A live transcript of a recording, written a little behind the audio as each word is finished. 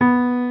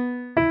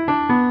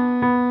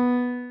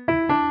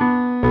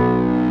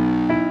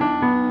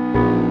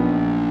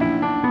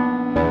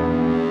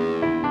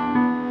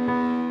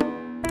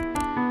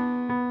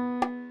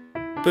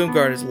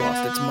Boomguard has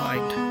lost its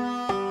mind.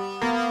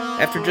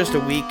 After just a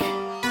week...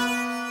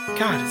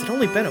 God, has it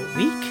only been a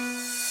week?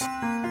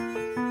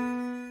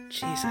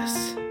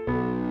 Jesus.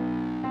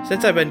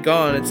 Since I've been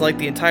gone, it's like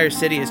the entire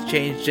city has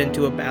changed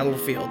into a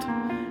battlefield.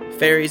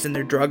 Fairies and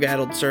their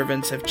drug-addled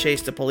servants have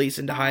chased the police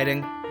into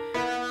hiding.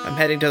 I'm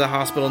heading to the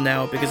hospital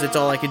now because it's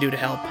all I can do to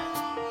help.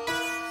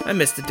 I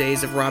miss the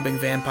days of robbing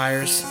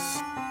vampires.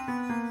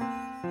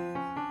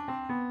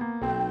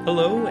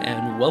 Hello,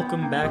 and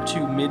welcome back to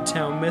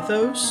Midtown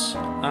Mythos.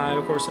 I,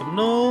 of course, am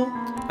Noel.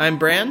 I'm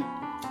Bran.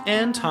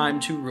 And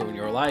time to ruin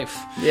your life.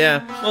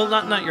 Yeah. Well,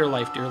 not your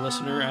life, dear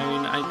listener. I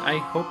mean, I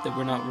hope that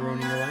we're not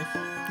ruining your life.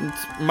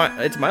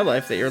 It's my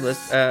life that you're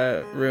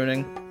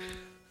ruining.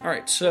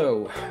 Alright,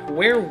 so,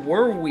 where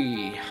were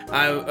we?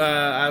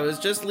 I was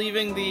just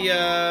leaving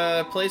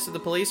the place that the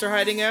police are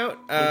hiding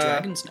out. The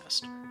Dragon's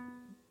Nest.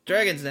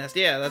 Dragon's Nest,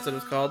 yeah, that's what it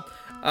was called.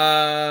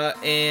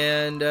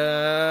 And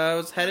I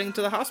was heading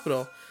to the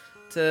hospital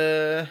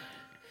to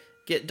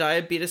get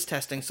diabetes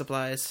testing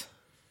supplies.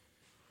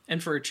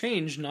 And for a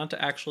change, not to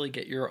actually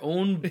get your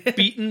own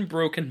beaten,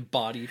 broken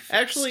body fixed.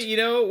 Actually,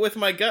 with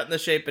my gut in the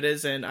shape it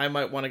is in, I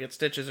might want to get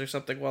stitches or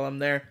something while I'm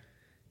there.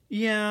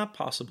 Yeah,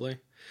 possibly.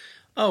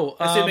 Oh,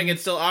 assuming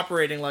it's still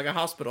operating like a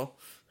hospital.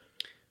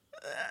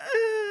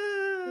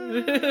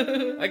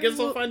 I guess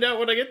I'll find out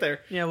when I get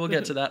there. Yeah, we'll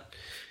get to that.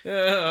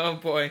 Oh,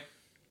 boy.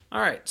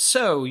 Alright,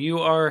 so you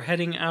are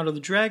heading out of the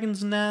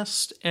Dragon's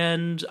Nest,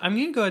 and I'm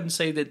going to go ahead and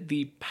say that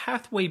the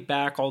pathway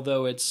back,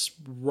 although it's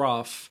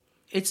rough,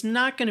 it's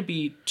not going to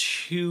be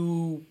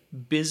too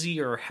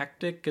busy or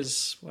hectic,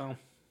 because, well,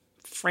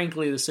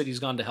 frankly, the city's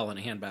gone to hell in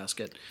a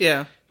handbasket.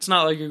 Yeah. It's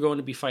not like you're going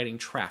to be fighting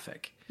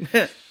traffic.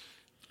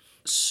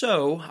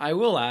 So, I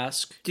will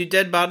ask... Do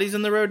dead bodies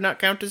in the road not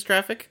count as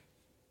traffic?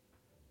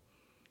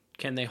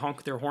 Can they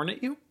honk their horn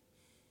at you?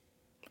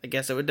 I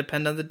guess it would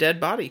depend on the dead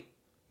body.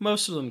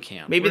 Most of them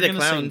can. Maybe the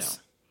clowns.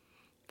 No.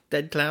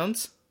 Dead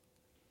clowns?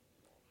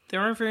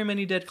 There aren't very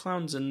many dead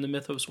clowns in the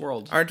Mythos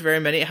world. Aren't very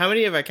many? How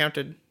many have I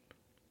counted?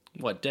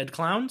 What, dead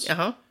clowns?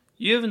 Uh-huh.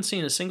 You haven't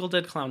seen a single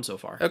dead clown so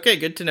far. Okay,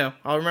 good to know.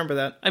 I'll remember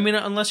that. I mean,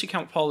 unless you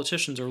count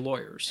politicians or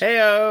lawyers.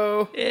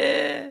 Heyo!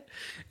 Yeah.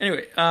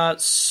 Anyway,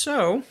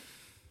 so...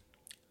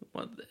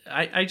 Well,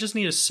 I just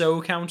need a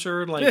so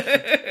counter.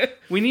 Like,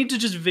 we need to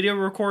just video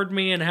record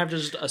me and have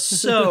just a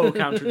so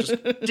counter just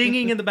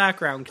dinging in the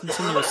background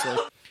continuously.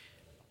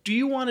 Do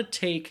you want to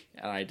take...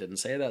 I didn't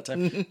say it that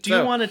time. Do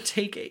you want to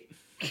take a...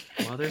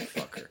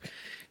 Motherfucker.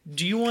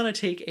 Do you want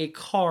to take a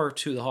car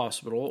to the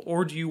hospital,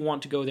 or do you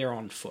want to go there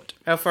on foot?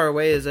 How far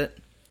away is it?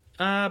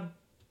 About,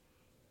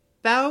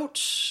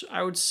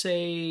 I would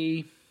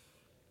say,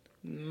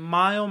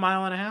 mile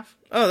and a half.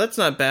 Oh, that's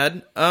not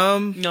bad.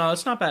 No,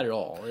 it's not bad at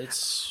all.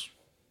 It's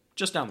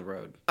just down the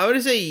road. I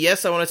would say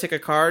yes, I want to take a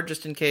car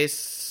just in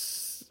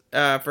case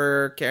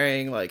for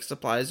carrying like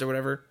supplies or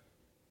whatever.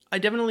 I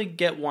definitely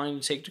get wanting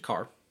to take the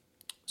car,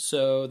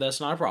 so that's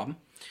not a problem.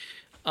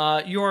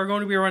 You are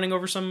going to be running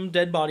over some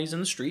dead bodies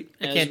in the street.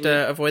 I can't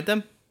avoid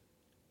them?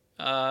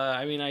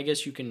 I mean, I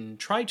guess you can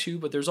try to,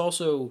 but there's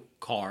also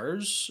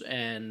cars,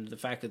 and the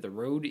fact that the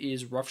road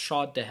is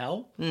roughshod to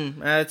hell.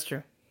 That's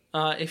true.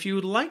 If you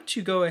would like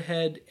to go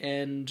ahead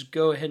and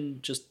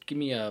just give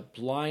me a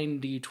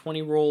blind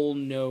D20 roll,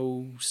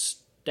 no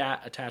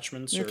stat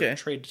attachments or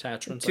trade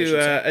attachments.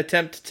 To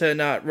attempt to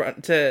not run,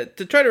 to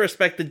try to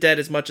respect the dead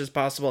as much as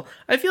possible.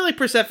 I feel like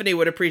Persephone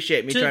would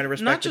appreciate me trying to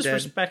respect the dead. Not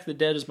just respect the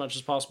dead as much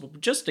as possible,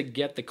 but just to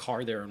get the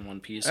car there in one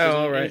piece. Oh,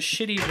 all right.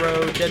 Shitty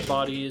road, dead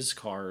bodies,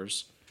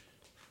 cars.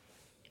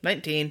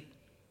 19.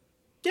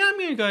 Yeah, I'm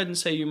going to go ahead and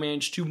say you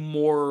managed to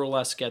more or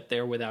less get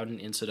there without an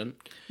incident.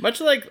 Much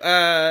like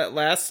not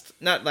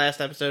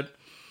last episode,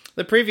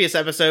 the previous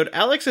episode,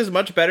 Alex is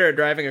much better at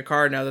driving a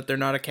car now that they're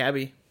not a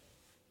cabbie.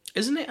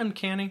 Isn't it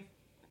uncanny?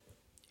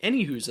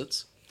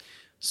 Anywhoozits.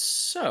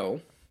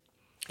 So,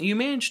 you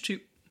managed to...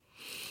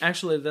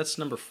 Actually, that's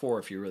number 4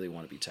 if you really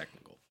want to be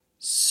technical.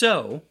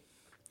 So,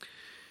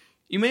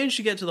 you managed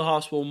to get to the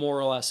hospital more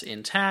or less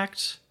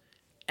intact,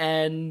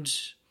 and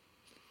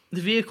the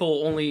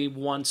vehicle only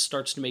once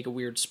starts to make a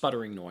weird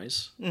sputtering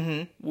noise,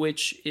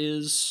 which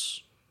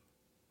is...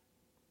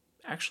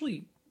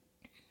 Actually,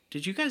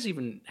 did you guys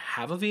even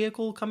have a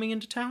vehicle coming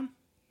into town?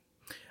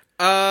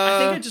 I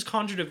think I just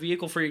conjured a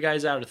vehicle for you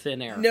guys out of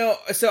thin air. No,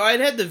 so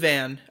I'd had the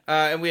van,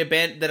 and we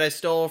abandoned that I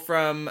stole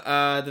from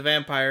the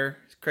vampire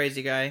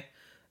crazy guy.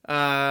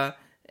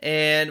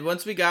 And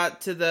once we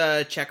got to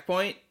the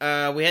checkpoint,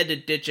 we had to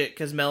ditch it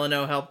because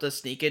Melano helped us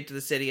sneak into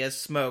the city as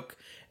Smoke.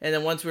 And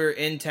then once we were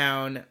in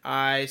town,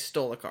 I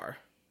stole a car.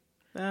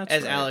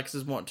 As right. Alex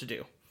is wont to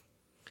do.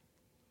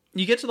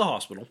 You get to the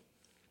hospital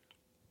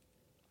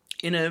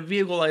in a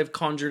vehicle I've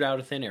conjured out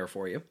of thin air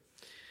for you.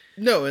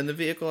 No, in the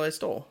vehicle I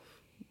stole.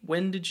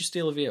 When did you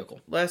steal a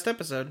vehicle? Last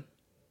episode.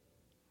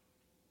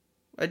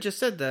 I just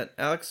said that.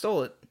 Alex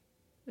stole it.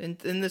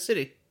 In the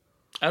city.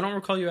 I don't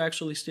recall you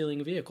actually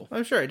stealing a vehicle.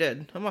 I'm sure I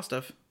did. I must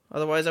have.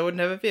 Otherwise, I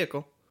wouldn't have a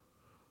vehicle.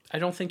 I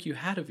don't think you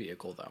had a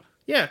vehicle, though.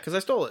 Yeah, because I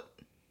stole it.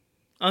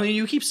 I mean,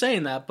 you keep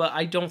saying that, but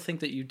I don't think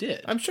that you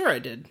did. I'm sure I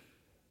did.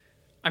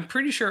 I'm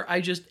pretty sure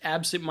I just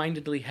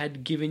absentmindedly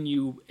had given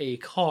you a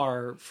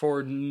car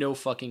for no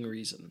fucking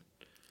reason.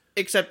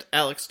 Except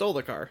Alex stole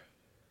the car,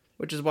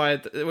 which is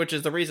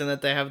the reason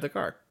that they have the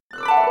car.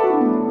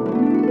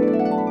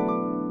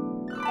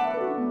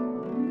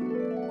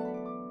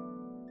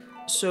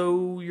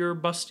 So you're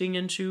busting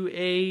into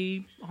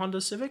a Honda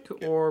Civic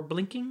or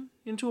blinking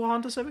into a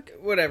Honda Civic?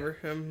 Whatever.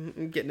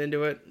 I'm getting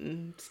into it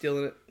and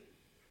stealing it.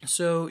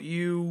 So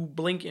you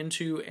blink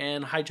into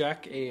and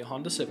hijack a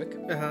Honda Civic.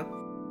 Uh-huh.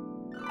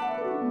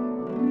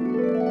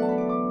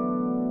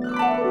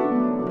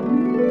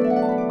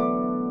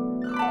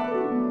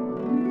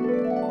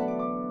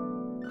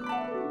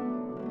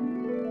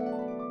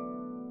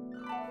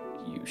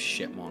 You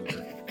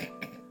shitmonger.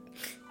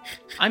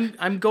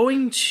 I'm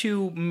going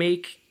to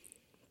make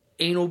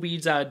anal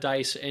beads out of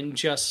dice and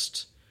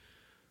just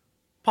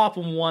pop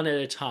them one at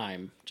a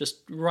time. Just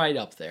right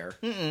up there.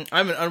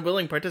 I'm an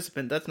unwilling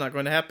participant. That's not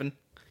going to happen.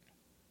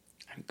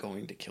 I'm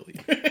going to kill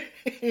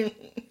you.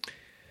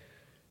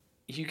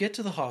 You get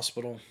to the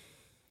hospital,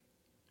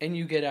 and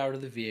you get out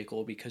of the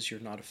vehicle because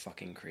you're not a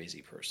fucking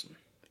crazy person.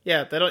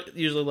 Yeah, they don't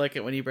usually like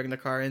it when you bring the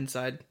car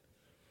inside.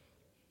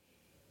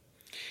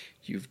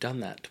 You've done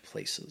that to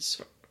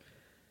places.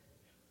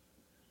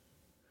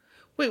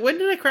 Wait, when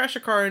did I crash a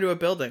car into a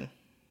building?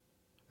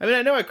 I mean,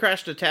 I know I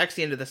crashed a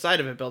taxi into the side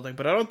of a building,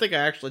 but I don't think I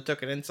actually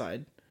took it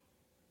inside.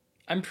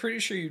 I'm pretty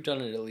sure you've done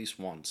it at least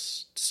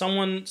once.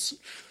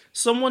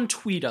 Someone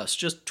tweet us.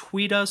 Just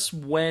tweet us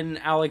when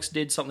Alex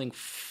did something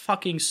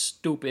fucking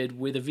stupid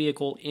with a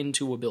vehicle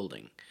into a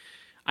building.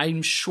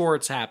 I'm sure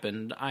it's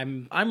happened.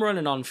 I'm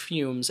running on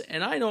fumes,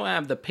 and I don't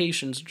have the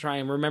patience to try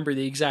and remember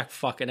the exact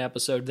fucking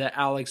episode that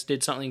Alex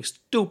did something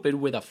stupid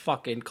with a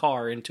fucking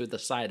car into the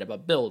side of a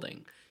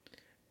building.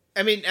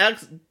 I mean,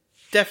 Alex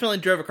definitely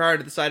drove a car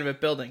into the side of a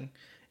building,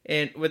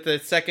 and with the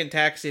second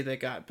taxi they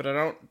got, but I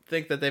don't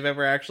think that they've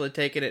ever actually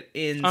taken it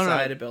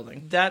inside a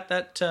building.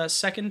 That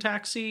second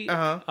taxi,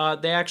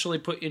 they actually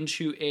put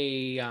into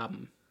a...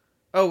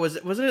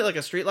 wasn't it like a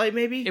streetlight,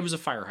 maybe? It was a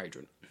fire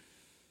hydrant.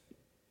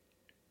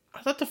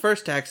 I thought the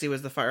first taxi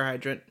was the fire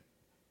hydrant.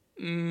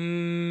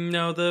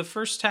 No, the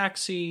first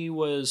taxi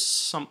was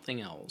something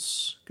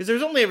else. Because there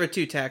was only ever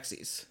 2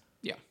 taxis.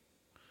 Yeah.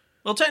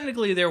 Well,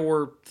 technically there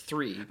were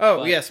 3.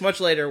 Oh, yes, much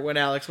later when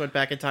Alex went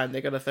back in time,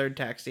 they got a third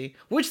taxi,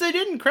 which they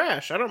didn't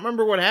crash. I don't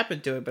remember what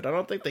happened to it, but I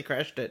don't think they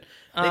crashed it.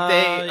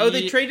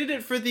 They traded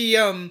it for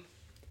the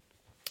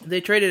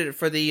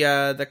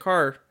the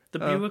car. The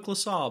Buick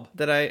LeSabre.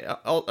 That I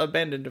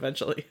abandoned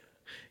eventually.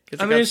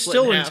 I mean, it's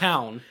still in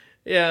town.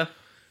 Yeah.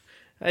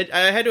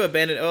 I had to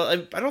abandon it.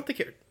 Well, I don't think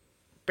it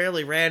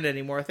barely ran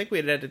anymore. I think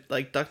we had to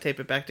like duct tape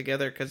it back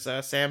together because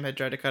Sam had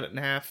tried to cut it in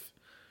half.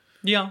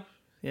 Yeah.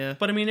 Yeah.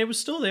 But I mean, it was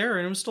still there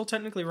and it was still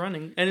technically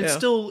running. And it's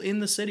still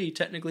in the city,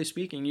 technically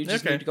speaking. You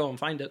just need to go and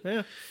find it.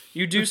 Yeah.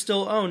 You do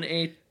still own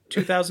a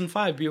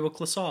 2005 Buick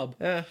LeSabre.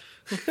 Yeah.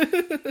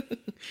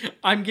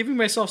 I'm giving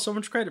myself so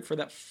much credit for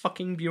that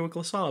fucking Buick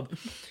LeSabre.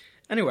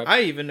 Anyway.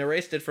 I even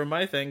erased it from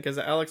my thing because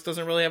Alex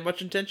doesn't really have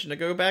much intention to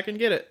go back and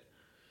get it.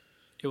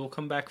 It will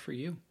come back for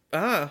you.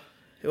 It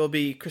will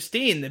be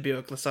Christine, the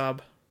Buick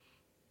LeSabre.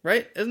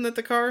 Right? Isn't that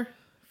the car?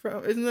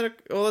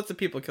 That's a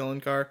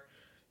people-killing car.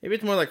 Maybe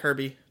it's more like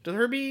Herbie. Does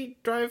Herbie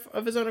drive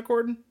of his own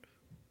accord?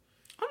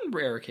 On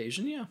rare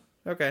occasion, yeah.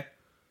 Okay.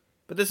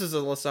 But this is a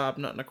LeSabre,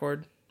 not an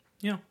Accord.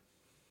 Yeah.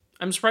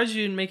 I'm surprised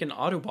you didn't make an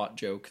Autobot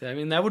joke. I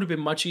mean, that would have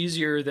been much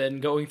easier than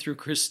going through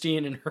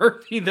Christine and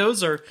Herbie.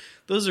 Those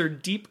are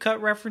deep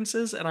cut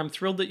references, and I'm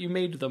thrilled that you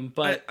made them.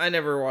 But I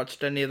never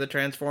watched any of the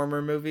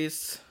Transformer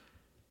movies.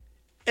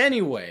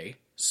 Anyway,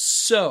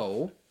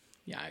 so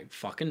yeah, I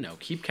fucking know.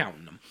 Keep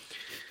counting them.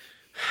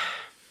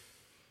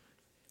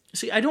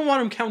 See, I don't want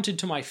them counted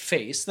to my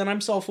face, then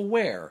I'm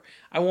self-aware.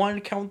 I want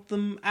to count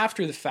them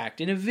after the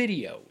fact in a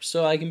video,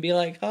 so I can be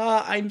like,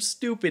 I'm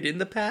stupid in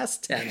the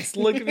past tense.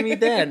 Look at me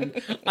then.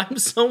 I'm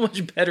so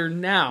much better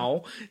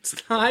now.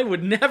 I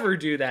would never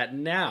do that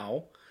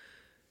now.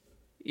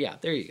 Yeah,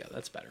 there you go.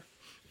 That's better.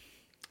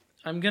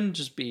 I'm going to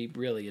just be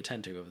really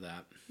attentive of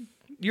that.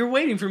 You're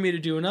waiting for me to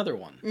do another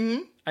one.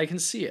 Mm-hmm. I can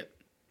see it.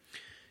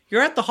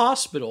 You're at the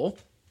hospital.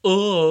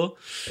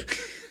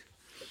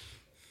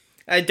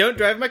 I don't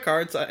drive my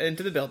car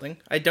into the building.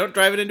 I don't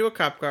drive it into a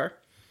cop car.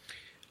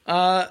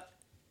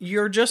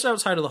 You're just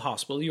outside of the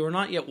hospital. You are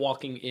not yet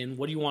walking in.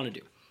 What do you want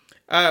to do?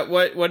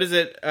 What is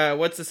it?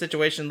 What's the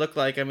situation look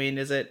like? I mean,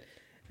 is it?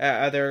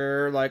 Are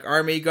there like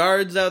army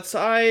guards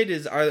outside?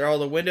 Are all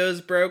the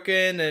windows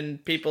broken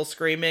and people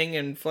screaming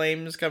and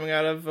flames coming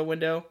out of a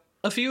window?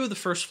 A few of the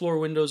first floor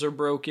windows are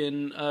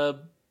broken. A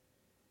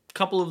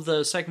couple of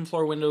the second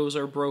floor windows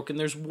are broken.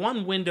 There's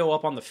one window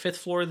up on the 5th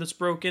floor that's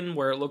broken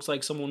where it looks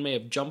like someone may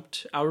have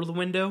jumped out of the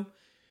window.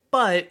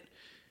 But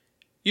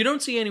you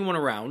don't see anyone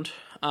around.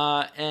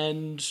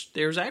 And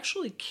there's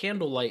actually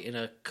candlelight in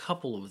a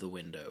couple of the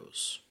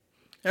windows.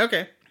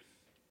 Okay.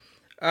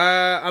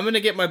 I'm going to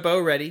get my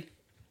bow ready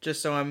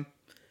just so I'm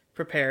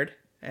prepared.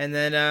 And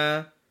then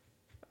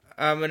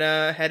I'm going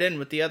to head in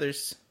with the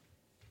others.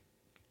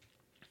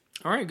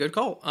 All right, good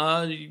call.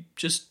 You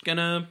just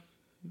gonna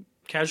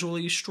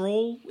casually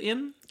stroll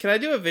in. Can I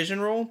do a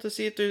vision roll to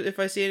see if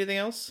I see anything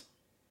else?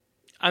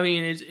 I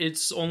mean,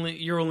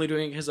 you're only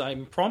doing it because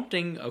I'm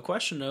prompting a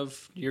question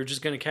of you're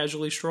just going to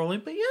casually stroll in.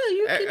 But yeah,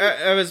 you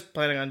can. I was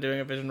planning on doing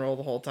a vision roll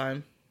the whole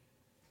time.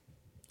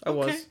 I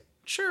was.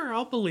 Sure,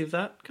 I'll believe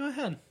that. Go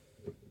ahead.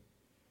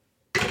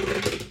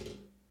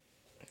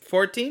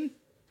 14?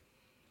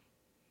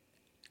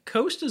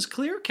 Coast is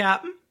clear,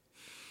 Captain.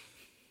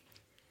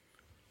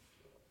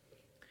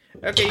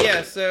 Okay,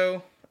 yeah,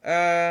 so,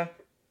 I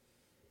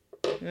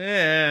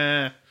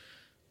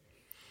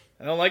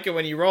don't like it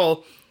when you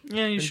roll.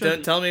 Yeah, you should.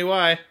 Don't tell me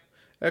why.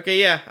 Okay,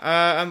 yeah,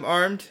 I'm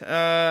armed,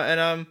 and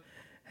I'm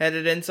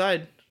headed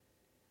inside.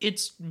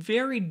 It's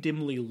very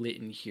dimly lit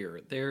in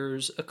here.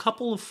 There's a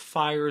couple of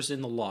fires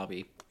in the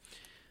lobby.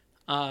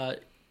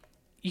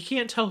 You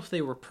can't tell if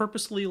they were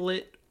purposely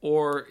lit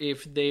or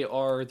if they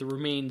are the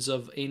remains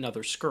of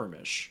another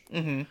skirmish.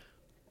 Mm-hmm.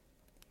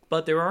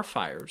 But there are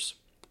fires.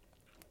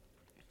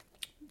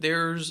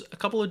 There's a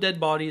couple of dead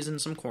bodies in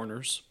some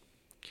corners.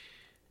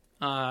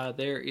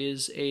 There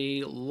is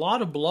a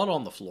lot of blood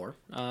on the floor,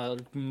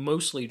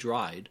 mostly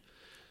dried.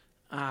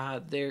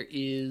 There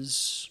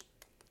is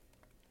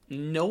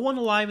no one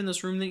alive in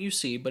this room that you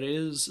see, but it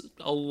is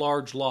a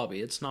large lobby.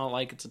 It's not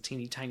like it's a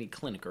teeny tiny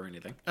clinic or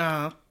anything.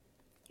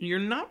 You're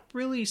not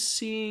really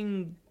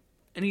seeing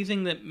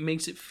anything that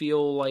makes it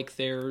feel like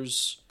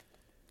there's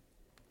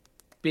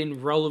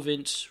been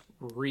relevant,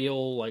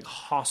 real, like,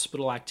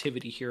 hospital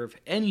activity here of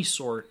any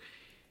sort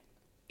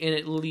in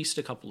at least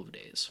a couple of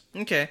days.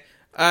 Okay.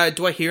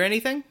 Do I hear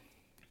anything?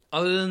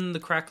 Other than the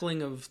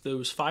crackling of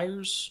those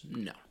fires,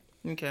 no.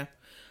 Okay.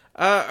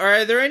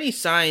 Are there any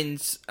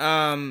signs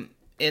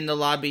in the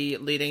lobby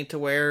leading to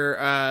where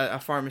a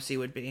pharmacy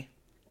would be?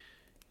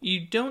 You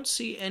don't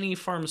see any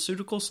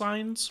pharmaceutical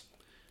signs.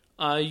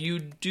 You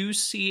do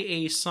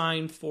see a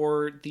sign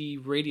for the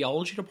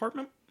radiology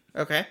department.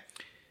 Okay.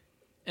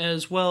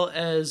 As well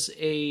as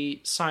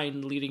a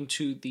sign leading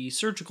to the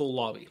surgical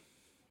lobby,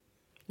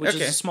 which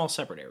is a small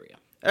separate area.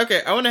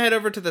 Okay, I want to head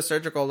over to the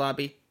surgical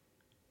lobby.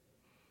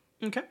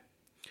 Okay.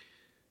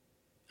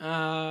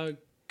 Go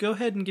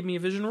ahead and give me a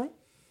vision roll.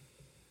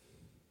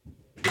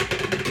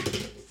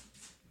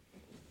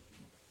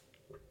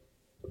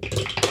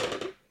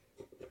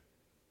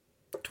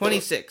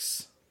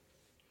 $26.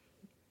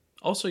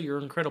 Also, you're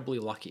incredibly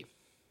lucky.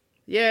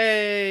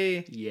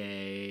 Yay!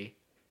 Yay.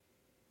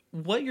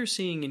 What you're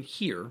seeing in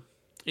here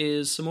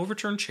is some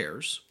overturned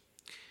chairs.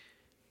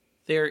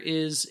 There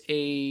is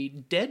a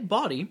dead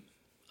body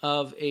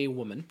of a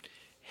woman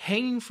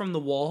hanging from the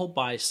wall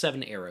by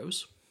 7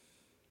 arrows.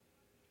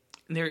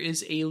 There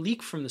is a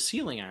leak from the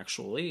ceiling,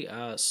 actually.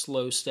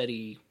 Slow,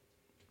 steady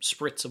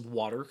spritz of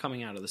water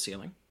coming out of the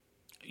ceiling.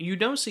 You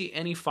don't see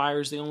any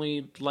fires. The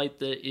only light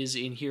that is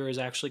in here is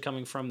actually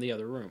coming from the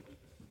other room.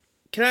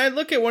 Can I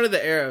look at one of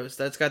the arrows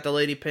that's got the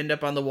lady pinned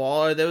up on the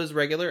wall? Are those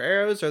regular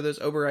arrows or are those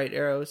Oberite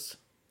arrows?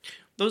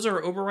 Those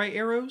are Oberite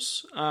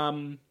arrows.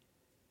 Out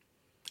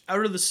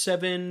of the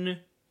 7,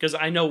 because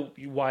I know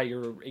why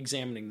you're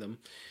examining them.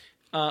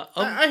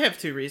 I have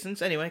 2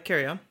 reasons. Anyway,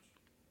 carry on.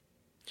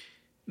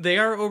 They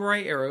are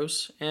Oberite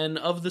arrows, and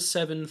of the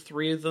 7,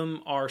 3 of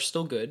them are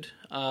still good.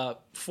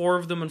 4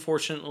 of them,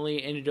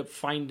 unfortunately, ended up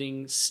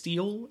finding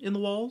steel in the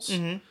walls.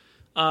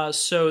 Mm-hmm.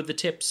 So the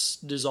tips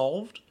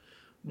dissolved.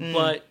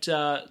 But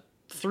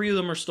 3 of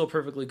them are still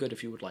perfectly good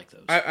if you would like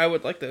those. I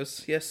would like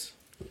those, yes.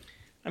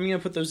 I'm going to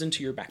put those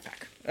into your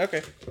backpack.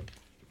 Okay.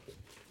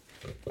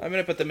 I'm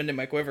going to put them into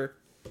my quiver.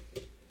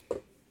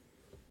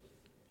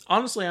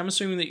 Honestly, I'm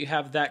assuming that you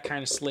have that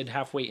kind of slid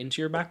halfway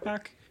into your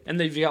backpack. And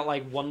then you've got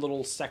like one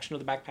little section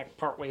of the backpack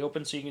partway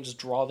open so you can just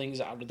draw things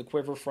out of the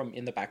quiver from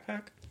in the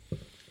backpack.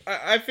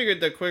 I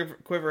figured the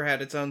quiver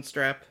had its own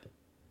strap.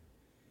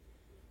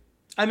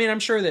 I mean, I'm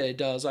sure that it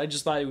does. I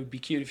just thought it would be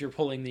cute if you're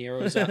pulling the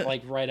arrows out,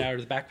 like, right out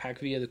of the backpack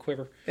via the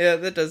quiver. Yeah,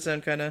 that does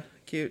sound kind of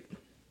cute.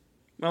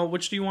 Well,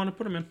 which do you want to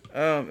put them in?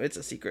 It's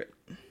a secret.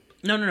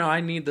 No, I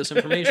need this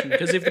information.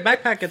 Because if the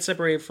backpack gets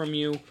separated from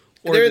you,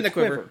 or they're in the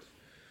quiver.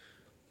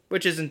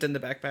 Which isn't in the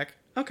backpack.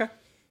 Okay.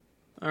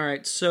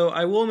 Alright, so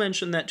I will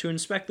mention that to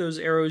inspect those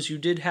arrows, you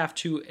did have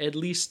to at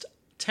least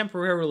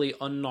temporarily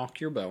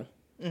unknock your bow.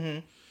 Mm-hmm.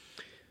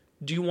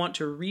 Do you want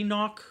to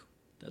re-knock?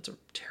 That's a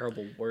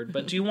terrible word,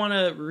 but do you want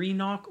to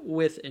re-knock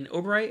with an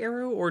Oberite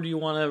arrow, or do you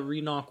want to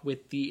re-knock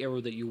with the arrow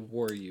that you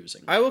were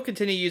using? I will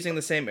continue using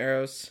the same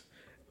arrows.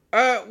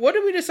 What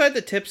did we decide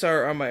the tips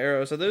are on my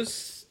arrows? Are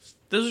those...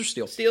 Those are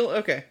steel. Steel?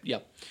 Okay.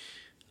 Yeah.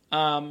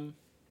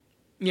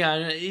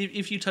 Yeah,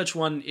 if you touch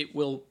one, it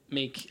will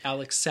make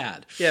Alex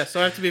sad. Yeah,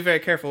 so I have to be very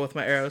careful with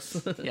my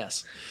arrows.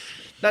 Yes.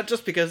 Not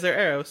just because they're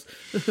arrows.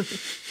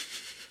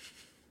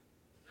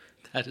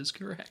 That is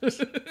correct.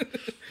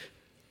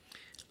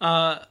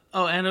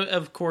 And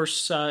of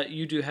course,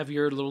 you do have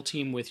your little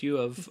team with you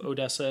of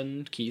Odessa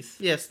and Keith.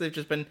 Yes, they've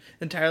just been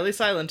entirely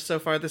silent so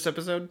far this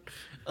episode.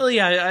 Well,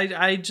 yeah,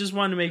 I just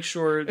want to make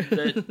sure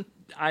that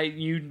I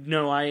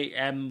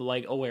am,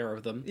 like, aware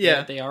of them. Yeah.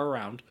 That they are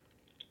around.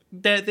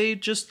 That they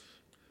just,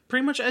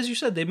 pretty much, as you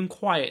said, they've been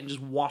quiet and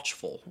just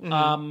watchful.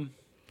 Mm-hmm.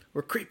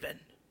 We're creeping.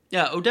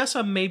 Yeah,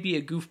 Odessa may be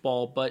a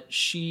goofball, but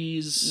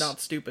she's... Not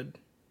stupid.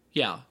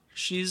 Yeah,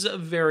 she's a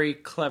very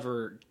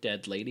clever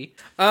dead lady.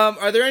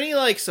 Are there any,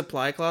 like,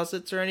 supply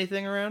closets or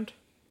anything around?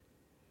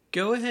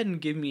 Go ahead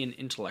and give me an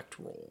intellect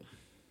roll.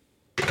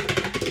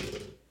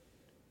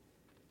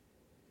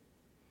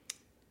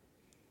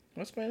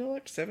 What's my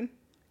intellect? 7?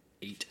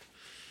 8.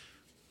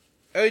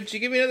 Oh, did you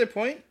give me another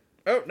point?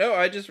 Oh, no,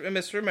 I just am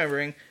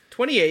misremembering.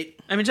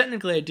 28. I mean,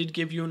 technically, I did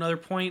give you another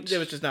point. It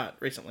was just not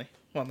recently.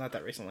 Well, not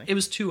that recently. It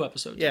was 2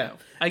 episodes ago.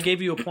 I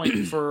gave you a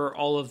point for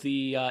all of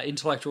the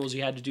intellectuals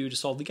you had to do to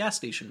solve the gas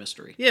station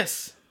mystery.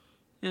 Yes.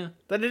 Yeah.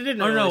 That it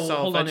didn't Oh, really no,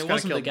 solve. hold I on. just It kinda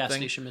wasn't the killed gas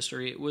thing. station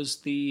mystery. It was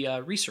the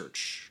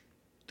research.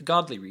 The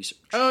godly research.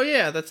 Oh,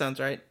 yeah, that sounds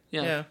right.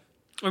 Yeah.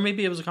 Or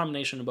maybe it was a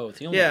combination of both.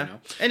 You'll Yeah. never know.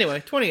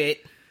 Anyway,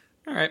 28.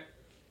 All right.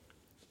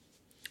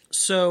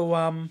 So,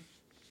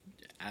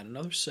 add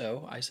another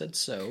so. I said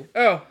so.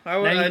 Oh,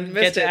 Now I you missed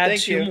get to it. add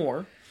Thank 2 you.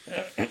 more.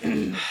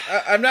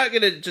 I'm not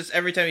going to just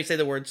every time you say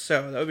the word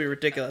so. That would be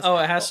ridiculous. Oh,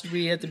 it has to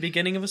be at the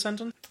beginning of a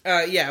sentence?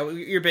 Yeah,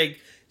 you're big.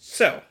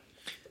 So.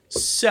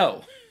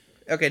 So,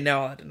 Okay,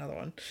 now I'll add another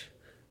one.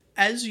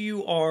 as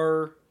you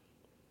are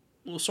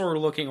sort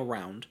of looking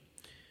around,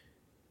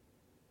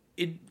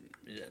 it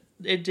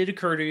did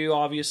occur to you,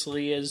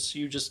 obviously, as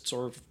you just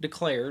sort of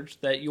declared,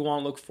 that you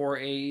want to look for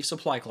a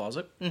supply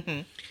closet.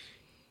 Mm-hmm.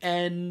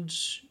 And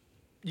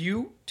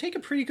you take a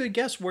pretty good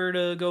guess where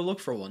to go look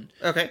for one.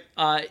 Okay.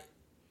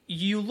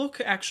 You look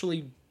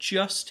actually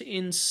just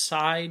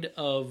inside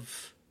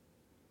of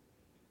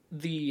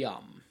the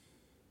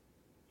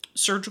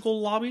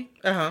surgical lobby.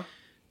 Uh-huh.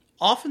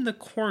 Off in the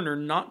corner,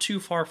 not too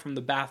far from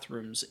the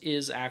bathrooms,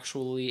 is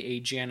actually a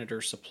janitor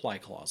supply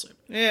closet.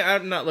 Yeah,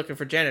 I'm not looking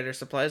for janitor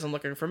supplies. I'm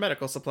looking for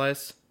medical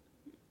supplies.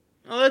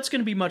 Well, that's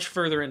going to be much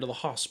further into the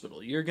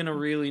hospital. You're going to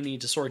really need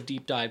to sort of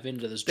deep dive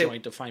into this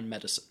joint to find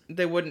medicine.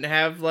 They wouldn't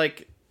have,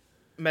 like,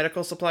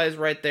 medical supplies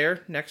right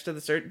there next to the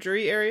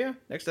surgery area?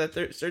 Next to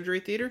that surgery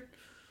theater?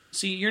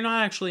 See, you're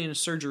not actually in a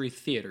surgery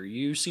theater.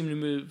 You seem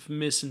to have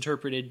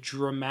misinterpreted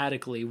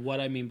dramatically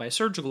what I mean by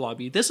surgical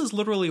lobby. This is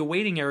literally a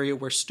waiting area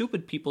where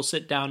stupid people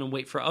sit down and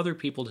wait for other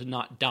people to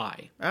not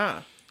die.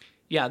 Ah.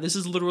 Yeah, this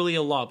is literally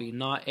a lobby,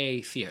 not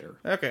a theater.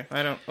 Okay,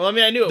 I don't... Well, I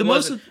mean, I knew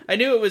I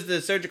knew it was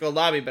the surgical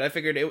lobby, but I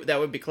figured that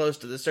would be close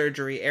to the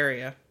surgery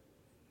area.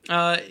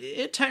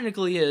 It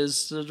technically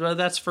is.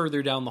 That's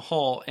further down the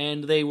hall,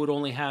 and they would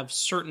only have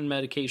certain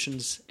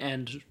medications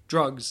and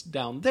drugs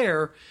down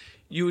there.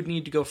 You would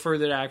need to go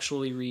further to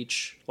actually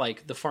reach,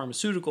 like, the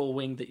pharmaceutical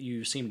wing that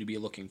you seem to be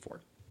looking for.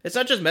 It's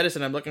not just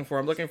medicine I'm looking for.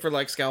 I'm looking for,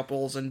 like,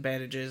 scalpels and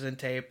bandages and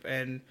tape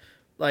and,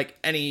 like,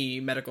 any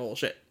medical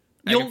shit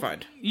I can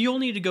find. You'll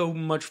need to go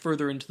much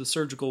further into the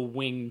surgical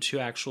wing to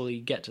actually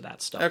get to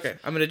that stuff. Okay,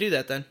 I'm going to do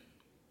that then.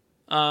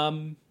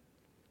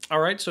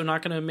 Alright, so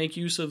not going to make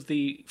use of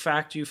the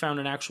fact you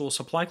found an actual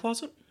supply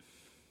closet?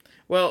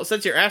 Well,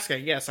 since you're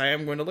asking, yes, I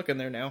am going to look in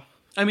there now.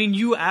 I mean,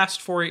 you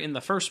asked for it in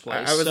the first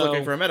place. I was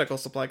looking for a medical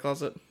supply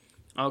closet.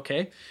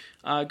 Okay.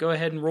 Go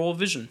ahead and roll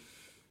vision.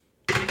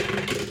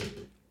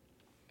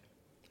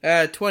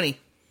 20.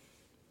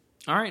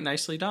 Alright,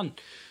 nicely done.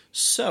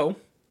 So,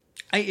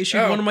 I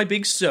issued one of my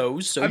big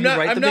so's, so I'm you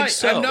write the big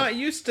so. I'm not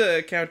used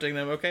to counting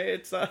them, okay?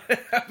 It's not...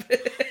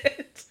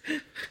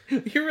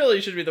 You really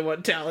should be the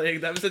one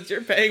tallying them since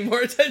you're paying more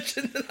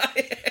attention than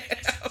I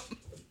am.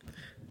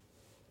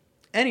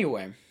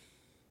 Anyway,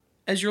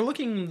 as you're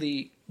looking in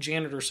the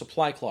janitor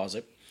supply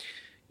closet,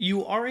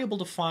 you are able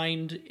to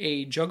find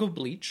a jug of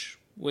bleach,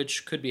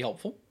 which could be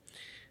helpful.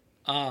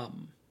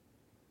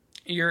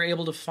 You're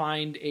able to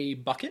find a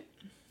bucket.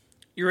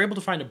 You're able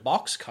to find a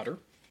box cutter.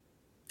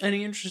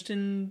 Any interest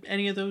in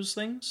any of those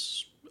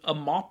things? A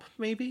mop,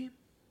 maybe?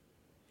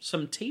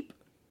 Some tape?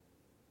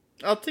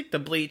 I'll take the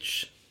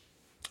bleach.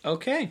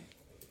 Okay.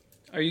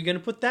 Are you going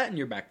to put that in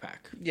your backpack?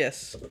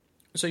 Yes.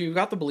 So you've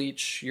got the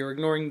bleach, you're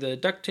ignoring the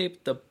duct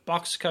tape, the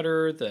box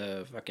cutter,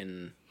 the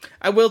fucking...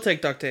 I will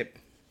take duct tape.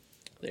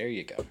 There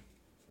you go.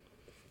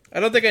 I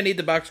don't think I need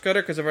the box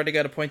cutter because I've already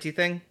got a pointy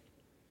thing.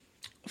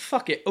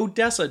 Fuck it,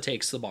 Odessa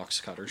takes the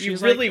box cutter. You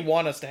She's really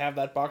want us to have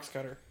that box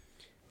cutter.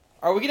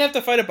 Are we going to have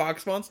to fight a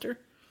box monster?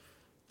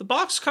 The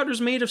box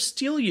cutter's made of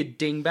steel, you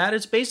dingbat.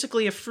 It's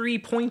basically a free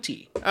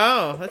pointy.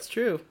 Oh, that's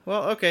true.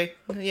 Well, okay.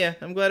 Yeah,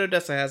 I'm glad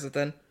Odessa has it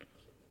then.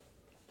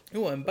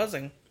 Ooh, I'm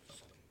buzzing.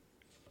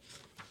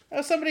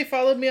 Oh, somebody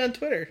followed me on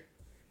Twitter.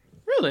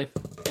 Really?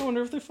 I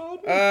wonder if they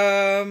followed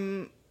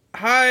me.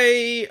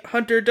 Hi,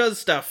 Hunter Does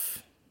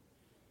Stuff.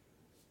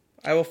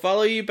 I will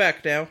follow you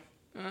back now.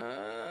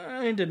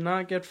 I did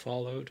not get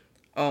followed.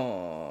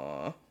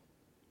 Aww.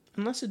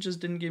 Unless it just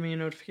didn't give me a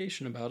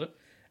notification about it.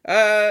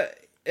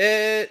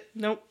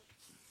 Nope.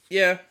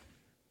 Yeah.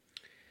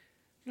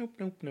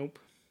 Nope.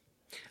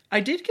 I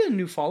did get a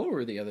new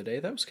follower the other day.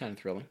 That was kind of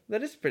thrilling.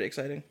 That is pretty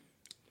exciting.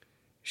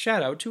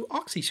 Shout out to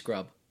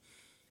OxyScrub.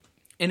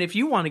 And if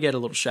you want to get a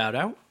little shout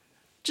out,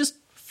 just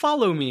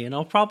follow me and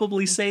I'll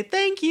probably say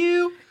thank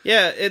you.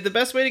 Yeah, the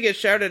best way to get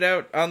shouted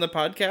out on the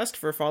podcast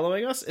for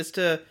following us is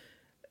to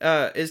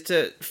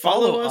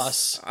follow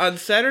us on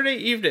Saturday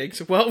evenings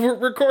while we're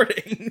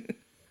recording.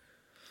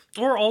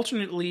 Or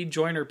alternately,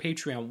 join our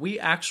Patreon. We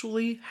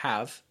actually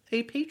have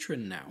a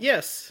patron now.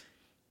 Yes.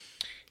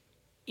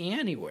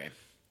 Anyway,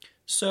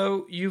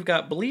 so you've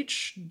got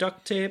bleach,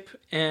 duct tape,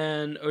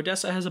 and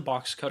Odessa has a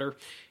box cutter,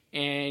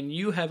 and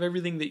you have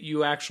everything that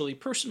you actually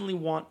personally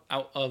want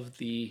out of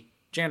the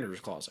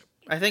janitor's closet.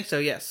 I think so,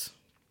 yes.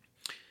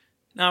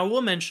 Now, I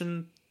will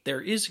mention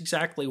there is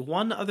exactly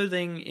one other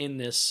thing in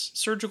this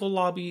surgical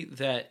lobby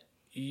that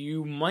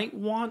you might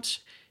want,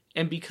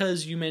 and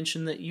because you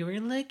mentioned that you were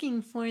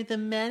looking for the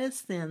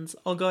medicines,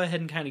 I'll go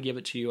ahead and kind of give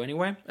it to you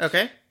anyway.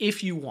 Okay.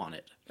 If you want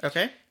it.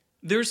 Okay.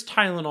 There's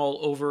Tylenol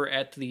over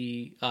at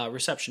the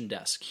reception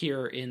desk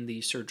here in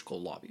the surgical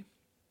lobby.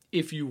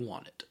 If you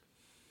want it.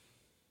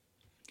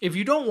 If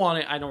you don't want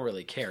it, I don't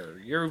really care.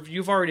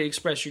 You've already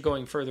expressed you're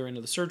going further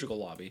into the surgical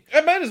lobby.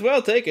 I might as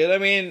well take it. I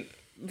mean,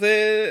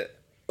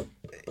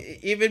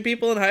 even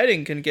people in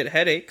hiding can get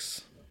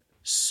headaches.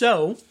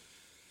 So.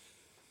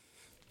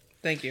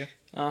 Thank you.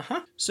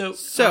 Uh-huh.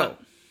 So.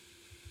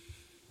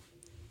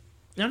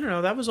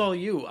 No, that was all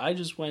you. I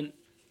just went.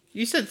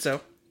 You said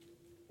so.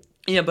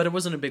 Yeah, but it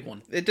wasn't a big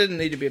one. It didn't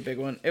need to be a big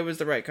one. It was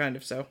the right kind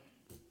of so.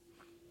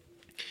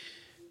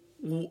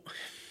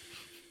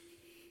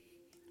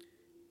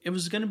 It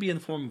was going to be in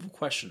the form of a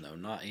question, though,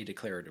 not a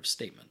declarative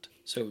statement.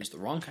 So it was the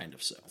wrong kind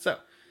of so. So.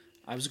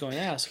 I was going to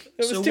ask,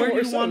 so where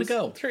do you want to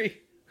go? 3.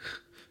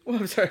 Well,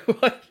 I'm sorry,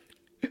 what?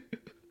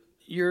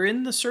 You're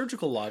in the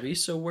surgical lobby,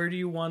 so where do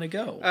you want to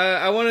go?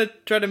 I want to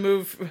try to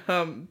move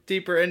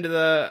deeper into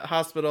the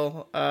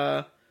hospital.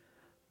 Are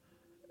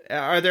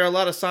there a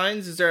lot of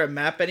signs? Is there a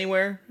map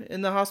anywhere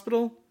in the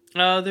hospital?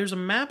 There's a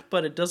map,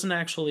 but it doesn't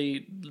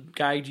actually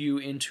guide you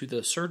into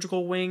the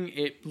surgical wing.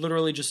 It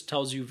literally just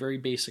tells you very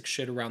basic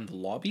shit around the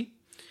lobby.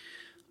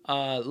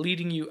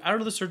 Leading you out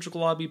of the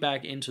surgical lobby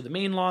back into the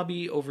main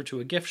lobby, over to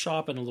a gift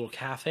shop and a little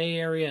cafe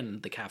area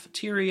and the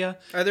cafeteria.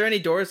 Are there any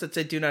doors that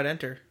say do not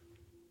enter?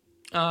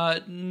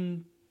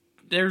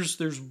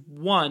 There's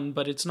one,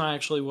 but it's not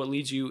actually what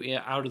leads you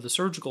out of the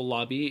surgical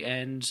lobby,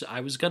 and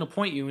I was going to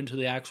point you into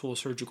the actual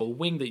surgical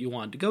wing that you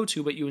wanted to go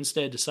to, but you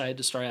instead decided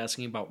to start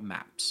asking about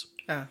maps.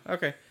 Ah,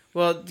 okay.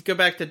 Well, go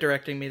back to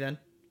directing me then.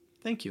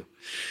 Thank you.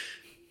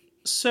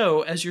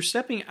 So, as you're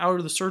stepping out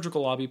of the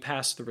surgical lobby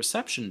past the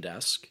reception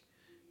desk,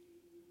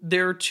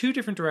 there are 2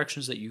 different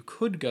directions that you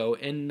could go,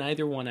 and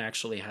neither one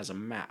actually has a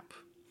map.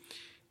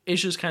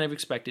 It's just kind of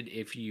expected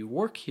if you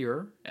work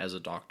here, as a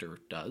doctor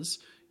does,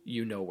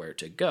 you know where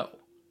to go.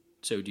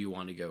 So do you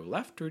want to go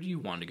left or do you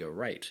want to go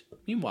right?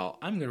 Meanwhile,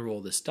 I'm going to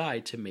roll this die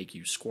to make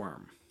you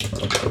squirm.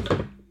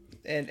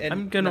 And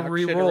I'm going to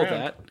re-roll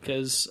that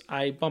because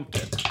I bumped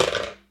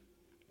it.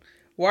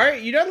 Why are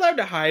you not allowed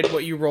to hide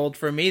what you rolled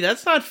for me?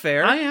 That's not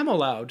fair. I am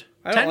allowed.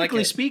 Technically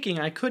like speaking,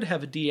 I could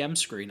have a DM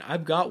screen.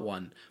 I've got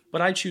one,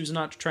 but I choose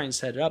not to try and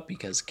set it up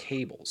because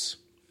cables.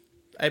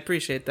 I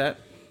appreciate that.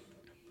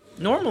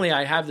 Normally,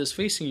 I have this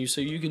facing you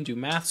so you can do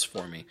maths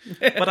for me,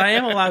 but I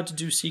am allowed to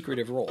do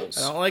secretive rolls.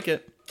 I don't like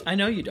it. I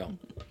know you don't.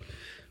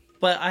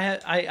 But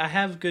I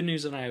have good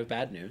news and I have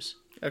bad news.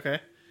 Okay.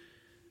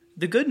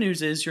 The good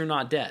news is you're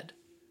not dead.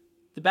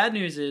 The bad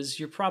news is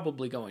you're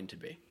probably going to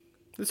be.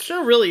 This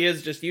show really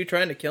is just you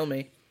trying to kill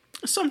me.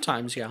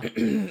 Sometimes, yeah.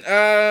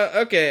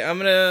 Okay, I'm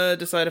gonna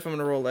decide if I'm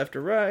gonna roll left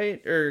or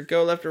right, or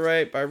go left or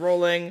right by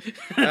rolling.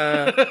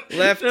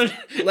 Left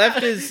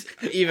is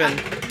even.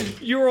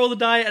 You roll the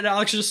die, and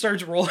Alex just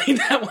starts rolling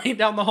that way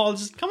down the hall.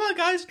 Just, come on,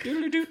 guys.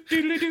 Doodle-doo,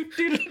 doodle-doo,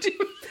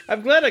 doodle-doo.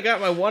 I'm glad I got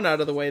my 1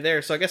 out of the way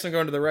there, so I guess I'm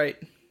going to the right.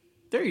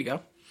 There you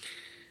go.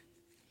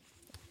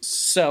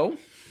 So.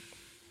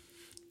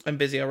 I'm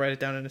busy, I'll write it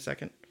down in a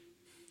second.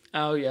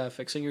 Oh, yeah,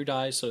 fixing your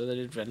die so that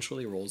it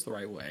eventually rolls the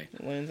right way.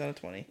 It lands on a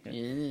 20. Yeah.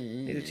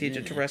 Need to teach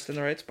it to rest in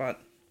the right spot.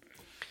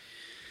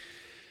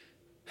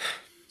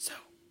 So,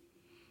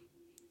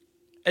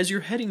 as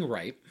you're heading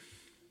right,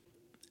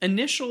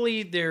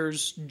 initially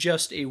there's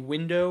just a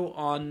window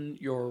on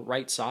your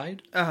right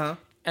side. Uh-huh.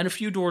 And a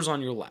few doors on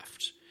your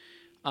left.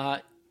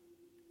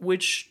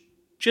 Which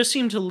just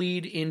seem to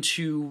lead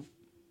into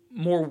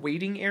more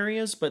waiting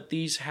areas, but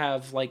these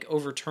have like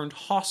overturned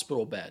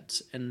hospital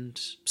beds and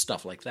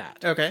stuff like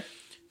that. Okay.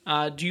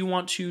 Do you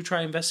want to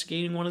try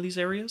investigating one of these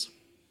areas?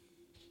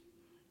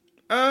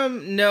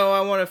 No,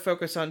 I want to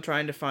focus on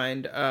trying to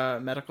find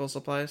medical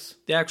supplies.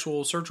 The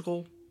actual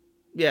surgical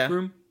Yeah.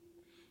 room?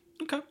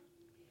 Okay.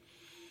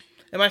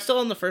 Am I still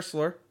on the first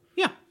floor?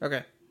 Yeah.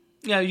 Okay.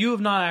 Yeah, you have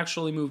not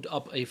actually moved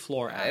up a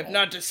floor at all. I have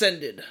not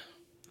descended.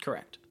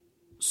 Correct.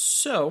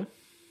 So,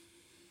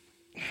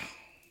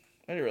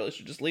 I really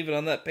should just leave it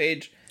on that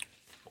page.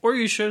 or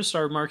you should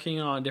start marking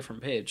it on a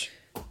different page.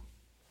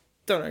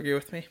 Don't argue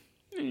with me.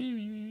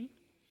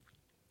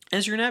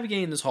 As you're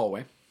navigating this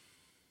hallway,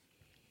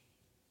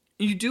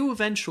 you do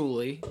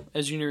eventually,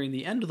 as you're nearing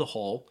the end of the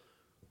hall,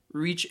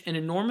 reach an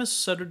enormous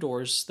set of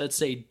doors that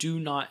say "Do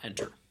not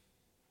enter."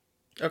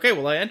 Okay,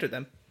 well, I entered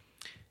them.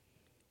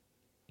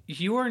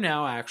 You are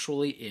now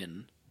actually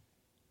in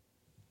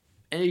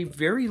a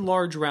very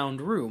large round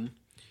room,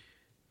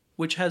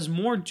 which has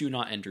more "Do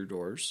not enter"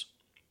 doors.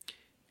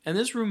 And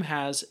this room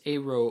has a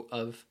row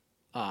of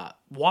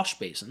wash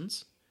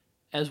basins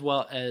as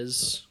well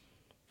as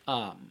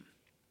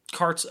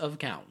carts of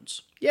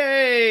gowns.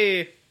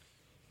 Yay!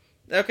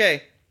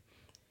 Okay.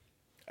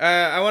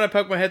 I want to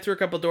poke my head through a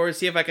couple doors,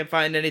 see if I can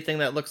find anything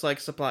that looks like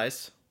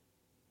supplies.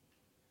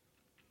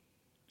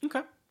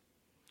 Okay.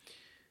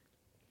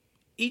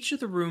 Each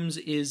of the rooms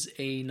is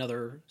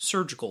another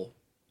surgical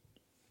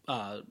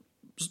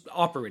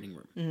operating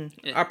room.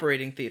 Mm-hmm.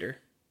 Operating theater.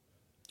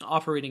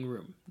 Operating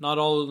room. Not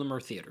all of them are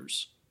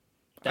theaters.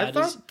 I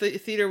thought the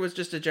theater was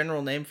just a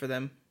general name for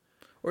them.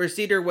 Or is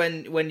theater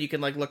when you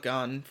can, like, look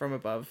on from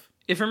above?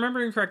 If I'm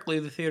remembering correctly,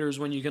 the theater is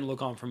when you can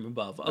look on from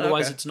above.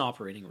 Otherwise, It's an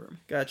operating room.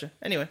 Gotcha.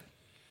 Anyway.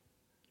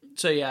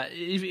 So, yeah,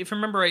 if I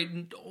remember right,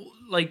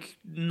 like,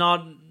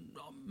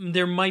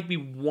 there might be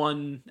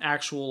one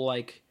actual,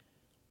 like,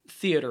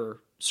 theater,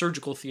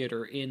 surgical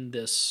theater in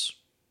this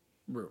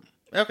room.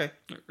 Okay.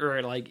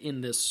 Or, like,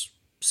 in this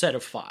set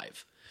of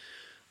 5.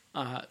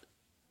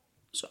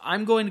 So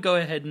I'm going to go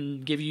ahead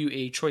and give you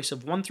a choice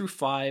of 1 through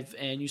 5,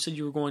 and you said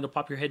you were going to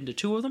pop your head into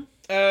 2 of them?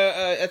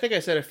 I think I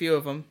said a few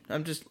of them.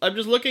 I'm just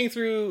looking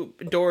through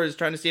doors,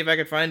 trying to see if I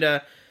could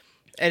find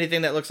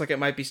anything that looks like it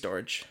might be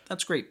storage.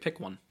 That's great. Pick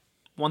one.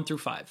 1 through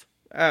 5.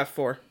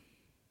 4.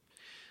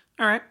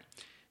 All right.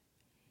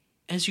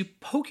 As you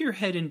poke your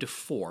head into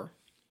 4,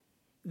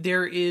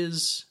 there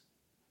is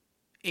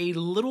a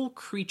little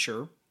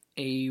creature,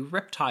 a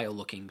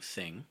reptile-looking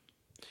thing,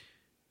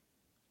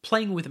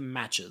 playing with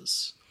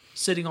matches,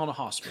 sitting on a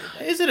hospital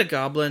bed. Is it a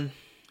goblin?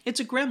 It's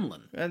a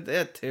gremlin.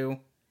 That too.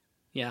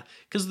 Yeah,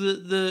 because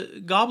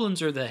the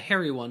goblins are the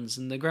hairy ones,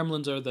 and the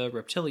gremlins are the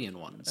reptilian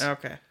ones.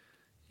 Okay.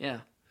 Yeah.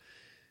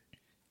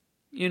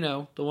 You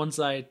know, the ones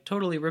I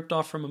totally ripped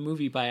off from a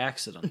movie by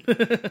accident.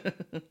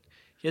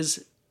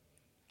 Because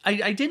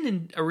I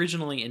didn't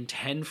originally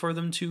intend for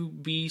them to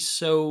be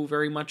so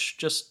very much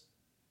just,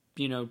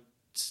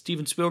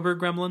 Steven Spielberg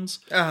gremlins.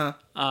 Uh-huh.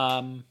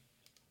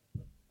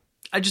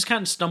 I just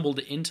kind of stumbled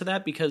into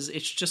that because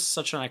it's just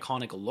such an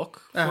iconic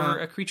look for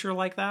a creature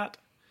like that.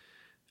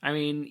 I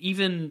mean,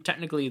 even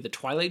technically the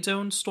Twilight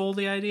Zone stole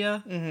the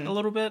idea a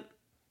little bit.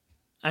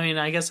 I mean,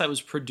 I guess that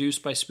was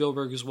produced by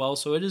Spielberg as well,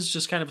 so it is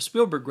just kind of a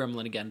Spielberg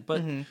gremlin again,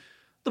 but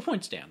the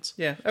point stands.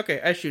 Yeah,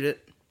 okay, I shoot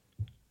it.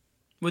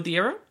 With the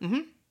arrow?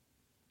 Mm-hmm.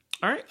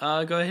 All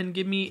right, go ahead and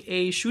give me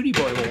a shooty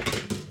boy roll.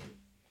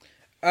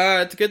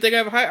 It's a good thing I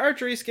have a high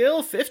archery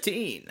skill,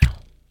 15.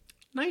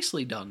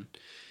 Nicely done.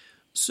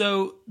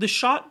 So, the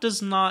shot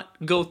does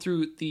not go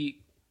through the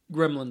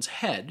gremlin's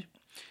head,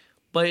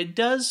 but it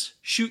does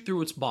shoot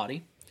through its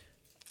body,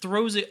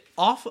 throws it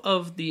off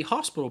of the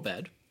hospital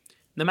bed.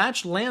 The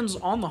match lands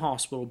on the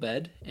hospital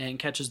bed and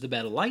catches the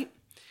bed alight,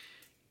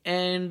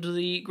 and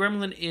the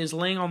gremlin is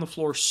laying on the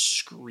floor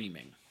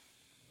screaming.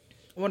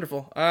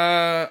 Wonderful.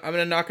 I'm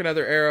gonna knock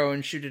another arrow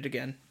and shoot it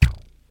again.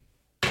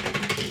 God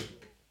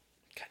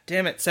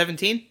damn it,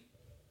 17?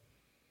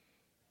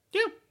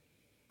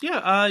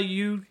 Yeah,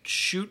 you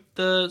shoot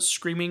the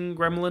screaming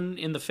gremlin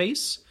in the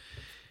face,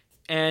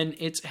 and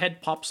its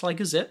head pops like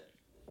a zit.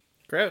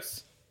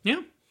 Gross.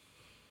 Yeah.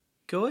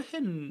 Go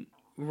ahead and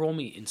roll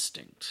me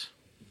instinct.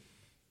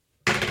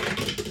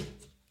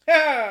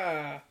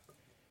 Ah!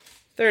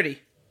 30.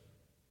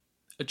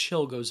 A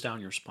chill goes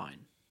down your spine.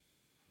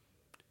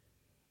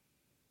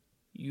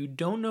 You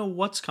don't know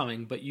what's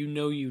coming, but you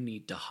know you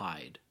need to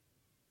hide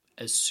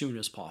as soon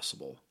as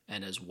possible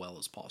and as well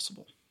as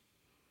possible.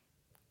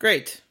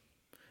 Great.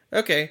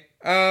 Okay.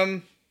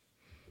 Can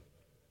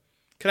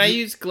I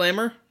use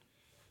glamour?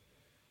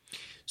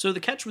 So the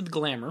catch with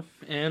glamour,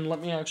 and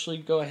let me actually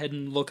go ahead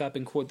and look up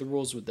and quote the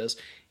rules with this,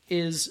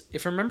 is,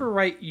 if I remember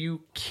right,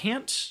 you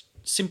can't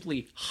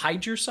simply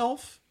hide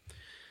yourself.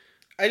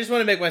 I just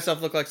want to make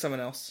myself look like someone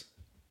else.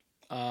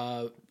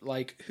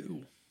 Like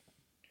who?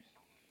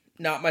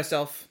 Not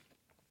myself.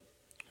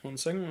 1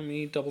 second, let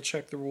me double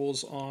check the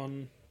rules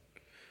on...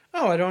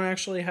 Oh, I don't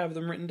actually have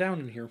them written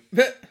down in here.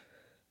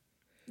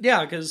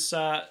 Yeah, because,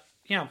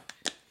 yeah.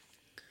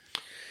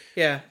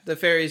 Yeah, the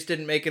fairies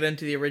didn't make it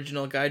into the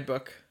original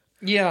guidebook.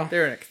 Yeah.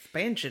 They're an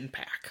expansion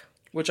pack.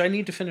 Which I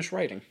need to finish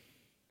writing.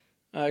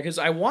 Because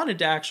I wanted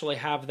to actually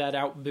have that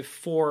out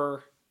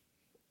before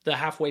the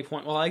halfway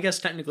point. Well, I guess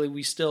technically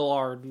we still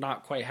are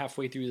not quite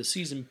halfway through the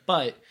season,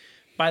 but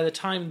by the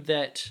time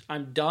that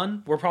I'm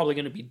done, we're probably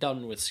going to be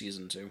done with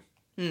Season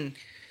 2.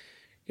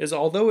 Because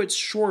although it's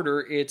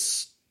shorter,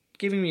 it's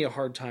giving me a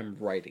hard time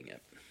writing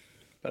it.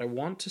 But I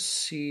want to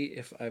see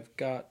if I've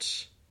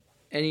got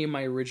any of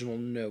my original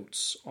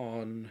notes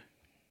on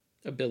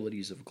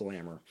abilities of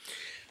glamour.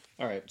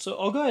 Alright, so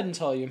I'll go ahead and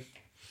tell you.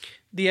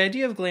 The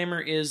idea of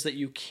glamour is that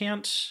you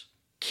can't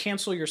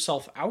cancel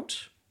yourself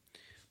out,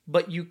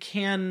 but you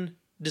can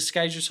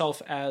disguise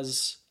yourself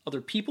as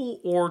other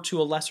people or,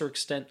 to a lesser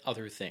extent,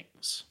 other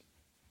things.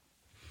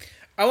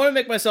 I want to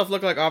make myself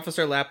look like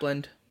Officer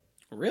Lapland.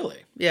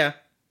 Really? Yeah.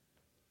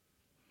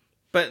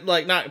 But,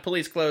 like, not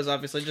police clothes,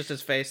 obviously, just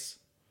his face.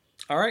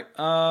 Alright,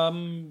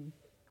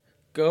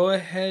 go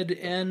ahead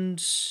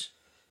and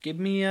give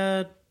me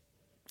a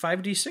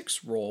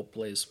 5d6 roll,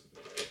 please.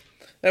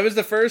 That was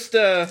the first,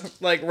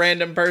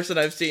 random person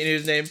I've seen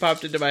whose name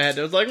popped into my head.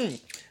 I was like,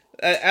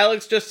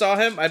 Alex just saw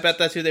him. I bet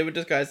that's who they would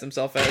disguise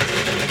themselves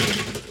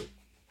as.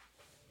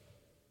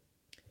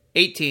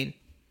 18.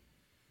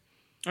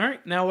 All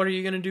right, now what are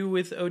you going to do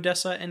with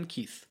Odessa and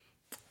Keith?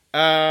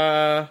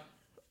 I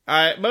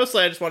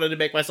just wanted to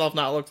make myself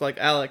not look like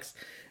Alex.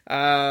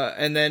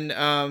 And then,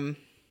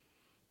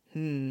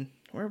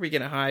 where are we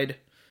going to hide?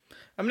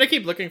 I'm going to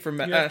keep looking for...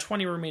 You have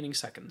 20 remaining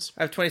seconds.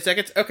 I have 20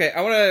 seconds? Okay,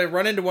 I want to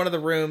run into one of the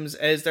rooms.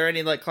 Is there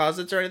any, like,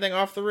 closets or anything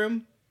off the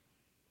room?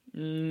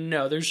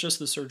 No, there's just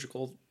the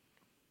surgical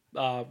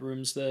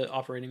rooms, the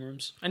operating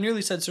rooms. I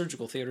nearly said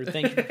surgical theater.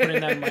 Thank you for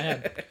putting that in my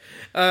head.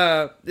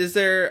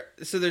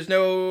 There's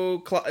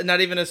no...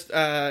 not even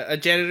a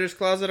janitor's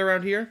closet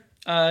around here?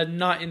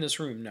 Not in this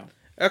room, no.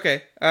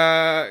 Okay.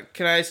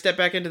 Can I step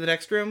back into the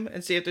next room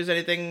and see if there's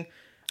anything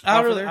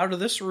out of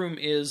this room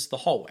is the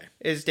hallway.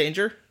 Is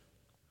danger?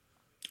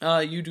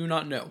 You do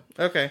not know.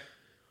 Okay.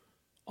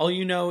 All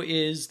you know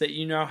is that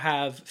you now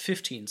have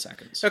 15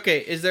 seconds. Okay.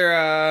 Is there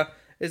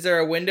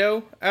a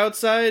window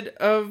outside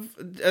of?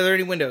 Are there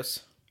any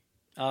windows?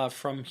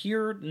 From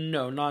here,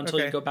 no, not until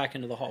you go back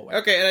into the hallway.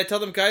 Okay, and I tell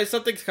them, guys,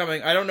 something's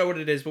coming. I don't know what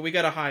it is, but we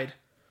gotta hide.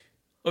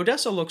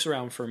 Odessa looks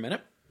around for a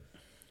minute.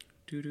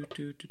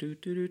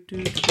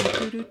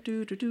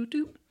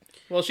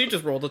 Well, she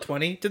just rolled a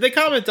 20. Did they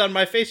comment on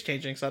my face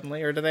changing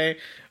suddenly, or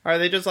are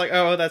they just like,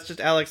 oh, that's just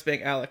Alex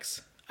being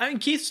Alex? I mean,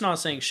 Keith's not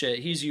saying shit.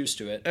 He's used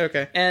to it.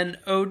 Okay. And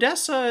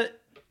Odessa,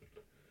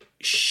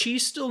 she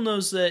still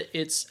knows that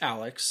it's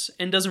Alex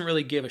and doesn't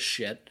really give a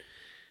shit.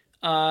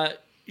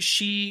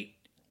 She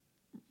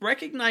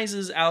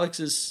recognizes Alex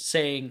is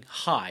saying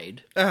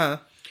hide. Uh-huh.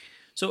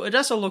 So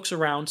Odessa looks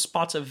around,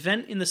 spots a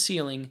vent in the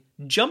ceiling,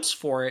 jumps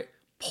for it,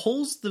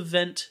 pulls the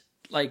vent,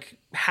 like,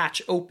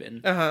 hatch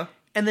open,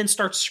 and then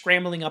starts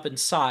scrambling up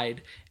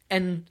inside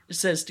and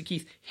says to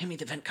Keith, hand me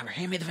the vent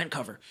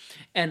cover,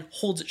 and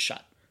holds it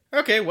shut.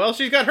 Okay, well,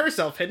 she's got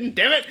herself hidden,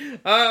 damn it!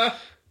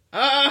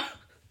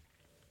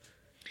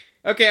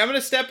 Okay, I'm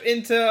gonna step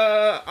into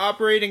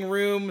operating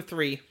room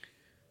 3.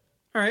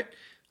 Alright.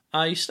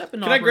 You step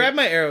in. Can I grab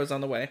my arrows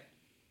on the way?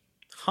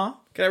 Huh?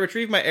 Can I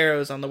retrieve my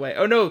arrows on the way?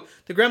 Oh no,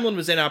 the gremlin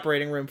was in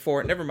operating room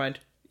 4. Never mind.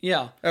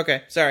 Yeah.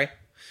 Okay, sorry.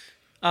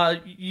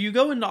 You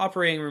go into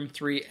operating room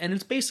 3, and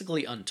it's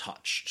basically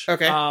untouched.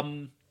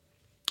 Okay.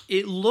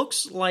 It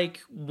looks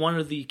like one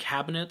of the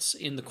cabinets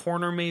in the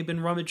corner may have been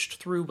rummaged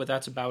through, but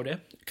that's about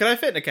it. Can I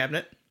fit in a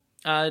cabinet?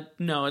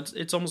 No,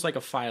 it's almost like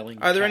a filing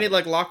Are there cabinet. any,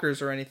 like,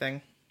 lockers or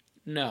anything?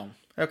 No.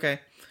 Okay.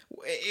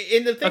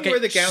 In the thing where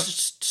the gown...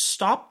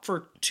 Stop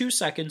for 2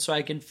 seconds so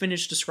I can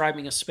finish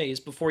describing a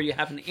space before you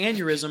have an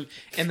aneurysm,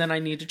 and then I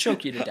need to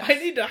choke you to death. I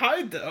need to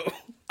hide, though.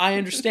 I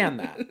understand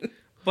that.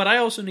 But I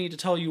also need to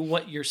tell you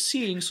what you're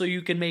seeing so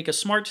you can make a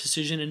smart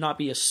decision and not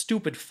be a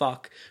stupid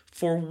fuck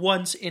for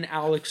once in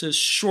Alex's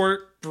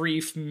short,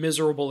 brief,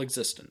 miserable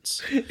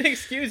existence.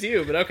 Excuse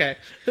you, but okay.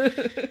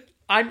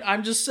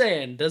 I'm just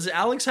saying, does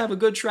Alex have a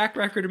good track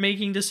record of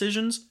making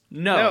decisions?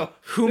 No.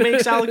 Who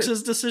makes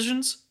Alex's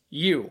decisions?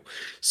 You.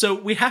 So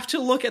we have to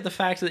look at the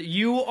fact that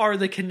you are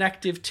the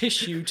connective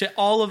tissue to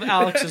all of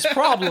Alex's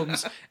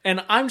problems,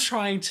 and I'm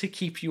trying to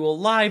keep you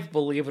alive,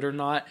 believe it or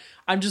not.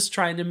 I'm just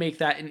trying to make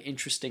that an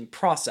interesting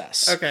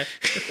process. Okay.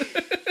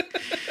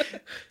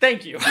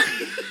 Thank you.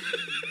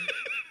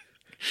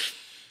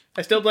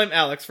 I still blame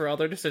Alex for all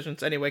their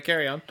decisions. Anyway,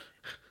 carry on.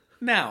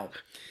 Now,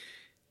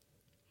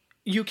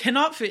 you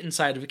cannot fit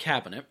inside of a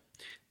cabinet.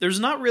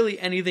 There's not really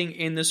anything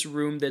in this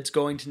room that's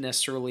going to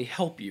necessarily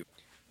help you.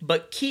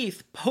 But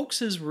Keith pokes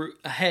his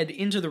head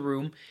into the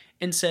room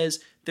and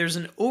says, there's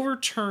an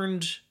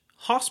overturned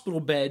hospital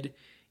bed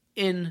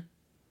in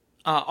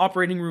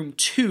operating room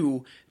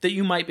 2 that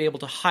you might be able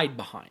to hide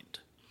behind.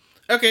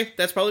 Okay,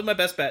 that's probably my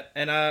best bet.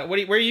 And where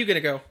are you going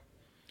to go?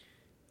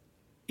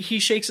 He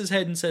shakes his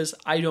head and says,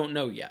 I don't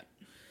know yet.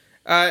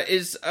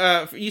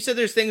 You said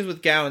there's things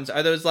with gowns.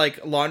 Are those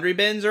like laundry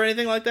bins or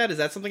anything like that? Is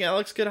that something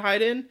Alex could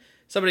hide in?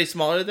 Somebody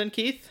smaller than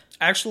Keith?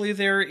 Actually,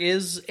 there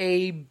is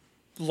a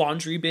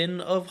laundry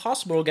bin of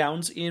hospital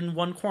gowns in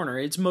one corner.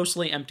 It's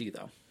mostly empty,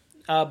 though.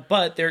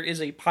 But there is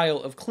a pile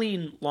of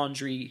clean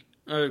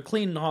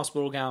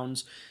hospital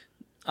gowns,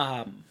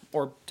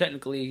 or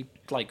technically,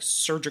 like,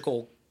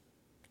 surgical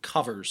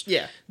covers.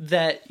 Yeah.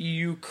 That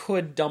you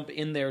could dump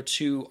in there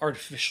to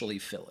artificially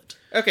fill it.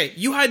 Okay,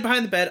 you hide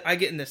behind the bed, I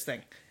get in this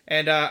thing.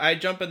 And I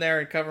jump in there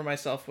and cover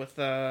myself with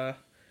the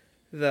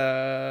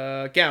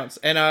gowns.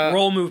 And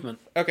roll movement.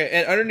 Okay,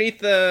 and underneath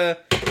the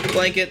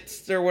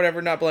blankets, or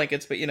whatever, not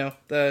blankets, but,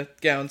 the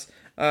gowns,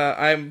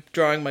 I'm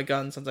drawing my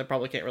gun, since I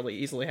probably can't really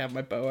easily have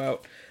my bow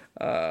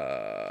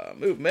out.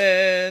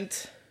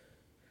 Movement.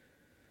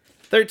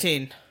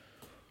 13.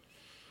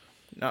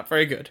 Not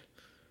very good.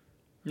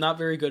 Not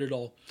very good at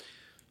all.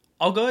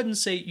 I'll go ahead and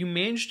say you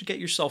managed to get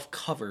yourself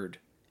covered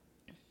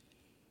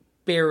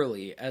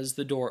barely as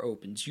the door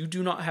opens. You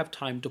do not have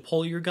time to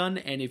pull your gun,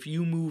 and if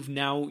you move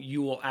now,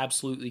 you will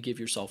absolutely give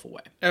yourself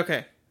away.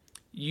 Okay.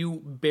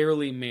 You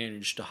barely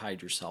manage to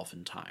hide yourself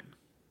in time.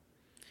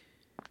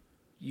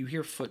 You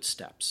hear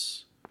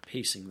footsteps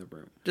pacing the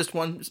room. Just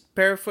one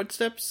pair of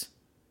footsteps?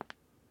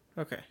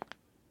 Okay.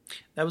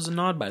 That was a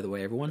nod, by the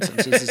way, everyone,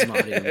 since this is an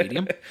audio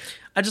medium.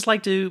 I just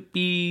like to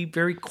be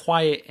very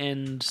quiet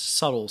and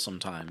subtle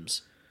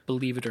sometimes,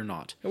 believe it or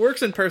not. It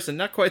works in person,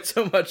 not quite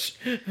so much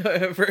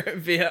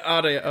via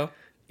audio.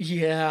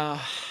 Yeah,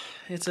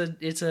 it's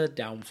a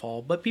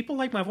downfall, but people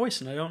like my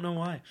voice, and I don't know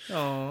why.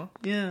 Aw.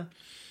 Yeah.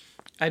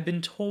 I've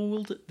been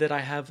told that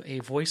I have a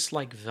voice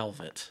like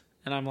velvet,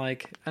 and I'm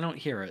like, I don't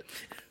hear it.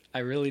 I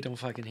really don't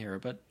fucking hear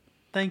it, but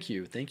thank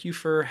you. Thank you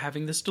for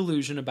having this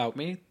delusion about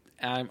me.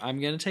 I'm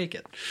going to take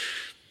it.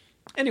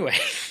 Anyway,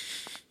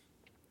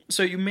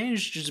 so you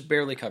manage to just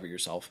barely cover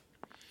yourself,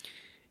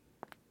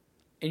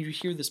 and you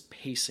hear this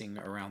pacing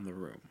around the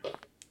room.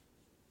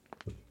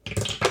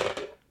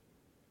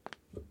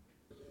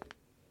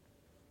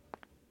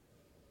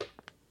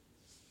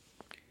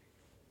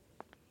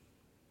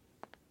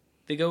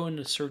 They go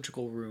into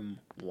surgical room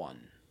 1.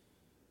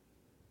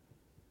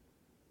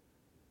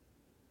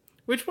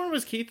 Which one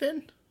was Keith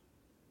in?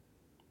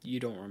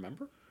 You don't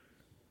remember?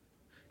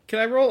 Can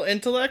I roll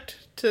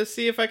intellect to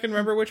see if I can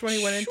remember which one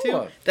he went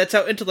Sure. into? That's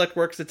how intellect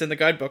works. It's in the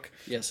guidebook.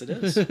 Yes, it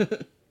is.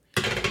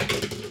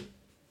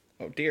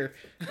 Oh, dear.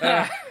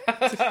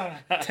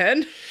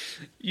 10?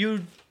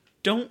 You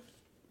don't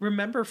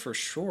remember for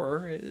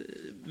sure.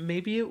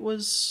 Maybe it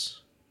was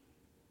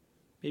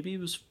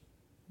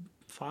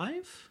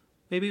 5?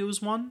 Maybe it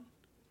was 1?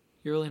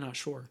 You're really not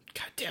sure.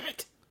 God damn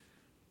it.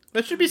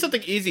 That should be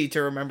something easy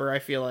to remember, I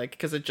feel like,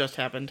 because it just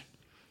happened.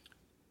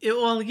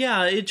 Well,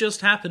 yeah, it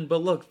just happened,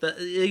 but look,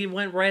 it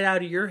went right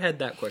out of your head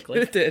that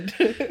quickly. It did.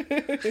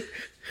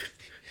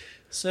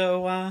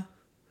 So,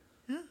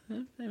 yeah,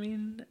 I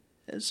mean,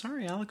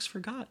 sorry, Alex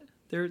forgot.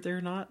 They're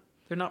not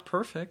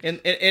perfect.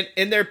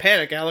 In their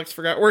panic, Alex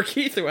forgot where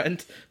Keith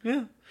went.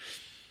 Yeah.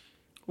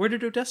 Where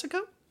did Odessa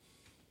go?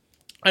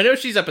 I know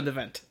she's up in the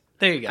vent.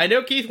 There you go. I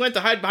know Keith went to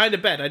hide behind a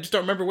bed. I just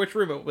don't remember which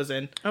room it was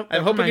in. Oh,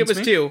 I'm hoping it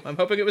was 2. I'm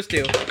hoping it was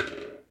 2.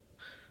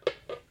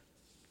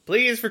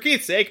 Please, for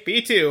Keith's sake,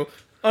 be 2.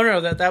 Oh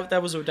no,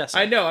 that was Odessa.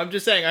 I know. I'm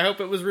just saying. I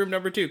hope it was room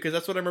number 2 because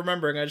that's what I'm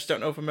remembering. I just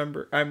don't know if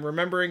I'm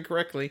remembering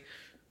correctly.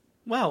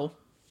 Well,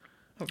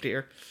 oh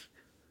dear.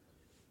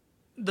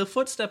 The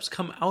footsteps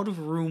come out of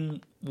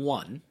room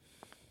 1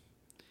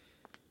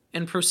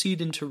 and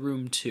proceed into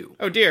room 2.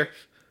 Oh dear.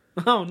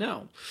 Oh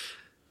no.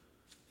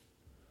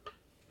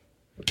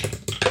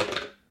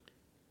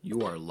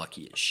 You are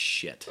lucky as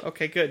shit.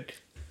 Okay, good.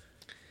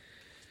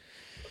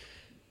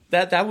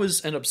 That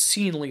was an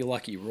obscenely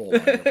lucky roll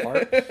on your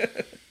part.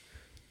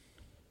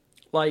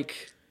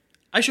 Like,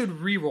 I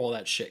should re-roll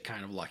that shit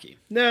kind of lucky.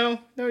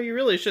 No, you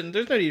really shouldn't.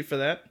 There's no need for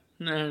that.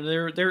 No,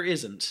 there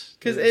isn't.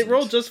 Because it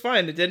rolled just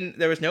fine.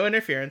 There was no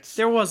interference.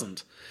 There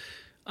wasn't.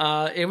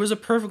 It was a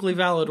perfectly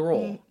valid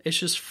roll. It's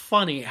just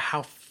funny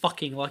how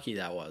fucking lucky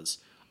that was.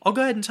 I'll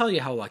go ahead and tell you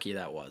how lucky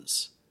that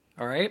was.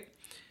 Alright?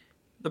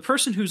 The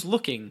person who's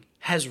looking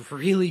has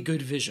really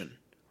good vision.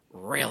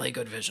 Really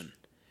good vision.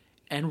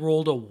 And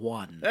rolled a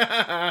 1.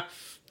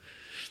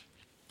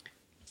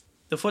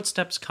 The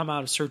footsteps come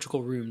out of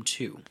surgical room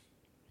 2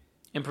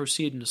 and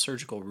proceed into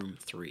surgical room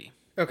 3.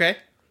 Okay.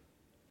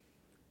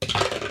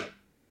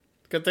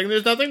 Good thing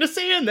there's nothing to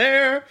see in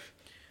there.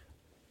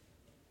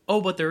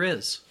 Oh, but there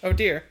is. Oh,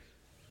 dear.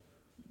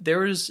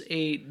 There is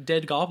a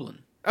dead goblin.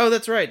 Oh,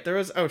 that's right. There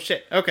was... Oh,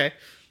 shit. Okay.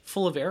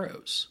 Full of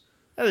arrows.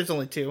 Oh, there's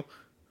only 2.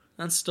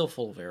 That's still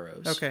full of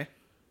arrows. Okay.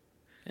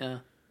 Yeah.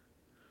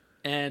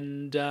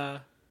 And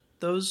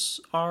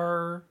those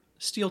are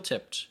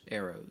steel-tipped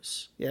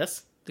arrows.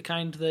 Yes. The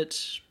kind that,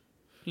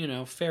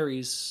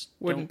 fairies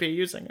wouldn't be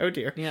using. Oh,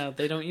 dear. Yeah,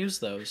 they don't use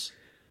those.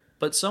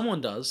 But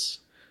someone does.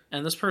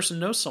 And this person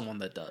knows someone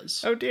that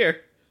does. Oh,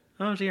 dear.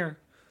 Oh, dear.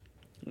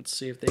 Let's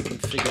see if they can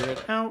figure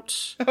it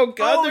out. Oh,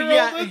 God,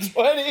 they're rolling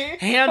 20.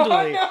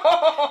 Handily.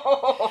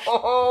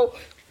 Oh, no.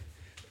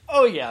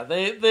 Oh, yeah,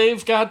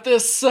 they've got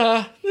this,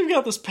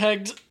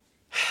 pegged.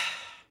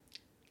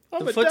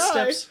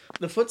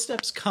 The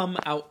footsteps come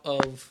out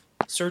of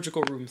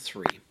surgical room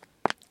 3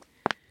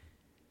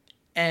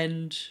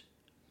 and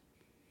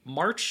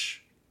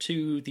march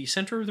to the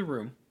center of the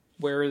room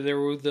where there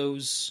were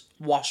those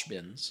wash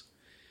bins,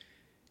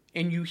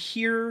 and you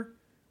hear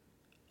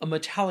a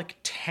metallic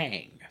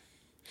tang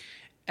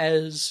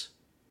as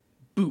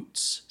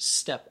boots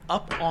step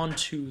up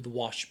onto the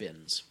wash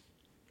bins,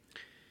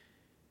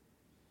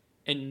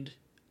 and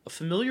a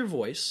familiar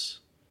voice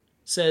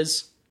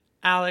says,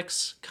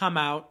 "Alex, come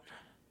out.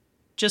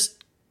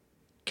 Just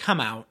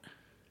come out."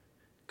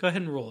 Go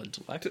ahead and roll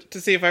intellect.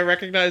 To see if I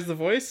recognize the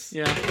voice?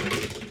 Yeah.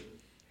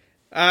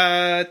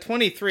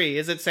 23.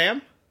 Is it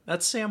Sam?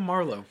 That's Sam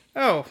Marlowe.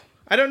 Oh,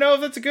 I don't know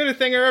if that's a good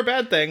thing or a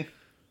bad thing.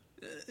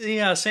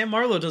 Yeah, Sam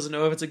Marlowe doesn't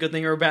know if it's a good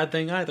thing or a bad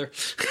thing either.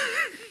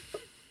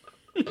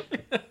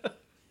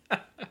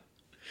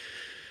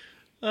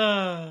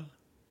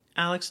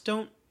 Alex,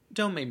 don't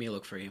make me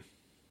look for you.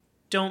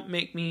 Don't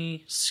make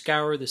me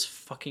scour this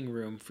fucking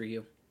room for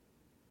you.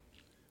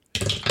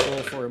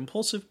 Roll for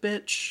impulsive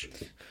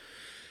bitch.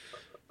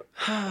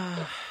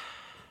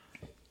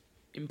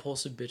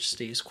 Impulsive bitch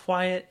stays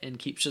quiet and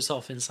keeps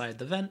herself inside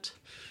the vent.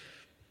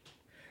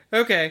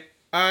 Okay,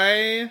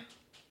 I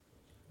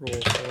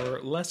Roll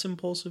for less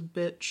impulsive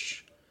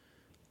bitch.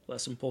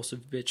 Less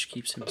impulsive bitch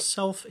keeps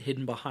himself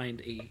hidden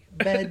behind a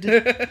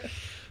bed.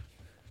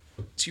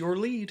 It's your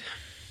lead.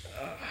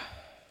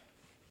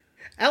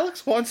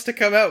 Alex wants to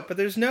come out, but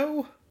there's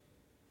no...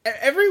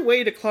 Every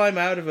way to climb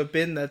out of a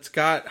bin that's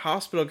got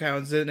hospital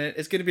gowns in it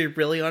is going to be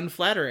really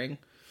unflattering.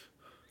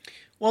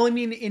 Well, I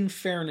mean, in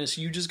fairness,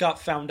 you just got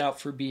found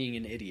out for being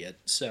an idiot,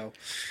 so...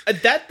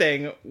 That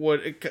thing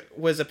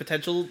was a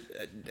potential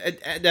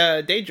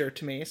danger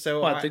to me,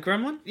 so... What, the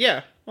gremlin?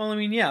 Yeah. Well, I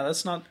mean, yeah,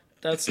 that's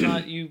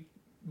not you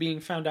being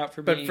found out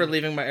for But being... for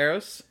leaving my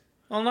arrows?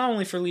 Well, not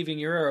only for leaving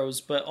your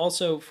arrows, but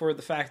also for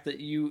the fact that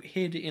you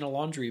hid in a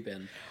laundry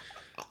bin.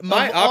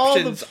 My Of all the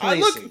options...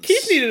 places. Look,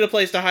 Keith needed a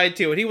place to hide,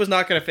 too, and he was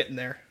not going to fit in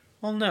there.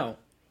 Well, no.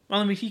 Well,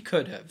 I mean, he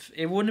could have.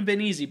 It wouldn't have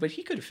been easy, but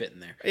he could have fit in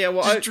there. Yeah,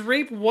 well, Just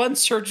drape one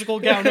surgical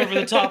gown over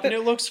the top and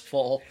it looks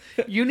full.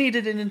 You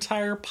needed an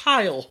entire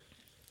pile.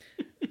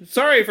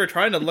 Sorry for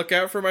trying to look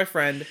out for my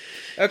friend.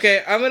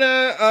 Okay, I'm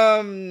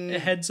gonna,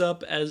 Heads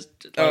up as...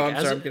 Like, I'm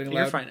sorry, I'm getting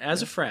you're loud. fine.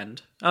 As a friend...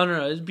 Oh,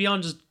 no, it's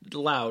beyond just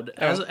loud.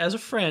 As a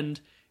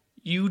friend,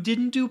 you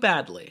didn't do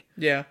badly.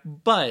 Yeah.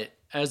 But,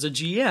 as a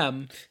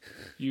GM,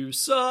 you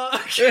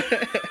suck.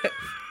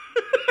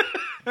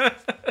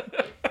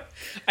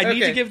 I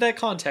need to give that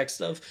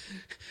context of...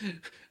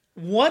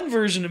 One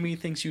version of me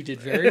thinks you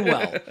did very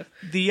well.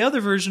 The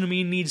other version of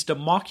me needs to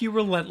mock you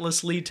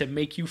relentlessly to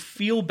make you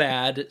feel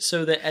bad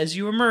so that as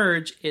you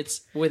emerge,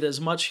 it's with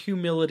as much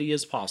humility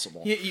as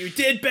possible. You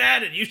did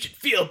bad and you should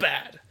feel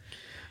bad.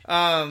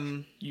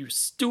 You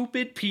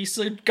stupid piece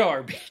of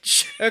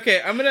garbage.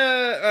 Okay, I'm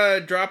gonna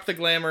drop the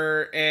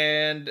glamour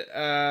and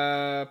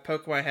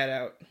poke my head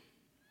out.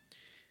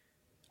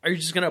 Are you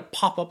just gonna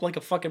pop up like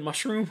a fucking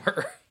mushroom?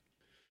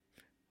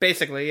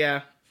 Basically,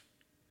 yeah.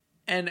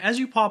 And as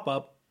you pop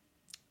up,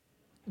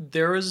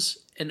 there is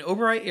an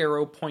Oberite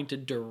arrow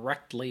pointed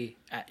directly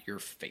at your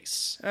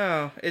face.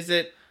 Oh, is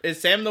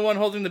Sam the one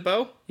holding the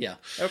bow? Yeah.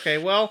 Okay,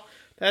 well,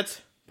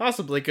 that's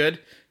possibly good.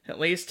 At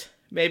least,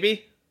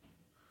 maybe.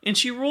 And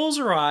she rolls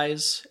her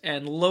eyes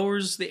and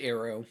lowers the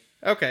arrow.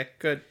 Okay,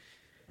 good.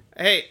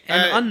 Hey,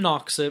 And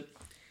unknocks it.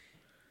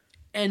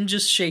 And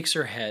just shakes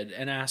her head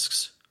and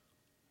asks,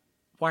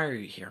 "Why are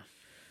you here?"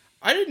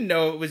 I didn't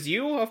know it was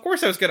you. Of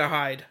course I was gonna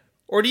hide.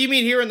 Or do you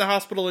mean here in the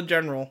hospital in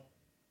general?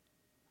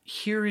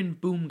 Here in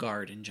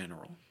Boomguard in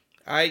general.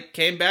 I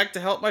came back to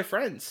help my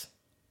friends.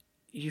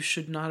 You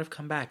should not have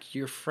come back.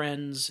 Your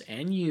friends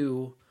and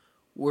you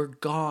were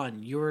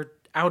gone. You're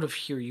out of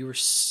here. You were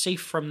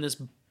safe from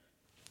this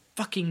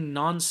fucking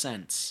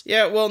nonsense.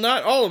 Yeah, well,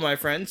 not all of my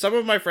friends. Some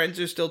of my friends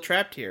are still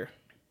trapped here.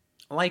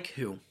 Like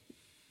who?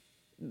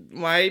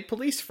 My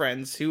police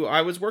friends, who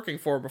I was working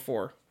for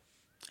before.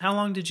 How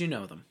long did you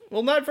know them?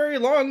 Well, not very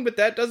long, but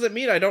that doesn't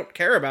mean I don't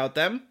care about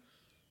them.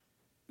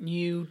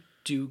 You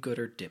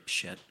do-gooder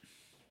dipshit.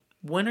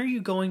 When are you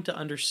going to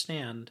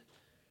understand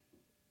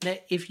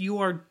that if you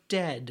are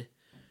dead,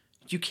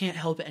 you can't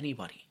help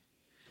anybody?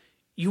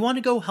 You want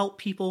to go help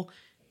people,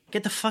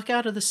 get the fuck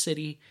out of the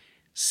city,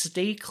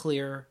 stay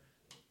clear,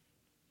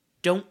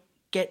 don't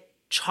get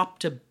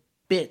chopped to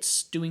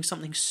bits doing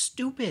something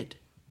stupid.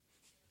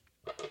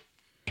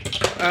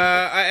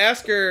 I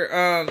ask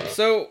her,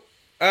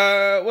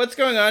 what's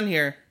going on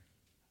here?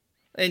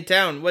 In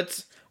town?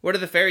 What are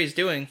the fairies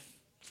doing?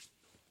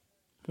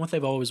 What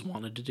they've always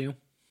wanted to do.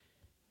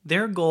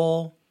 Their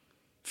goal,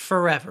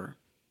 forever,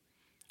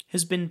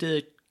 has been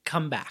to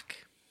come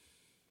back.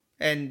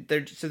 And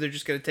they're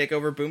just gonna take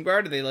over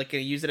Boomguard? Are they like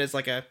gonna use it as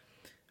like a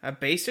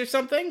base or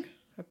something?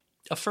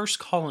 A first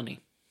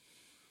colony.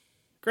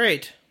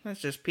 Great.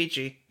 That's just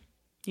peachy.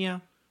 Yeah.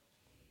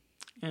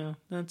 Yeah,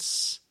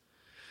 that's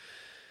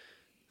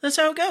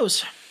how it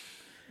goes.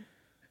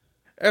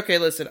 Okay,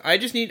 listen,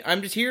 I'm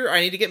just here, I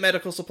need to get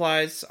medical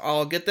supplies.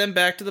 I'll get them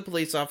back to the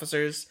police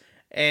officers,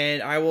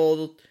 and I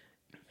will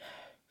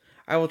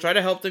try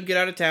to help them get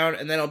out of town,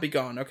 and then I'll be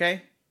gone,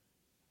 okay?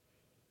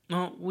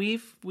 Well,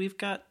 we've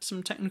got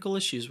some technical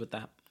issues with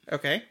that.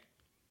 Okay.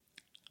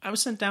 I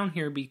was sent down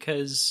here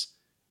because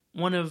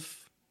one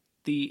of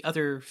the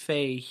other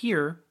Fae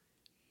here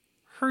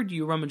heard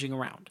you rummaging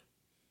around.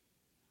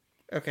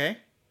 Okay.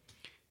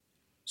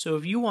 So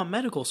if you want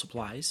medical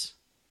supplies,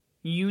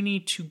 you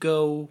need to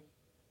go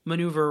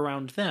maneuver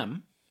around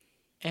them,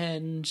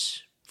 and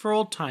for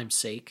old time's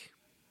sake,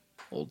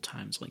 old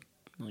times like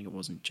it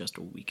wasn't just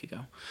a week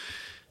ago,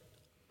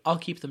 I'll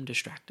keep them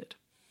distracted.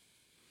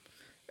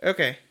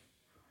 Okay.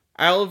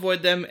 I'll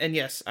avoid them, and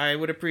yes, I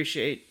would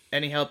appreciate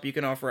any help you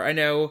can offer. I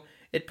know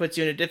it puts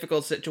you in a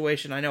difficult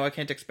situation. I know I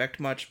can't expect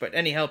much, but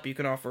any help you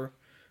can offer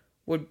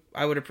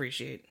I would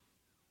appreciate.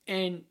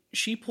 And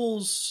she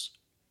pulls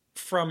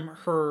from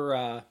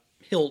her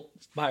hilt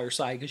by her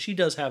side, because she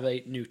does have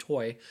a new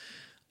toy,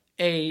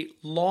 a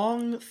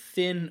long,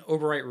 thin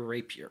Oberite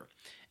rapier.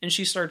 And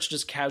she starts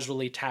just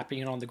casually tapping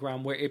it on the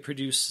ground, where it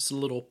produces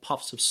little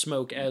puffs of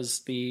smoke as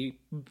the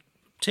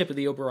tip of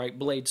the Oberite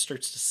blade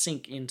starts to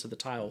sink into the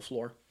tile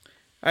floor.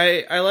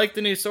 I like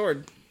the new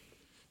sword.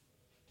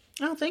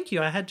 Oh, thank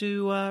you. I had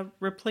to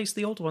replace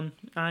the old one.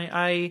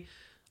 I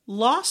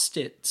lost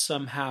it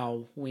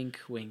somehow. Wink,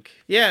 wink.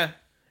 Yeah.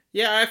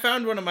 Yeah, I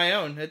found one of my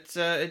own.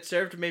 It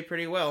served me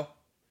pretty well.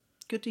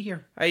 Good to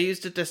hear. I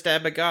used it to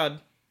stab a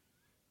god.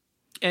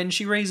 And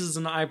she raises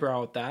an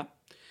eyebrow at that,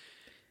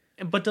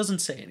 but doesn't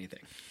say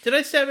anything. Did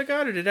I stab a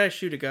god or did I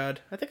shoot a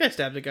god? I think I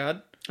stabbed a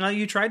god.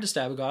 You tried to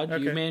stab a god.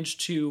 Okay. You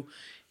managed to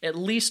at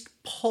least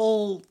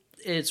pull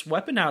its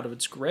weapon out of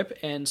its grip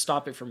and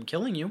stop it from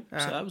killing you. So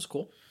that was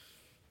cool.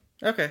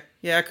 Okay.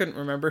 Yeah, I couldn't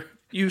remember.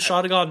 You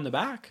shot a god in the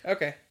back.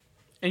 Okay.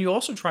 And you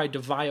also tried to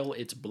vial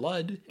its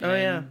blood. Oh,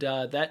 yeah.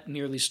 And that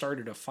nearly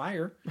started a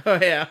fire. Oh,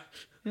 yeah.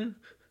 It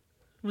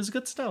was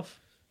good stuff.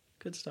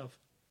 Good stuff.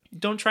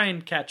 Don't try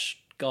and catch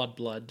god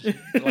blood,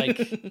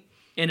 like,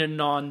 in a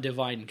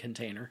non-divine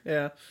container.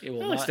 Yeah. It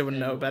will At least I wouldn't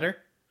know better.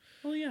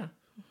 Well, yeah.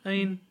 I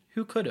mean,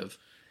 who could have?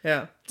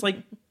 Yeah. It's like,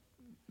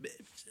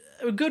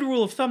 a good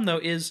rule of thumb, though,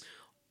 is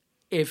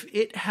if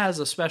it has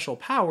a special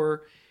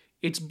power,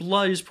 its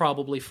blood is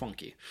probably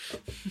funky.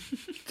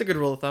 It's a good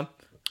rule of thumb.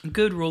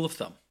 Good rule of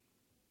thumb.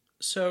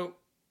 So...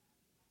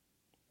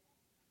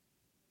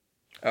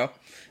 Oh.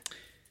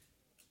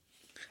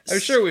 I'm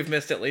sure we've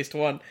missed at least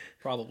one.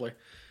 Probably.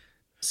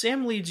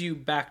 Sam leads you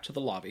back to the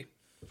lobby.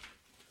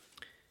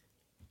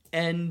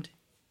 And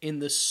in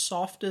the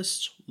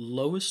softest,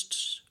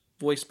 lowest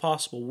voice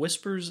possible,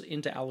 whispers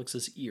into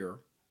Alex's ear,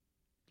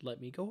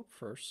 "Let me go up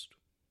first.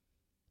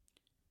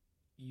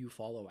 You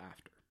follow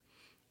after."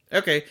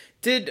 Okay.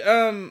 Did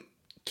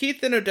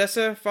Keith and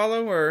Odessa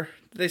follow, or are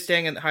they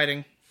staying in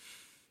hiding?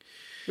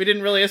 We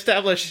didn't really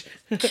establish.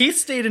 Keith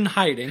stayed in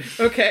hiding.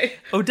 Okay.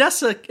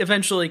 Odessa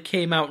eventually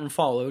came out and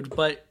followed,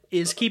 but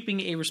is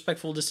keeping a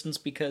respectful distance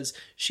because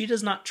she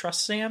does not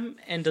trust Sam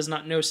and does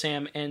not know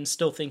Sam and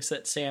still thinks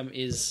that Sam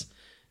is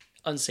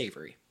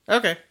unsavory.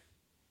 Okay.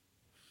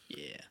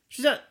 Yeah.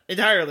 She's not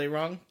entirely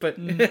wrong, but...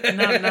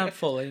 not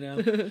fully,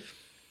 no.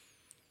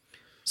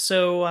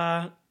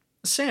 So,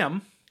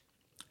 Sam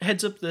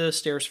heads up the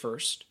stairs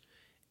first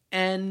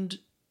and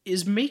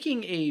is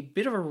making a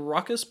bit of a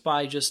ruckus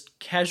by just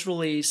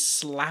casually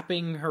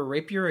slapping her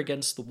rapier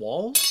against the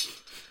walls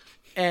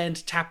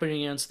and tapping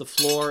against the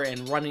floor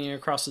and running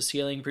across the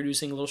ceiling,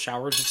 producing little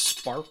showers of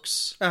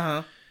sparks.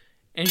 Uh-huh.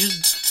 And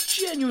just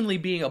genuinely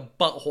being a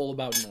butthole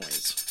about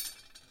noise.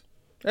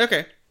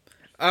 Okay.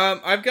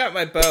 I've got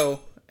my bow,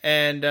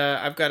 and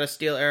I've got a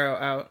steel arrow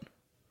out.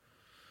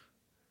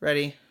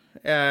 Ready.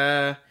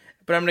 But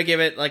I'm gonna give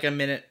it like a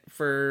minute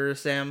for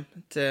Sam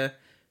to,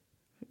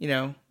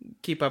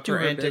 keep up Do her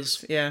her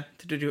antics. biz. Yeah,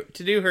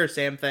 to do her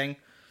Sam thing.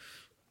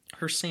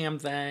 Her Sam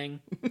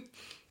thing.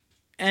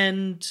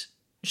 And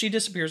she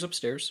disappears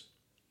upstairs.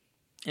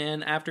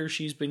 And after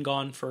she's been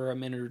gone for a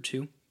minute or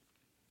two,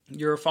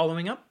 you're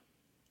following up?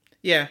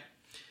 Yeah.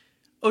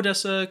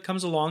 Odessa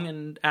comes along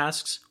and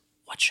asks,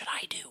 "What should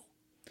I do?"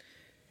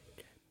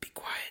 Be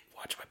quiet.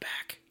 Watch my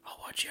back. I'll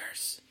watch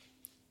yours.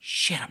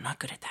 Shit, I'm not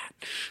good at that.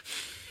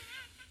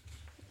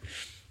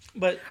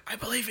 But I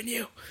believe in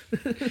you.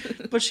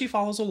 But she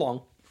follows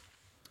along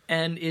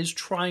and is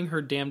trying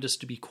her damnedest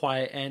to be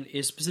quiet and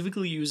is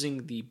specifically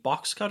using the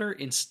box cutter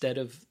instead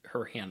of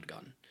her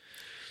handgun.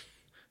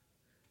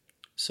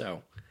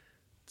 So,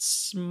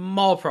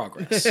 small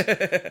progress.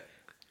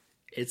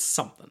 It's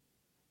something.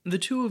 The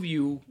two of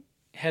you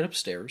head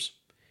upstairs,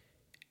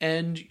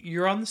 and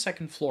you're on the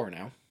second floor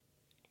now.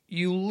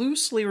 You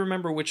loosely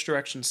remember which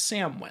direction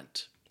Sam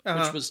went,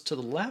 which was to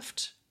the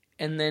left,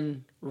 and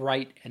then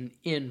right and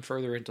in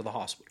further into the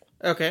hospital.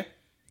 Okay.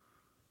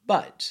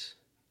 But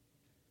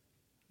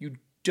you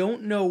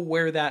don't know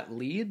where that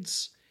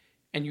leads,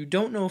 and you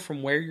don't know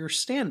from where you're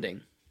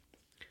standing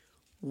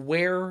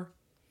where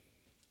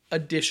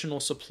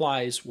additional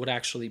supplies would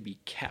actually be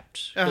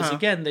kept. Because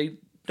again, they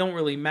don't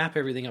really map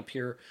everything up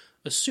here,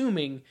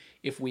 assuming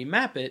if we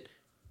map it,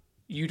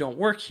 you don't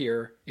work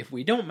here. If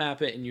we don't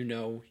map it and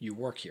you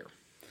work here.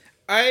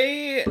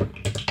 Sorry,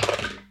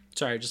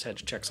 I just had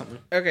to check something.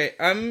 Okay,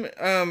 I'm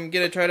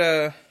gonna try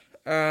to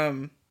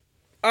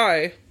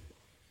I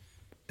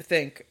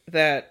think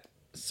that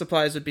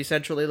supplies would be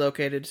centrally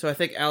located, so I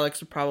think Alex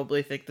would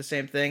probably think the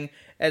same thing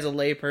as a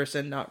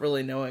layperson, not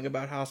really knowing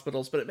about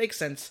hospitals, but it makes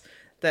sense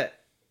that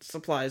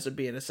supplies would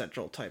be in a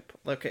central type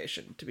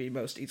location to be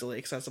most easily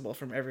accessible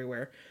from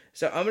everywhere.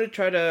 So I'm going to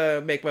try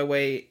to make my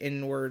way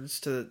inwards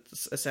to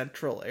a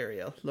central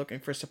area looking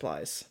for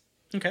supplies.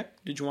 Okay.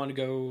 Did you want to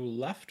go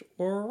left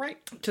or right?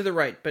 To the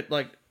right, but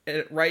like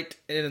right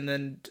and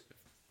then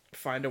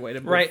find a way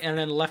to move. Right and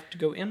then left to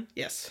go in?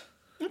 Yes.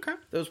 Okay.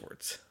 Those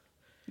words.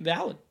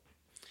 Valid.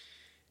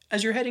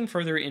 As you're heading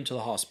further into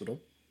the hospital,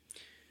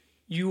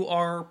 you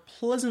are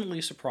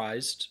pleasantly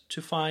surprised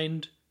to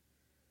find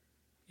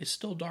it's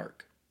still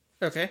dark.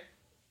 Okay.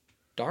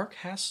 Dark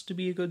has to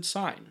be a good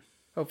sign.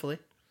 Hopefully.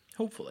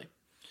 Hopefully.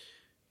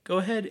 Go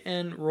ahead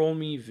and roll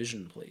me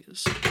vision,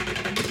 please.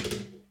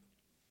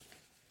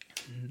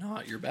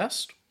 Not your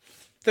best.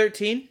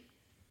 13.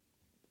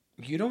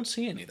 You don't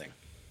see anything.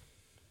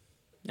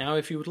 Now,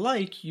 if you would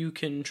like, you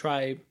can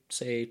try,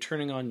 say,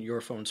 turning on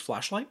your phone's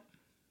flashlight,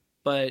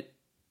 but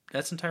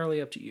that's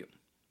entirely up to you.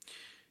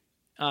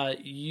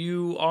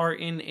 You are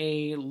in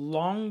a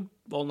long,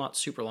 well, not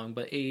super long,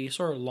 but a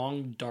sort of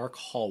long, dark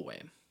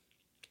hallway.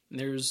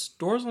 There's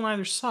doors on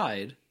either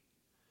side.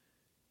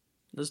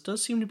 This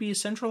does seem to be a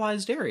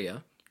centralized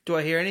area. Do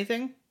I hear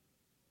anything?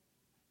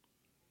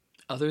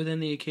 Other than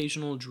the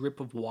occasional drip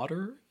of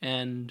water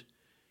and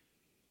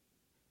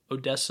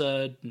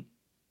Odessa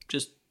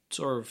just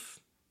sort of...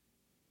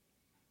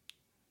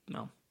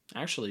 No,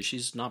 actually,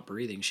 she's not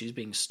breathing. She's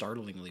being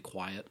startlingly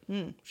quiet.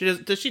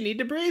 Does she need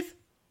to breathe?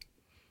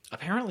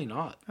 Apparently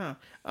not. Huh.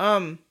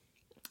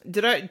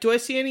 Do I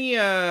see any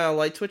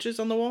light switches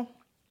on the wall?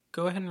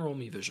 Go ahead and roll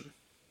me vision.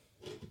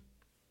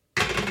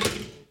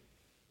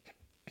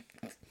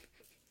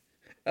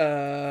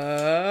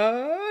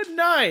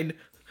 9.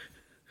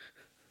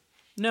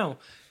 No.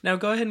 Now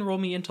go ahead and roll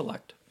me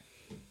intellect.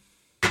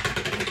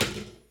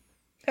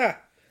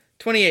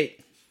 28.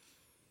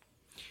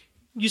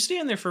 You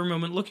stand there for a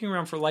moment looking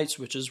around for light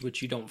switches,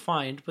 which you don't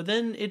find, but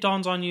then it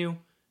dawns on you,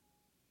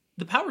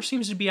 the power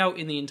seems to be out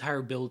in the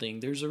entire building.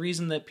 There's a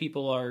reason that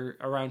people are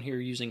around here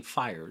using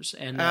fires,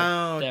 and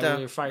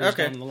there are fires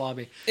down in the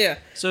lobby. Yeah.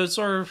 So it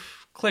sort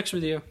of clicks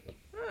with you.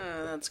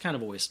 That's kind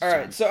of a waste of time.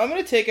 Alright, so I'm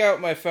going to take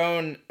out my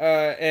phone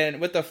and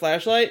with the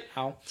flashlight.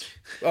 How?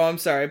 Oh, I'm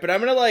sorry, but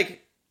I'm going to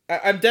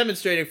I'm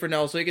demonstrating for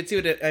Nell so you can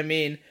see what I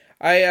mean.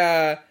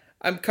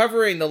 I'm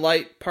covering the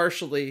light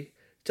partially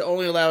to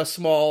only allow a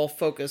small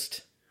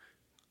focused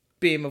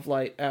beam of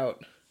light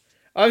out.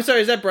 Oh, I'm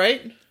sorry, is that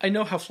bright? I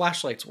know how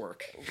flashlights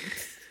work.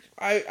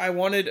 I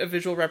wanted a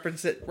visual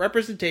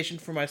representation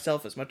for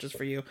myself as much as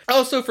for you.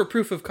 Also for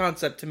proof of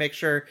concept to make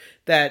sure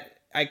that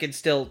I can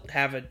still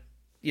have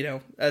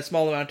a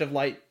small amount of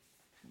light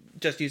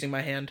just using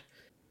my hand.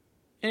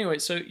 Anyway,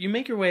 so you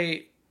make your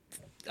way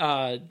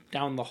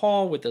down the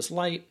hall with this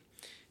light,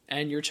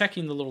 and you're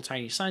checking the little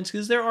tiny signs,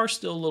 because there are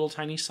still little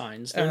tiny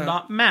signs. They're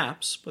not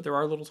maps, but there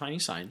are little tiny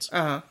signs.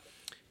 Uh-huh.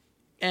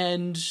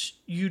 And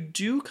you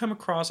do come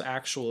across,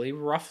 actually,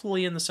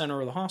 roughly in the center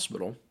of the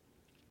hospital,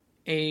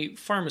 a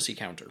pharmacy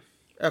counter.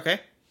 Okay.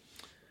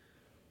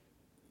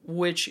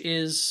 Which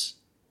is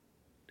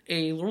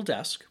a little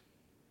desk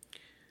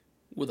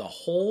with a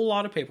whole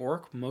lot of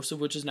paperwork, most of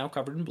which is now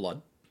covered in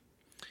blood.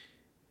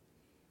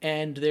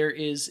 And there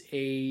is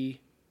a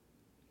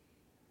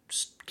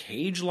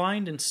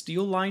cage-lined and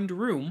steel-lined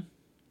room,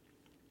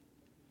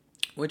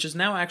 which is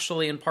now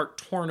actually in part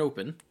torn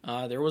open.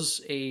 There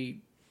was a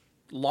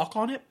lock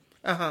on it.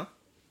 Uh-huh.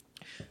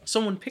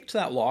 Someone picked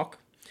that lock,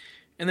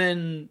 and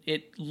then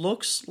it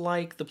looks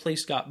like the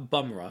place got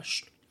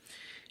bum-rushed.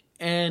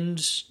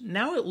 And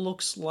now it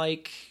looks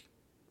like...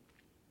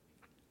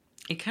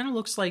 It kind of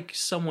looks like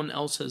someone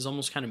else has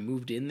almost kind of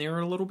moved in there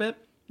a little bit.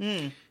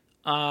 You're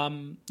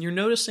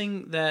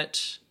noticing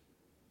that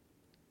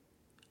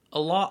a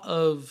lot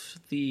of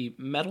the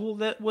metal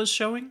that was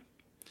showing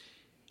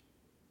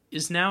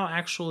is now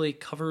actually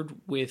covered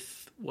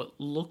with what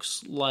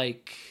looks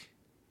like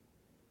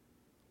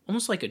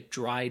almost like a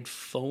dried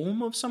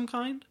foam of some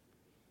kind.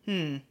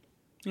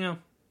 Yeah.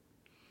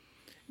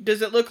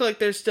 Does it look like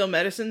there's still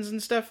medicines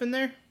and stuff in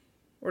there?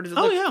 Or does it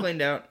look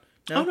cleaned out?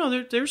 No? Oh,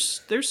 no,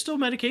 there's still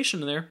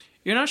medication in there.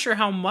 You're not sure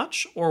how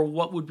much or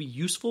what would be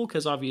useful,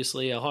 because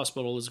obviously a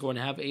hospital is going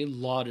to have a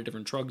lot of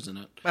different drugs in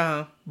it.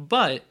 Uh-huh.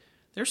 But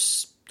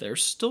there's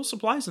still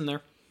supplies in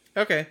there.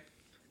 Okay.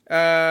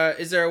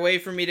 Is there a way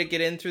for me to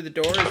get in through the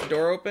door? Is the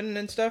door open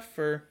and stuff?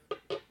 Or...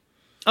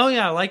 Oh,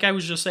 yeah, like I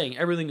was just saying,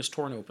 everything is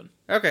torn open.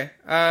 Okay.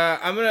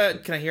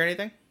 Can I hear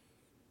anything?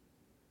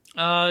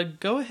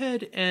 Go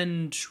ahead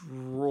and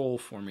roll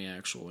for me,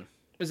 actually.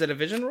 Is it a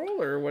vision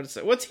roll, or what is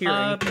it? What's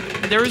hearing?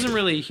 There isn't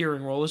really a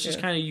hearing roll. It's just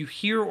kind of you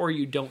hear or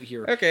you don't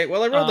hear. Okay,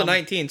 well, I rolled a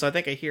 19, so I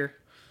think I hear.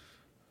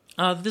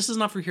 This is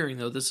not for hearing,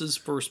 though. This is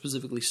for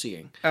specifically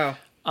seeing. Oh.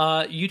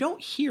 You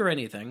don't hear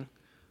anything,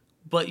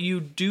 but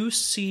you do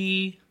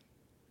see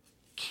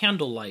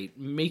candlelight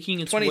making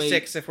its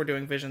 26 if we're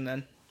doing vision,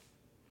 then.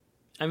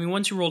 I mean,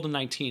 once you rolled a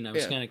 19, I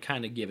was going to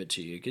kind of give it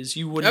to you, because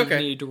you wouldn't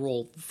need to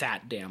roll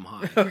that damn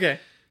high. Okay.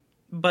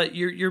 But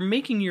you're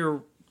making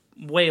your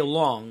way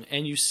along,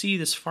 and you see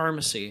this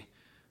pharmacy,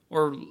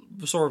 or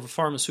sort of a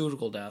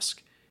pharmaceutical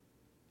desk,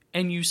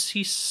 and you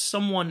see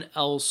someone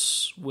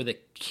else with a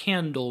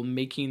candle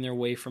making their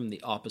way from the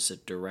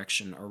opposite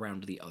direction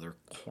around the other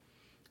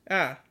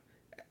corner.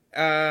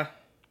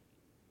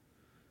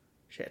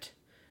 Shit.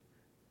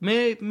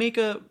 May I make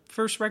a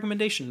first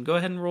recommendation? Go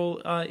ahead and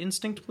roll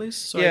instinct, please,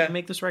 so I can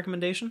make this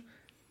recommendation.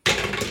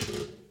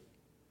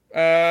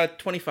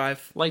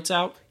 25. Lights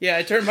out. Yeah,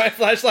 I turned my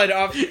flashlight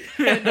off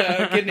and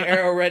get an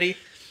arrow ready.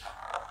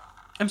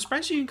 I'm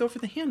surprised you didn't go for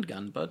the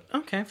handgun, but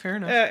okay, fair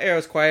enough.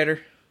 Arrow's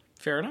quieter.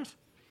 Fair enough.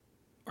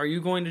 Are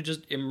you going to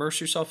just immerse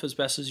yourself as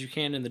best as you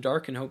can in the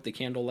dark and hope the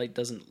candlelight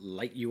doesn't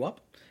light you up?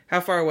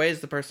 How far away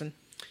is the person?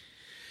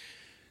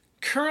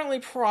 Currently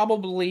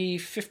probably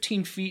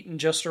 15 feet and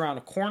just around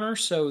a corner,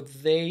 so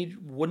they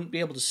wouldn't be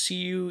able to see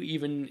you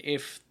even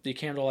if the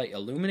candlelight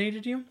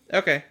illuminated you.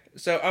 Okay,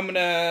 so I'm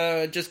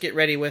gonna just get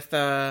ready with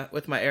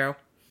my arrow.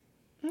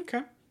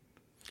 Okay.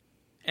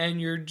 And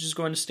you're just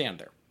going to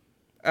stand there.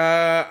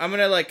 I'm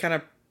gonna kind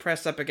of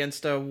press up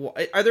against a wall.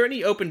 Are there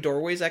any open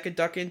doorways I could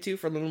duck into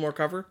for a little more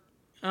cover?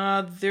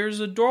 There's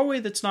a doorway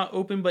that's not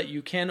open, but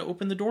you can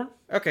open the door.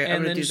 Okay, I'm and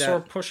gonna then do just that.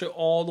 sort of push it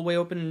all the way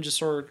open and just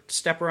sort of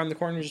step around the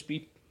corner and just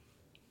be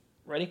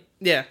ready.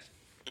 Yeah.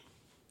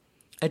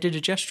 I did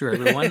a gesture,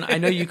 everyone. I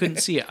know you couldn't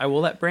see it. I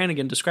will let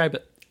Brannigan describe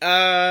it.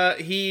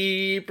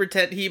 He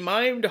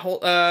mimed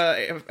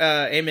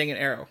aiming an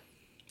arrow.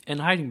 And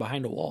hiding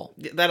behind a wall.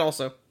 That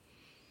also.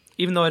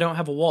 Even though I don't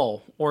have a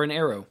wall, or an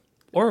arrow,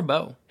 or a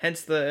bow.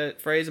 Hence the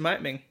phrase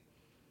miming.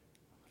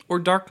 Or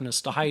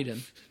darkness to hide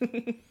in.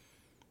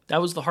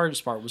 That was the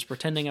hardest part, was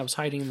pretending I was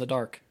hiding in the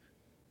dark.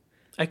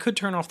 I could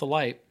turn off the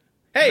light.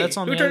 Hey, That's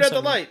on who the turned other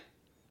out the side. light?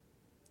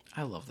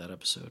 I love that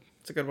episode.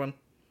 It's a good one.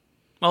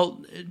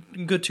 Well,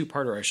 good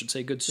two-parter, I should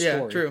say. Good story.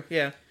 Yeah, true,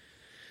 yeah.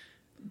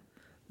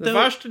 The Though-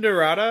 Vashta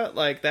Nerada,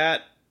 like,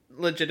 that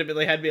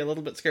legitimately had me a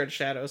little bit scared of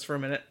shadows for a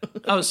minute.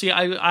 Oh, see,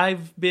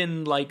 I've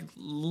been, like,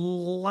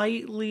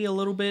 lightly, a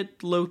little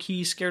bit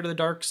low-key scared of the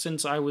dark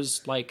since I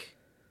was, like,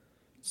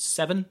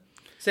 7.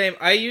 Same.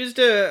 I used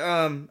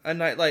a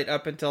nightlight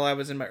up until I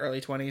was in my early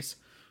 20s.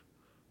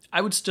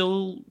 I would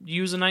still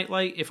use a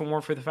nightlight if it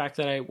weren't for the fact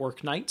that I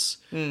work nights.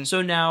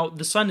 So now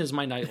the sun is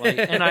my nightlight,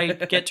 and I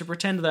get to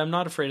pretend that I'm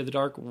not afraid of the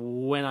dark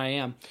when I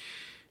am.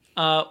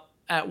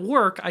 At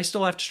work, I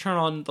still have to turn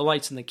on the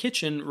lights in the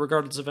kitchen,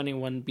 regardless of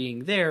anyone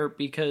being there,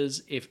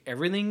 because if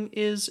everything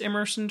is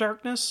immersed in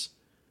darkness,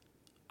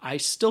 I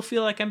still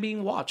feel like I'm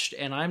being watched,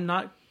 and I'm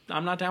not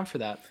down for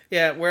that.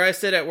 Yeah, where I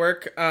sit at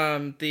work,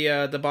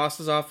 the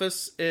boss's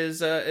office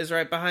is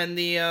right behind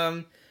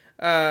the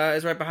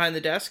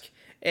desk,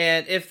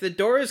 and if the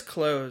door is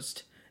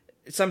closed,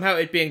 somehow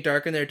it being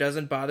dark in there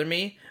doesn't bother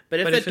me. But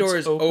if the door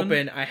is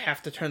open, I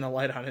have to turn the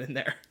light on in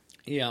there.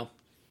 Yeah.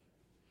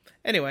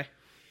 Anyway.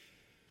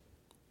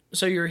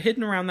 So you're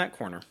hidden around that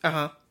corner.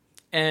 Uh-huh.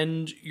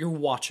 And you're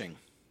watching.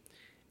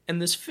 And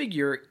this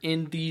figure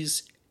in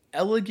these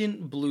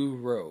elegant blue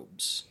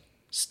robes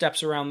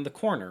steps around the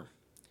corner,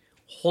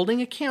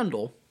 holding a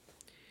candle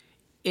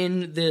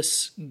in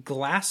this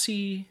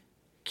glassy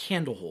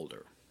candle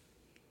holder.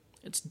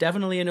 It's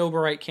definitely an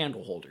Oberite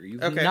candle holder.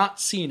 You've not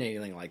seen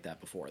anything like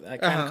that before.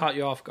 That kind of caught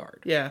you off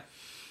guard. Yeah.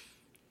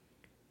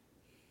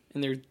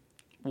 And they're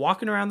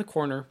walking around the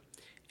corner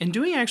and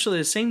doing actually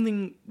the same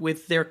thing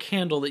with their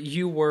candle that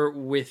you were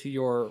with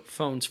your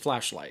phone's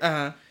flashlight.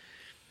 Uh-huh.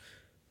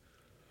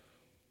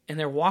 And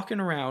they're walking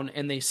around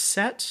and they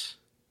set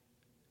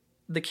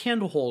the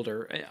candle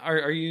holder.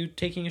 Are you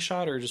taking a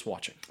shot or just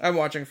watching? I'm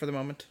watching for the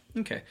moment.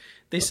 Okay.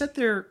 They set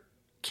their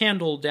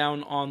candle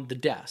down on the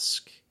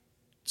desk,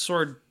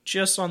 sort of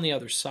just on the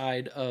other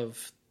side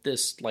of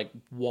this like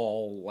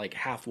wall, like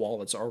half wall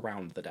that's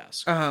around the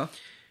desk. Uh-huh.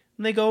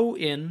 And they go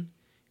in,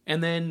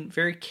 and then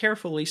very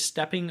carefully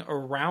stepping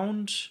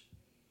around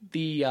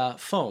the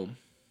foam,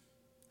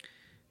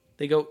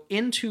 they go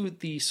into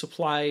the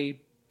supply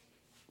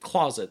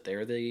closet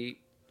there, the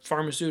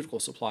pharmaceutical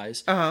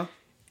supplies, Uh-huh.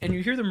 and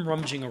you hear them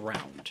rummaging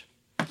around.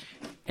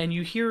 And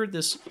you hear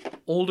this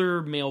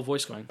older male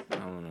voice going,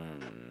 "Oh, no,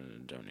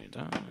 don't need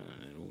that.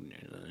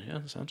 Yeah,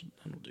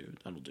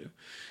 that'll do.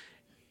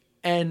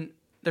 And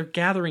they're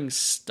gathering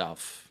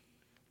stuff.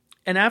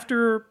 And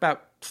after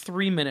about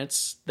 3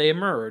 minutes, they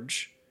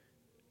emerge,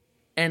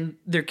 and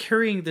they're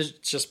carrying this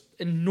just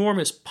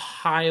enormous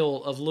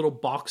pile of little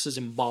boxes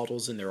and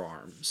bottles in their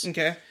arms.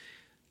 Okay.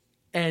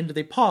 And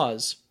they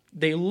pause.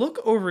 They look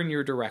over in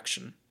your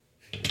direction.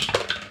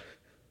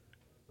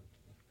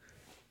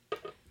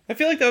 I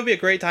feel like that would be a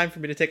great time for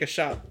me to take a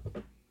shot.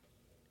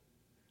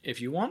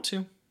 If you want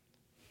to.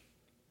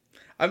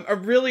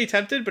 I'm really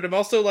tempted, but I'm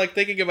also like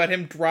thinking about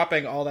him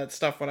dropping all that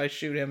stuff when I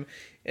shoot him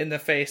in the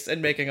face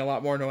and making a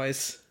lot more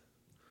noise.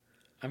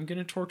 I'm going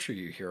to torture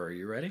you here. Are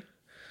you ready? Is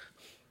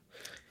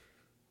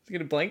he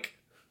gonna blink?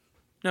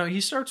 No,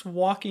 he starts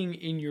walking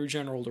in your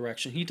general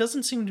direction. He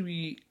doesn't seem to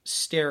be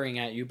staring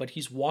at you, but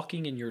he's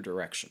walking in your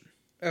direction.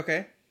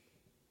 Okay.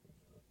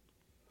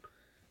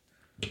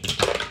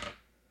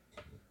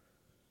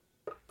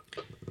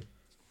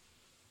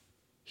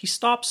 He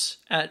stops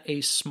at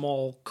a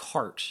small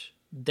cart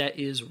that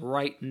is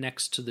right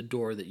next to the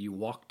door that you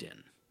walked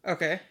in.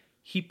 Okay.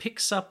 He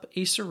picks up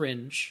a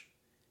syringe,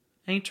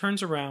 and he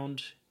turns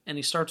around, and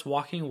he starts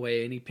walking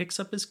away, and he picks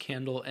up his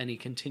candle, and he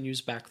continues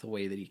back the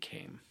way that he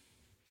came.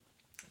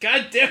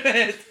 God damn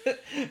it!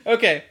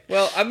 Okay,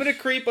 well, I'm gonna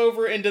creep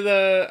over into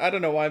the... I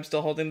don't know why I'm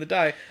still holding the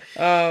die.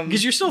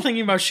 Because you're still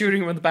thinking about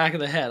shooting him in the back of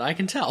the head, I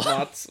can tell.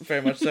 Lots,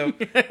 very much so.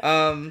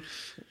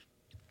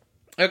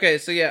 Okay,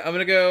 so yeah, I'm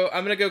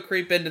gonna go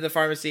creep into the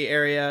pharmacy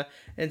area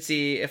and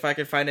see if I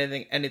can find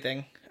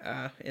anything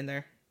in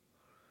there.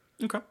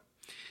 Okay.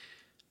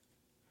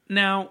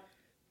 Now,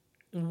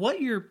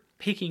 what you're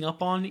picking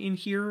up on in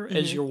here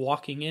as you're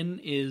walking in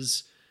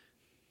is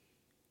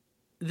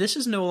this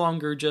is no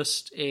longer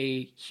just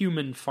a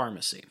human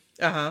pharmacy.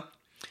 Uh-huh.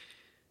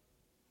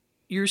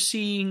 You're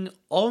seeing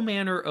all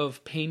manner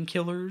of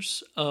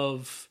painkillers,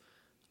 of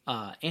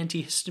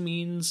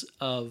antihistamines,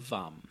 of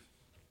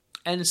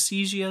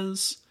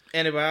anesthesias,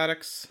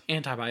 Antibiotics.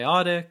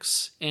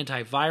 Antibiotics,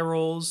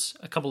 antivirals,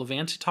 a couple of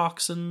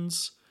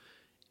antitoxins,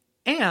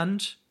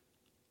 and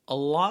a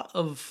lot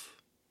of,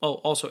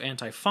 also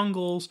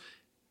antifungals.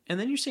 And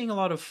then you're seeing a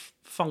lot of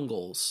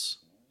fungals,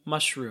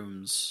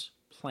 mushrooms,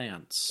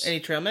 plants. Any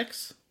trail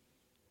mix?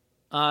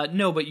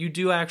 No, but you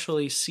do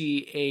actually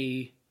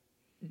see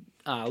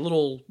a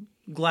little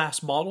glass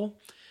bottle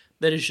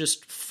that is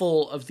just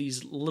full of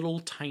these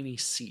little tiny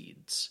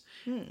seeds.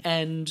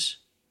 And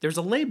there's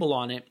a label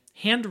on it,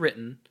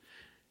 handwritten,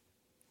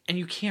 and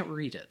you can't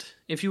read it.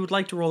 If you would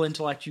like to roll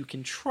intellect, you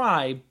can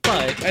try,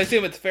 but... I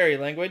assume it's fairy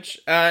language.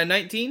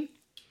 19?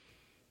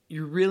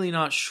 You're really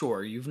not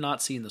sure. You've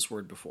not seen this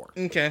word before.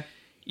 Okay.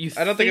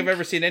 I don't think I've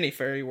ever seen any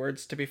fairy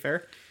words, to be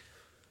fair.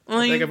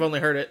 I think I've only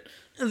heard it.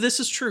 This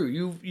is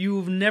true.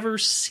 You've never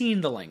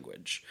seen the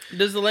language.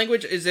 Does the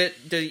language, does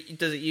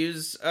it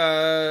use,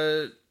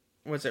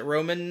 what's it,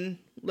 Roman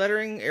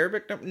lettering?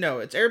 Arabic? No,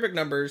 it's Arabic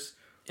numbers.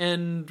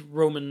 And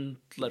Roman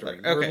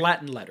lettering. Okay. Or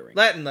Latin lettering.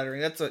 Latin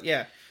lettering, that's what,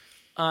 yeah.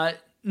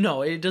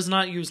 No, it does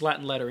not use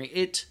Latin lettering.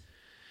 It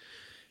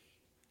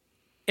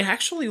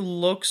actually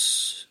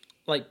looks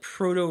like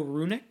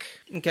Proto-Runic.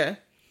 Okay.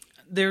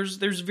 There's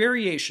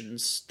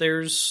variations.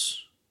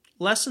 There's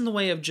less in the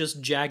way of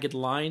just jagged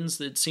lines.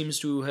 That seems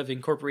to have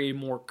incorporated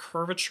more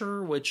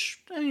curvature,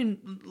 which, I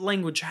mean,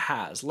 language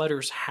has.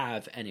 Letters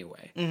have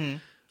anyway. Mm-hmm.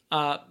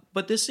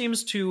 But this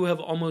seems to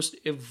have almost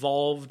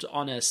evolved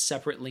on a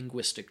separate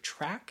linguistic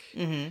track,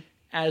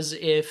 as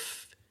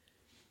if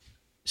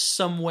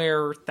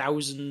somewhere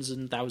thousands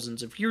and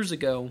thousands of years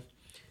ago,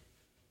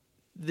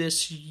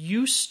 this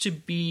used to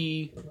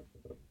be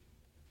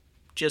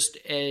just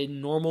a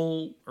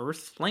normal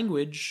Earth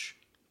language,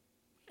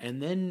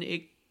 and then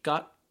it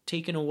got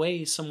taken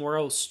away somewhere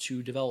else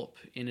to develop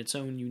in its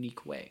own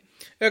unique way.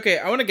 Okay,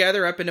 I want to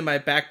gather up into my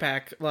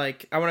backpack,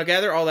 I want to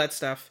gather all that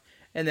stuff,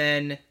 and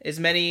then as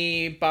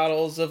many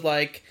bottles of,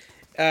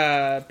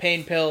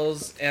 pain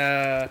pills,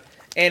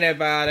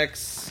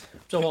 antibiotics.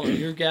 So hold on,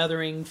 you're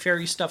gathering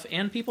fairy stuff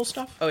and people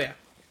stuff? Oh, yeah.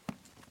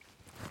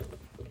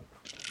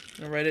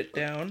 I'll write it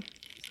down.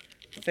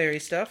 Fairy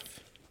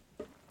stuff.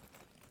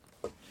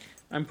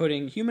 I'm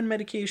putting human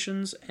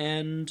medications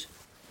and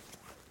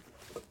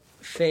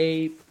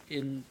fae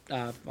in,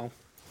 I'm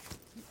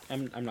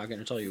not going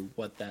to tell you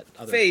what that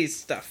other... Phase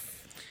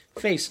stuff.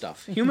 Fae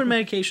stuff. Human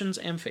medications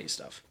and fae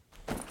stuff.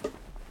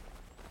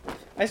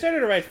 I started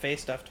to write fae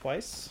stuff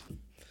twice.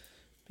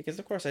 Because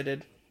of course I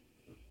did.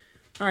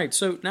 Alright,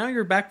 so now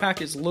your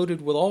backpack is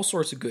loaded with all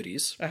sorts of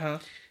goodies. Uh-huh.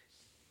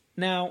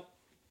 Now,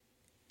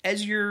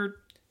 as you're...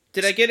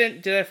 Did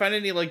I find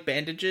any,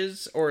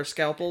 bandages or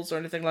scalpels or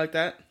anything like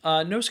that?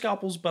 No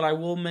scalpels, but I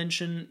will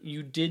mention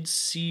you did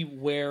see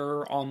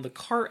where on the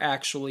cart,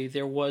 actually,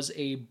 there was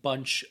a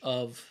bunch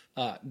of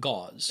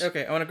gauze.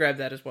 Okay, I want to grab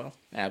that as well.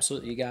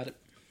 Absolutely, you got it.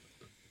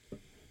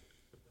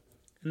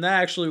 And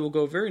that actually will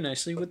go very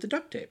nicely with the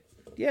duct tape.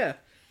 Yeah.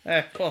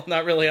 Well,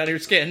 not really on your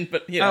skin,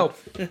 but, you know.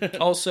 Oh,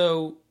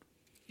 also,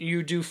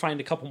 you do find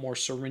a couple more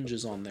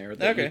syringes on there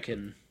that you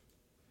can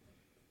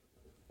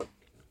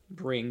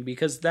bring,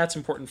 because that's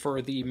important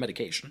for the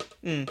medication.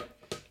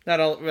 Not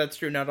all. That's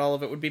true. Not all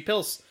of it would be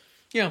pills.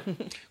 Yeah,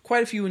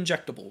 quite a few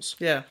injectables.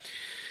 Yeah,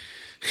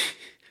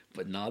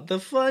 but not the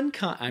fun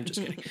kind. I'm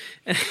just kidding.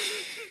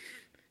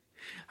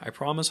 I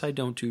promise I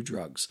don't do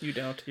drugs. You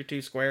don't. You're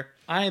too square.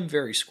 I am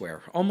very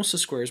square, almost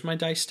as square as my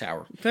dice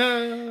tower.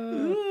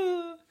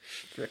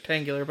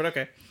 Rectangular, but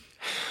okay.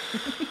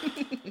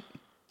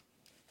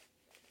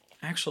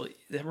 Actually,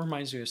 that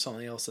reminds me of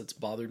something else that's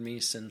bothered me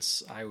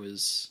since I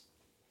was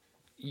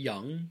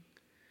young.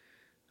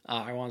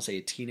 I want to say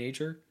a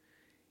teenager.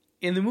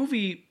 In the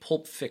movie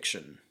Pulp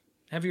Fiction,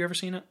 have you ever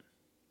seen it?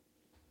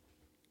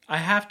 I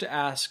have to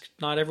ask,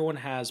 not everyone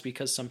has,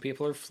 because some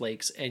people are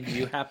flakes, and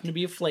you happen to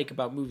be a flake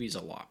about movies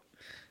a lot.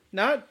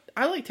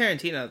 I like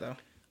Tarantino, though.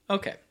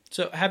 Okay,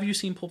 so have you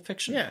seen Pulp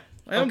Fiction? Yeah,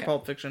 I own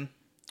Pulp Fiction.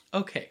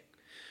 Okay.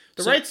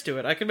 The rights to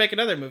it. I could make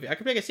another movie. I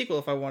could make a sequel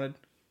if I wanted.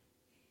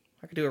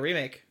 I could do a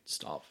remake.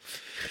 Stop.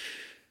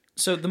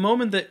 So the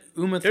moment that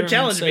Uma Thurman Don't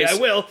challenge me, I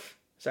will.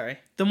 Sorry.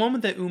 The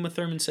moment that Uma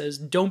Thurman says,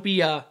 don't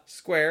be a...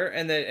 square,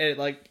 and then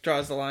it,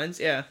 draws the lines,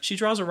 yeah. She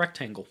draws a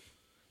rectangle.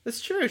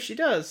 That's true, she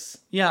does.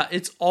 Yeah,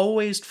 it's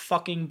always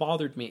fucking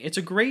bothered me. It's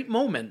a great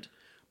moment,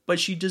 but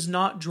she does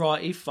not draw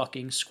a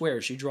fucking square.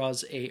 She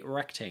draws a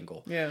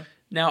rectangle. Yeah.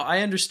 Now,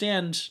 I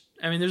understand...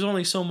 I mean, there's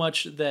only so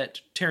much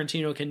that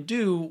Tarantino can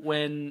do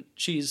when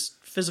she's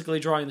physically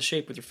drawing the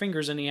shape with her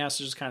fingers, and he has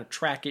to just kind of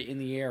track it in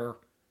the air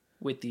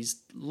with these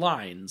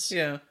lines.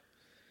 Yeah.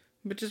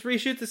 But just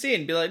reshoot the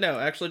scene. Be like, no,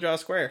 actually draw a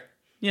square.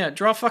 Yeah,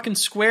 draw a fucking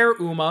square,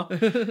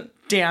 Uma.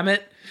 Damn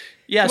it.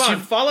 Yeah, come on,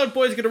 Fall Out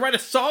Boy's gonna write a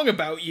song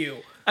about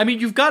you. I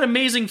mean, you've got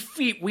amazing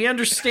feet. We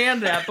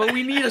understand that, but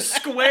we need a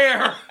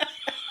square.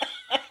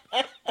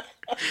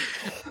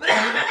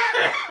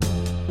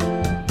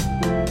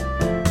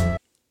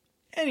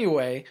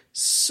 Anyway,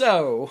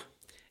 so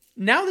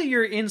now that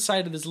you're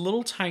inside of this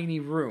little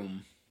tiny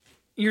room,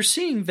 you're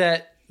seeing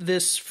that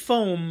this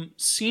foam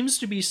seems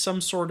to be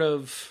some sort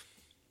of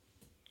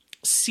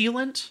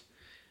sealant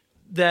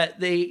that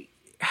they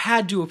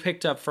had to have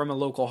picked up from a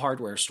local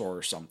hardware store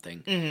or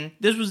something. Mm-hmm.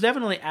 This was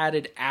definitely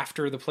added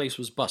after the place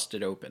was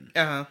busted open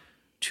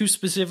to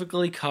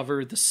specifically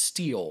cover the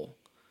steel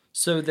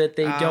so that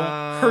they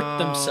don't hurt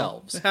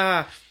themselves.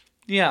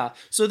 Yeah,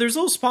 so there's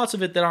little spots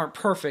of it that aren't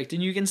perfect,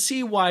 and you can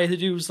see why the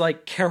dude's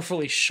like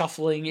carefully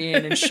shuffling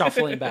in and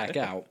shuffling back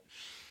out.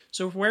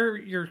 So where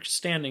you're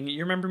standing,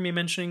 you remember me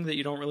mentioning that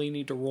you don't really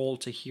need to roll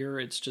to hear,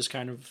 it's just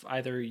kind of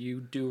either you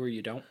do or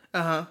you don't?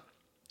 Uh-huh.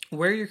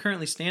 Where you're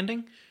currently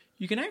standing,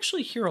 you can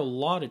actually hear a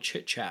lot of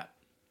chit-chat.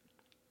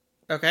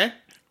 Okay.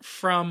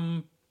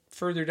 From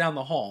further down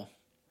the hall.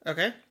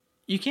 Okay.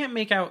 You can't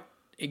make out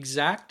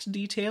exact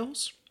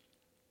details,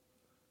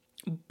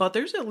 but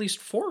there's at least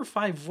 4 or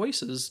 5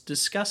 voices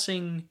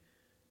discussing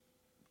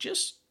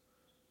just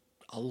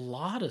a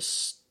lot of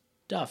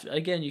stuff.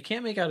 Again, you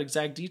can't make out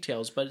exact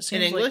details, but it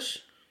seems in English?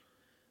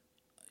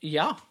 like...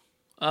 Yeah.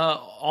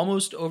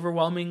 Almost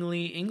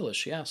overwhelmingly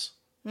English, yes.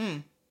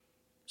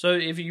 So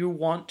if you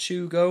want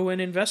to go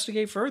and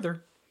investigate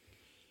further,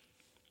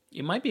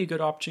 it might be a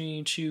good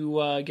opportunity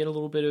to get a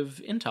little bit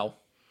of intel.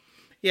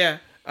 Yeah.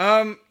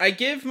 I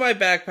give my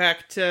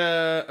backpack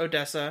to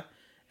Odessa,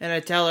 and I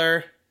tell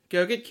her,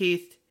 go get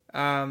Keith,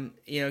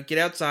 get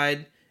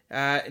outside,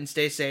 and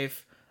stay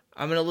safe.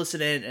 I'm going to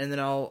listen in, and then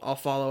I'll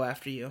follow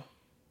after you.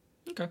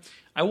 Okay.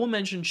 I will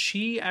mention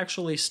she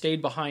actually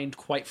stayed behind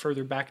quite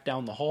further back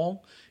down the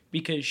hall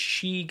because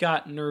she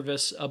got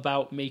nervous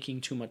about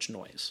making too much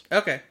noise.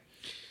 Okay.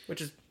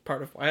 Which is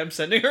part of why I'm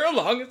sending her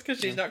along. It's because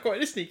she's not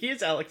quite as sneaky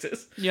as Alex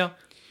is. Yeah.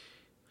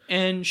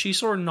 And she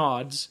sort of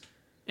nods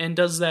and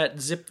does that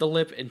zip the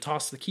lip and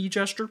toss the key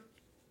gesture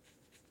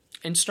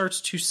and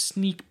starts to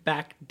sneak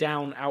back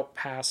down out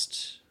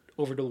past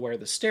over to where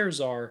the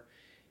stairs are,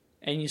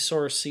 and you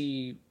sort of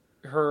see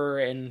her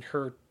and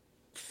her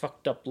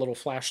fucked up little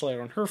flashlight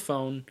on her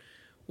phone,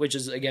 which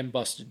is again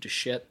busted to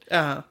shit,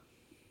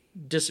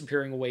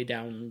 disappearing away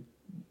down,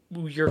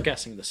 you're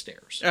guessing, the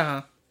stairs.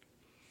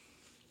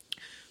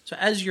 So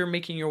as you're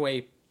making your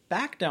way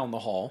back down the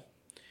hall...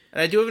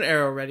 And I do have an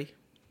arrow ready.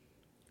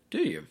 Do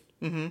you?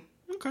 Mm-hmm.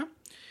 Okay.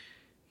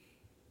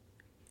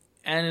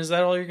 And is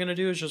that all you're going to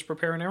do, is just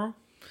prepare an arrow?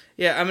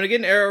 Yeah, I'm going to get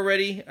an arrow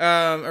ready,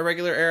 a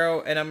regular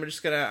arrow, and I'm going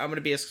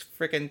to be as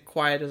freaking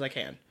quiet as I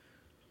can.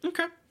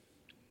 Okay.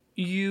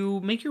 You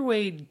make your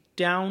way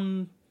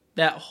down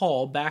that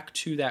hall back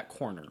to that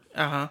corner.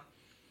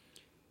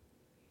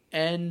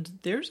 And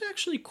there's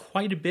actually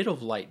quite a bit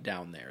of light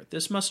down there.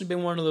 This must have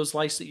been one of those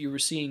lights that you were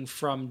seeing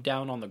from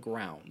down on the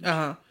ground.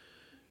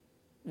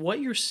 What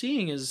you're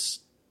seeing is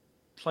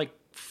like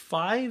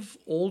 5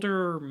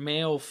 older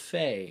male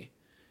fae,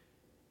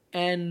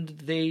 and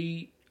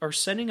they are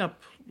setting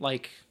up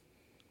like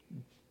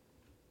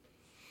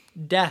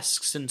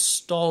desks and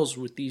stalls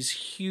with these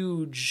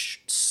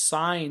huge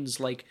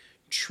signs like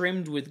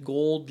trimmed with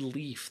gold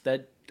leaf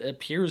that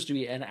appears to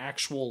be an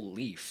actual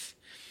leaf.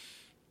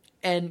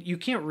 And you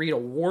can't read a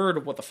word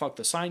of what the fuck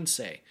the signs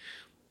say,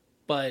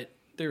 but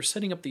they're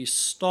setting up these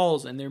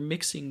stalls and they're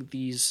mixing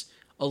these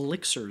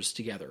elixirs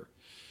together.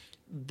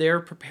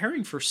 They're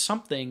preparing for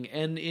something,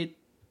 and it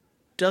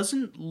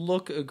doesn't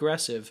look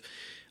aggressive.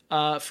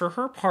 For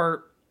her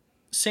part,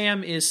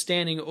 Sam is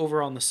standing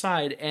over on the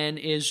side and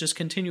is just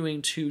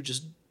continuing to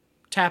just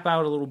tap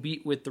out a little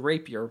beat with the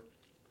rapier,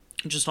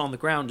 just on the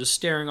ground, just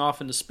staring off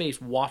into space,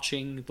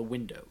 watching the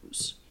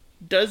windows.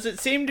 Does it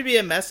seem to be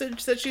a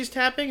message that she's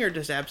tapping, or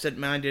just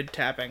absent-minded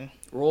tapping?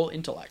 Roll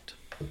intellect.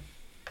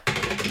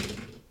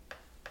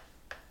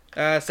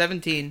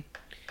 17.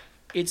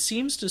 It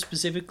seems to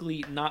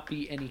specifically not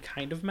be any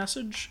kind of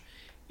message.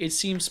 It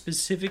seems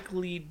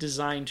specifically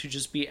designed to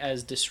just be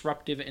as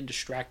disruptive and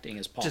distracting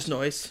as possible. Just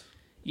noise?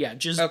 Yeah,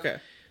 just... Okay.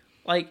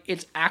 Like,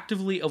 it's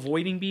actively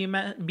avoiding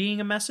being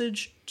a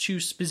message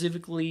to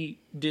specifically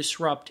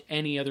disrupt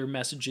any other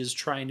messages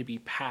trying to be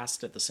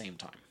passed at the same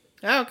time.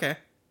 Oh, okay.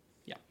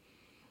 Yeah.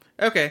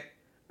 Okay.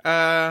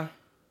 And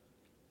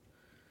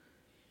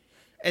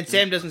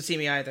Sam doesn't see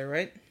me either,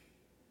 right?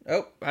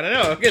 Oh, I don't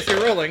know. I guess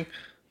you're rolling.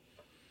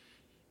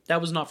 That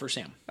was not for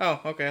Sam.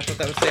 Oh, okay. I thought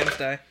that was Sam's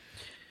die.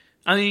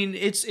 I mean,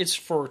 it's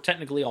for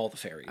technically all the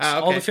fairies. Okay.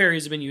 All the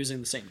fairies have been using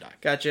the same die.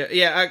 Gotcha.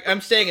 Yeah, I'm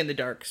staying in the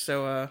dark,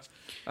 so,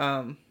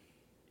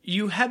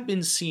 You have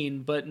been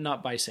seen, but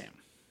not by Sam.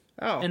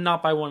 Oh. And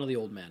not by one of the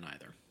old men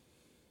either.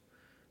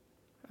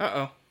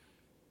 Uh-oh.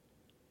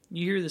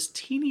 You hear this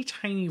teeny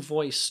tiny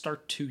voice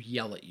start to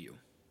yell at you.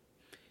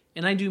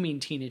 And I do mean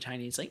teeny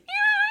tiny. It's like...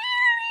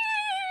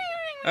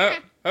 Oh,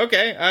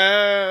 okay.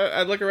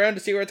 I'd look around to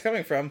see where it's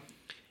coming from.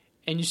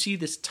 And you see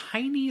this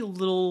tiny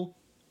little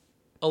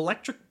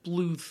electric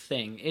blue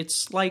thing.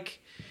 It's like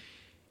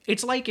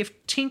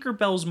if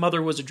Tinkerbell's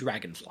mother was a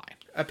dragonfly.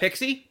 A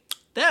pixie?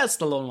 That's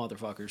the little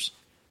motherfuckers.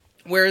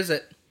 Where is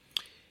it?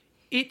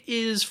 It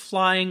is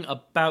flying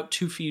about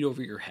 2 feet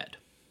over your head.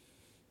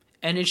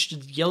 And it's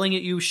just yelling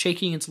at you,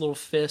 shaking its little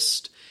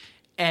fist,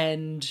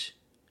 and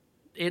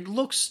it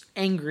looks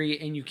angry,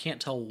 and you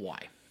can't tell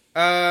why.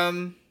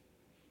 And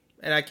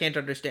I can't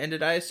understand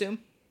it, I assume?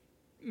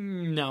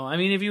 No, I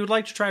mean, if you would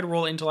like to try to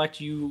roll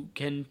intellect, you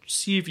can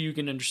see if you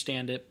can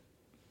understand it.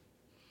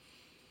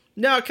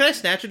 No, can I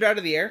snatch it out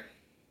of the air?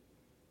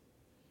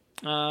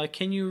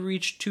 Can you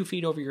reach 2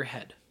 feet over your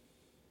head?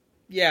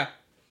 Yeah.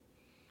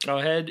 Go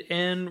ahead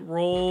and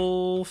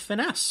roll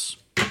finesse.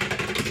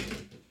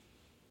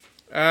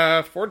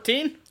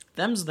 14?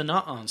 Them's the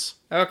not-ons.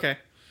 Okay.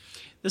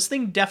 This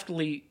thing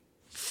deftly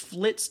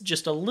flits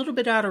just a little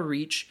bit out of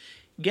reach,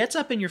 gets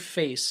up in your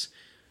face,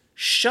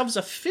 shoves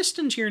a fist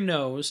into your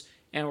nose,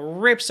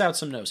 and rips out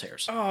some nose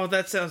hairs. Oh,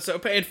 that sounds so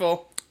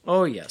painful.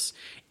 Oh, yes.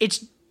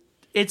 It's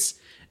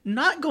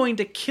not going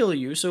to kill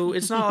you, so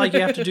it's not like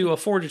you have to do a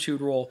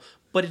fortitude roll,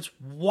 but it's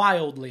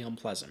wildly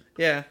unpleasant.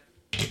 Yeah.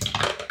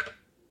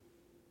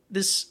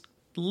 This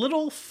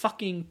little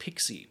fucking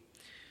pixie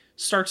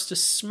starts to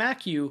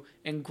smack you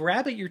and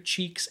grab at your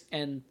cheeks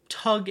and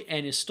tug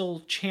and is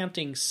still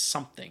chanting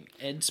something.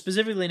 And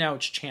specifically now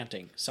it's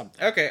chanting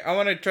something. Okay, I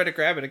want to try to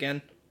grab it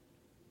again.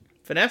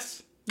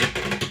 Finesse?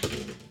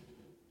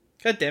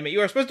 God damn it,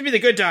 you are supposed to be the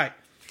good die.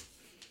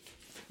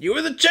 You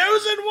were the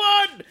chosen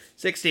one!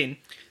 16.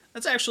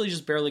 That's actually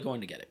just barely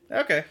going to get it.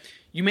 Okay.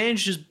 You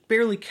manage to just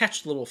barely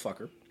catch the little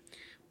fucker,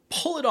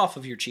 pull it off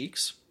of your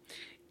cheeks,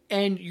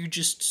 and you're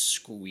just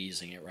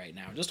squeezing it right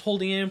now. Just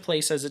holding it in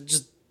place as it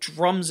just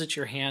drums at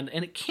your hand,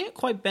 and it can't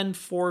quite bend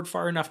forward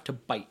far enough to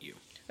bite you.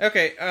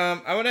 Okay,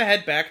 I want to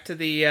head back to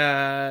the,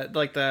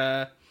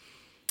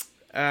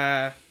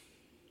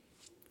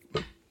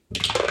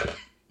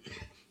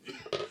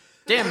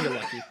 Damn, you're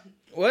lucky.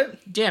 What?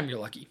 Damn, you're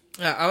lucky.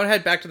 I want to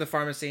head back to the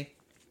pharmacy.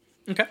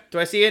 Okay. Do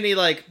I see any,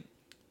 like,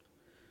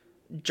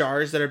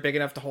 jars that are big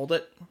enough to hold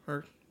it?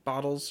 Or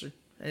bottles or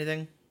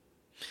anything?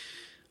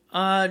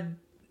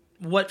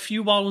 What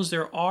few bottles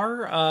there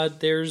are,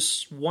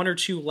 there's 1 or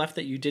 2 left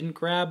that you didn't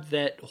grab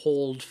that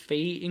hold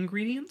Fey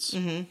ingredients.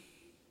 Mm-hmm.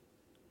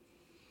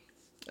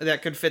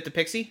 That could fit the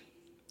pixie?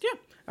 Yeah.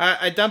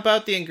 I dump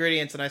out the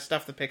ingredients and I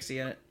stuff the pixie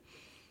in it.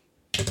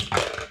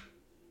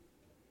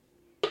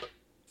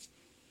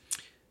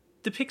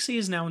 The pixie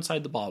is now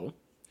inside the bottle.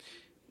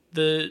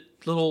 The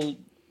little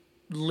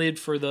lid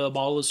for the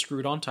bottle is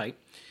screwed on tight.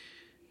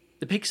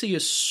 The pixie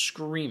is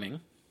screaming,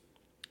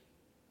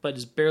 but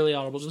is barely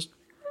audible, just...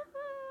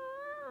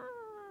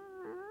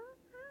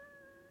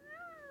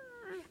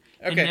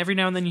 Okay. And every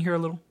now and then you hear a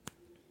little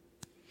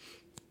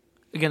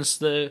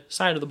against the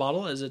side of the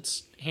bottle as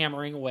it's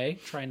hammering away,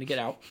 trying to get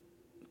out.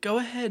 Go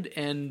ahead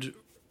and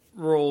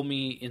roll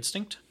me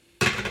instinct.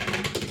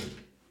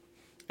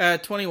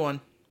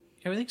 21.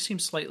 Everything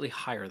seems slightly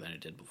higher than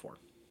it did before.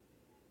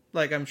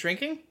 Like I'm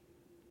shrinking?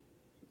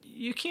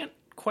 You can't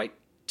quite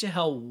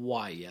tell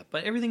why yet,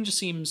 but everything just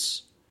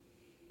seems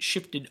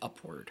shifted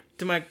upward.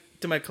 Do my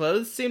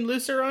clothes seem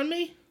looser on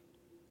me?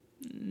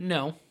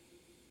 No.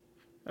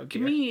 Oh,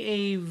 Give me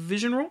a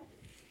vision roll.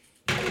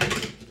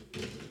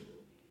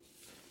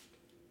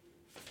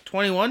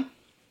 21?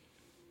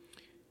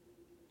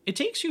 It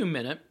takes you a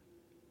minute,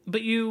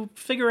 but you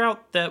figure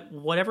out that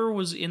whatever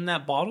was in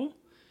that bottle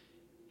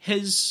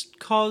has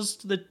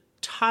caused the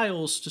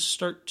tiles to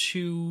start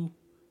to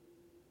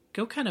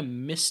go kind of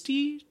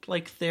misty,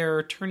 like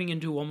they're turning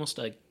into almost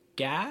a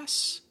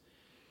gas,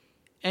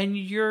 and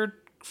you're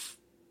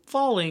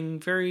falling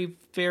very,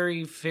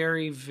 very,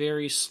 very,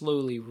 very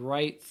slowly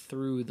right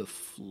through the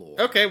floor.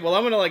 Okay, well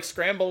I'm gonna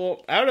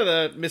scramble out of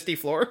the misty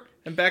floor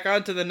and back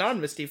onto the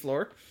non-misty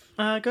floor.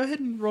 Go ahead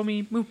and roll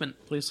me movement,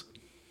 please.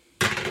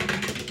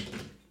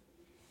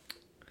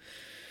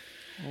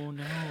 Oh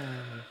no.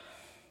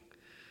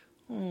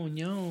 Oh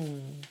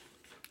no.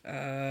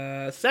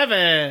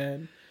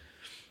 7.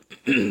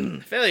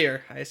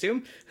 Failure, I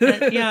assume.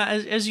 Yeah,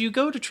 as you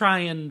go to try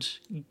and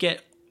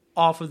get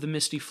off of the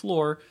misty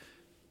floor,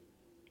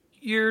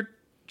 your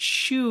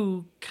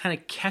shoe kind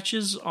of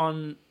catches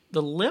on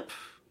the lip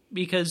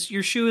because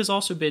your shoe has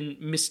also been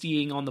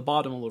mistying on the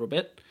bottom a little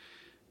bit.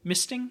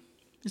 Misting?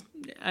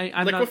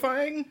 I'm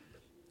Liquefying? not,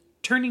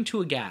 turning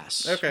to a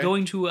gas. Okay.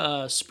 Going to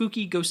a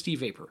spooky, ghosty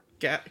vapor.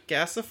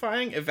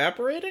 Gasifying?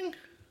 Evaporating?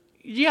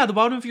 Yeah, the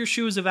bottom of your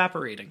shoe is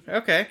evaporating.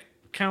 Okay.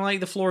 Kind of like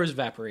the floor is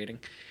evaporating.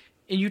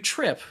 And you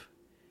trip,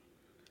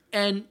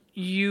 and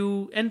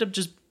you end up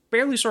just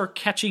barely sort of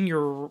catching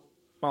your,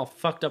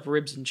 fucked up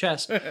ribs and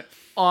chest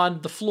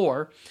on the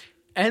floor.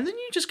 And then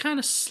you just kind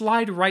of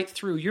slide right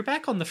through. You're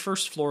back on the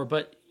first floor,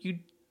 but you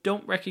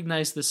don't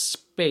recognize the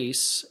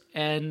space,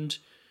 and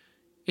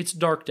it's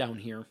dark down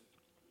here.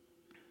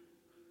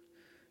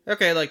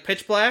 Okay, like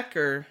pitch black,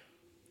 or...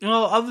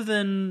 Well, other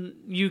than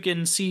you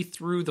can see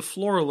through the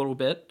floor a little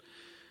bit.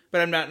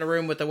 But I'm not in a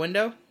room with a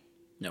window?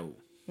 No.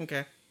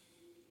 Okay.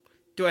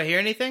 Do I hear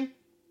anything?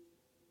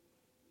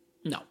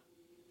 No.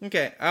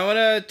 Okay, I want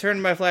to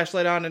turn my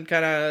flashlight on and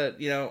kind of,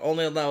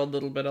 only allow a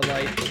little bit of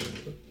light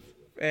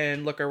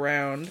and look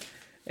around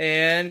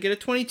and get a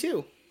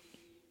 22.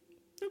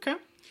 Okay.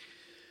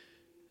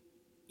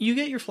 You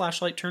get your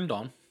flashlight turned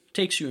on.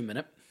 Takes you a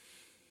minute.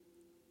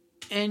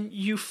 And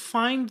you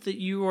find that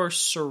you are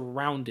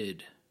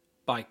surrounded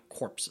by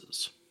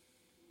corpses.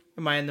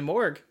 Am I in the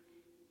morgue?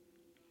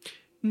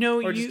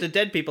 No, Or just a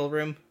dead people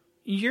room?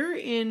 you're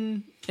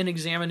in an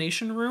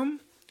examination room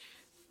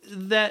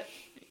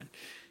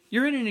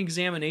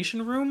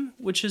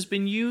which has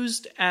been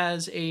used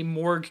as a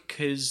morgue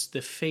because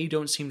the Fae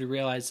don't seem to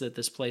realize that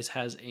this place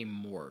has a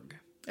morgue.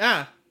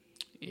 Ah.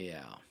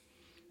 Yeah.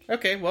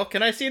 Okay, well,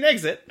 can I see an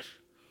exit?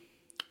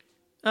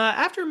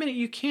 After a minute,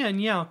 you can,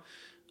 yeah.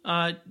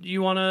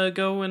 You want to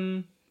go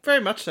and...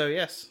 Very much so,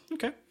 yes.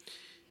 Okay.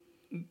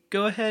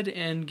 Go ahead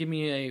and give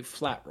me a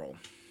flat roll.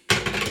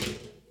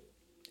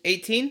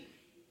 18?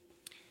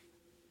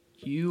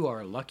 You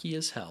are lucky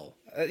as hell.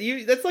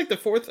 That's like the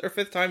 4th or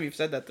 5th time you've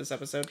said that this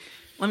episode.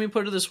 Let me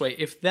put it this way.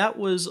 If that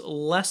was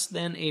less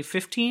than a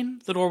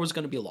 15, the door was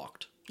going to be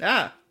locked.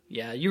 Ah.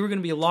 Yeah, you were going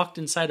to be locked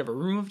inside of a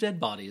room of dead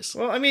bodies.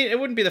 Well, I mean, it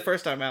wouldn't be the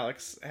first time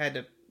Alex had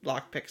to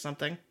lockpick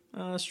something.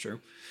 That's true.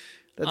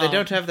 That they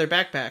don't have their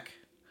backpack.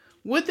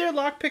 Would their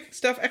lockpicking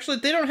stuff... Actually,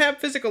 they don't have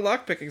physical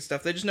lockpicking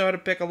stuff. They just know how to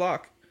pick a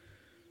lock.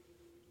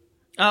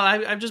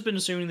 I've just been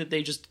assuming that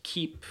they just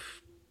keep,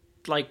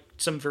 like,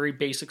 some very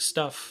basic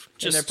stuff.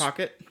 In their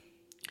pocket?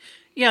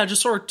 Yeah,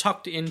 just sort of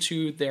tucked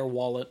into their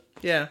wallet.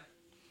 Yeah.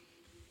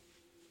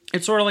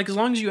 It's sort of like, as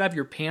long as you have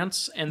your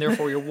pants, and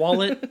therefore your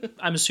wallet,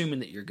 I'm assuming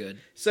that you're good.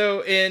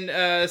 So, in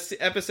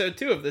episode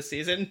 2 of this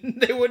season,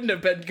 they wouldn't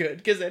have been good,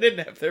 because they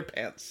didn't have their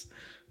pants.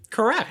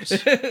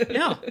 Correct.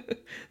 Yeah.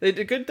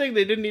 Good thing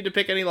they didn't need to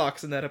pick any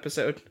locks in that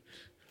episode.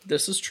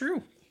 This is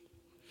true.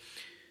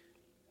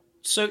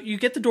 So you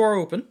get the door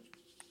open,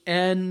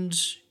 and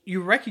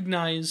you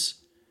recognize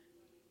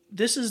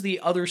this is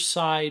the other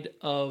side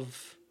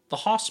of the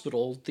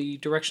hospital, the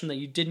direction that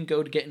you didn't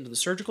go to get into the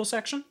surgical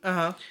section.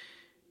 Uh-huh.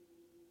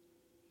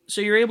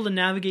 So you're able to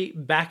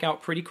navigate back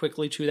out pretty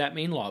quickly to that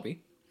main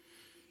lobby.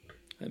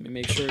 Let me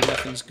make sure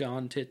nothing's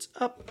gone tits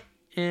up.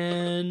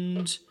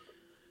 And...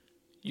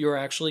 you're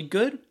actually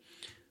good.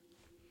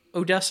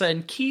 Odessa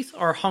and Keith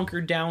are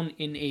hunkered down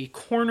in a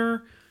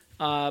corner.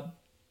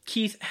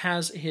 Keith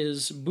has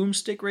his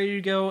boomstick ready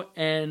to go,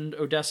 and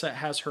Odessa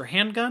has her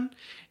handgun.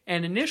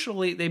 And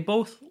initially, they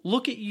both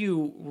look at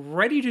you,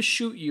 ready to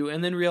shoot you,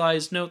 and then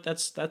realize, no,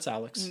 that's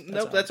Alex.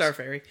 That's our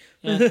fairy.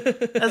 Yeah,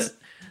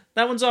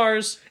 that one's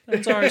ours. That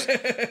one's ours.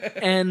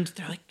 And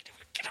they're like,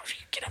 get over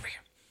here, get over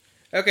here.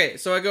 Okay,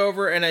 so I go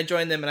over and I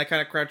join them, and I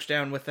kind of crouch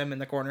down with them in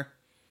the corner.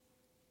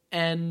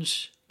 And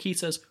Keith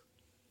says,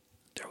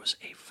 there was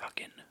a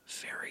fucking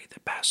fairy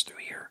that passed through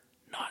here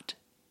not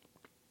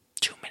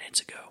 2 minutes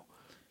ago,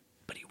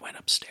 but he went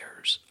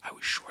upstairs. I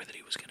was sure that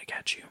he was going to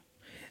catch you.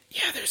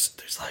 Yeah, there's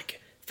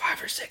like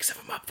 5 or 6 of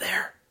them up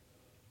there.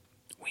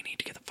 We need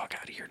to get the fuck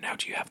out of here. Now,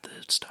 do you have the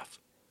stuff?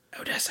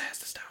 Odessa has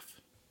the stuff.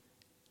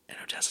 And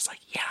Odessa's like,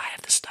 yeah, I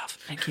have the stuff.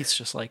 And Keith's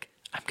just like,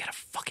 I'm going to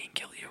fucking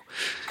kill you.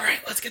 All right,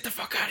 let's get the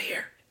fuck out of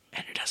here.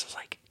 And Odessa's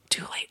like,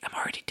 too late. I'm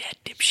already dead,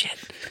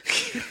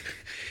 dipshit.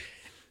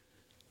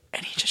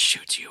 And he just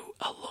shoots you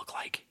a look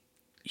like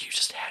you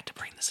just had to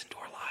bring this into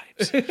our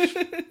lives.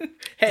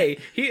 Hey,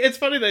 it's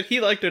funny that he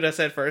liked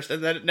Odessa at first,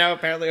 and then now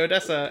apparently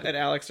Odessa and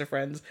Alex are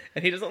friends,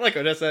 and he doesn't like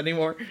Odessa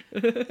anymore.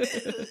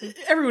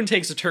 Everyone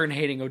takes a turn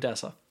hating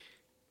Odessa.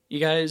 You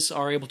guys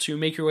are able to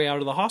make your way out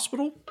of the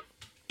hospital,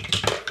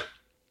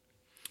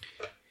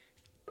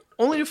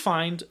 only to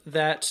find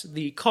that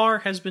the car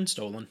has been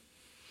stolen.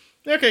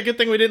 Okay, good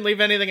thing we didn't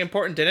leave anything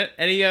important in it.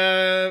 Any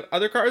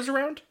other cars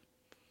around?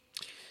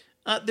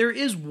 There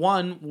is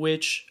one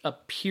which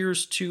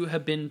appears to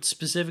have been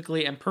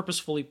specifically and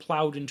purposefully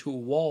plowed into a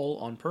wall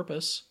on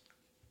purpose.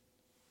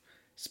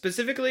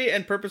 Specifically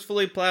and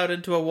purposefully plowed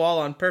into a wall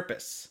on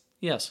purpose?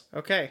 Yes.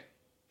 Okay.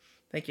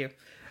 Thank you.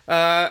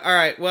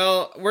 Alright,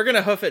 well, we're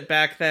gonna hoof it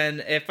back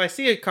then. If I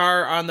see a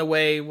car on the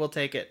way, we'll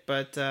take it.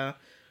 But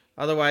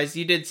otherwise,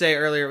 you did say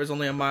earlier it was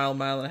only a mile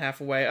and a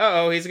half away.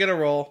 Uh-oh, he's gonna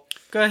roll.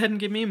 Go ahead and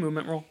give me a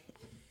movement roll.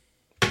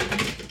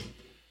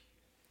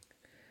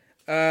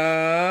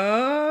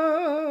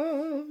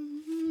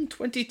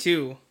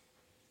 22.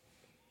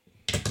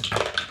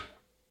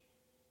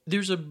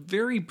 There's a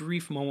very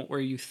brief moment where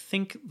you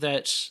think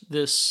that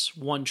this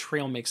one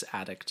trail mix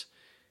addict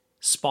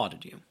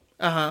spotted you.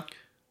 Uh-huh.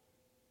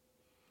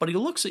 But he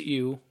looks at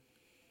you,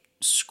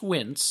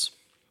 squints,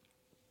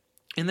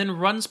 and then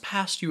runs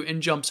past you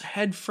and jumps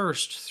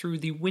headfirst through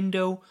the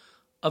window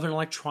of an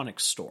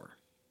electronics store.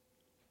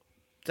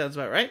 Sounds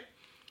about right.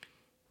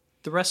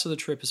 The rest of the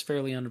trip is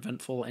fairly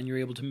uneventful, and you're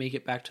able to make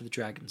it back to the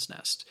Dragon's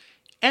Nest.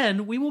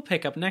 And we will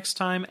pick up next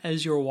time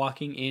as you're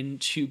walking in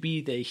to be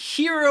the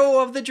hero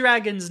of the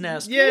Dragon's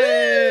Nest.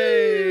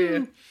 Yay!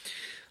 Woo!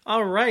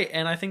 All right,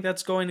 and I think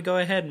that's going to go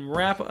ahead and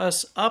wrap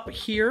us up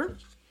here.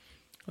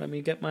 Let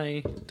me get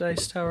my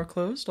dice tower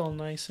closed, all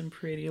nice and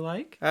pretty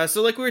like.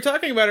 So like we were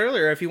talking about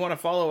earlier, if you want to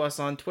follow us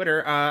on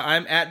Twitter,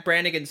 I'm at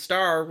Brannigan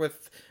Star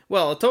with,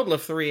 well, a total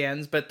of 3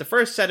 N's, but the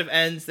first set of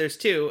N's, there's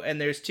 2, and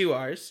there's 2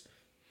 R's.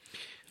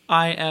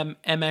 I am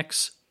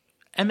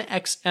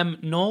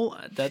MXM Null.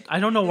 That I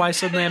don't know why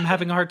suddenly I'm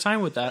having a hard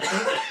time with that.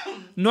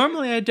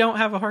 Normally I don't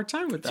have a hard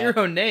time with that. It's your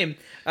own name.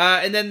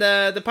 And then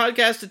the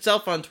podcast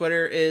itself on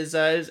Twitter is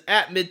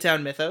at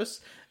Midtown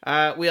Mythos.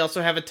 We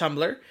also have a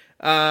Tumblr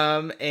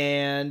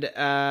and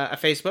a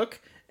Facebook.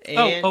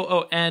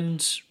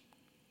 And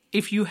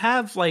if you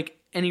have like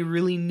any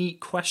really neat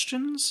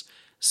questions,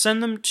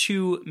 send them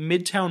to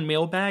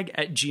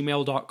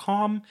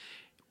midtownmailbag@gmail.com,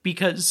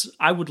 because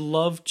I would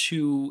love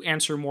to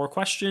answer more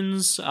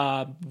questions.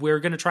 We're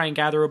going to try and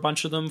gather a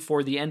bunch of them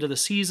for the end of the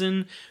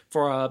season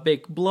for a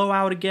big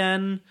blowout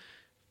again,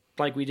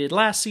 like we did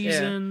last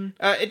season.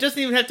 Yeah. It doesn't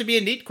even have to be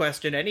a neat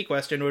question. Any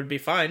question would be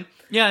fine.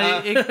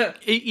 Yeah,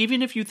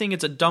 even if you think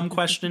it's a dumb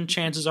question,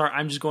 chances are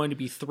I'm just going to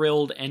be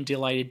thrilled and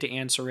delighted to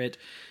answer it.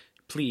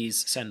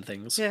 Please send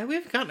things. Yeah, we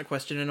haven't gotten a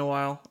question in a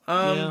while.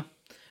 Yeah.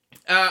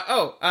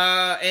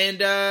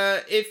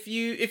 If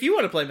you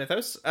want to play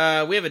Mythos,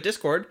 we have a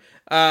Discord,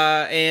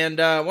 and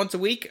once a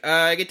week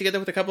I get together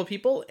with a couple of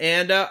people,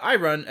 and I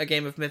run a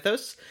game of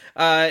Mythos.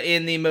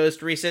 In the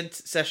most recent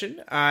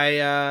session,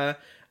 I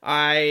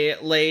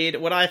laid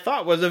what I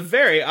thought was a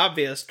very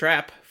obvious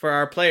trap for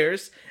our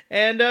players,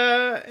 and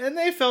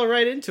they fell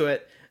right into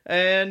it.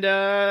 And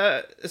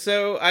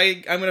so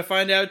I'm going to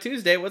find out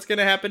Tuesday what's going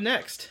to happen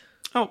next.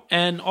 Oh,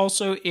 and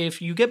also,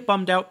 if you get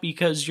bummed out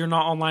because you're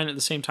not online at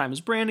the same time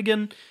as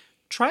Brannigan,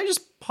 try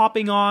just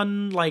popping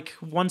on like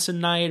once a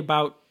night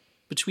about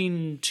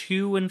between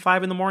 2 and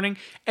 5 in the morning,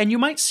 and you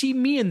might see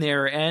me in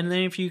there, and then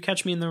if you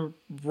catch me in the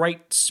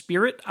right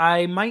spirit,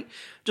 I might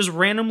just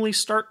randomly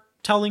start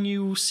telling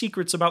you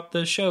secrets about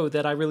the show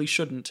that I really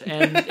shouldn't,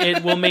 and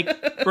it will make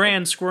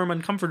Bran squirm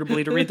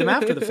uncomfortably to read them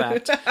after the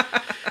fact.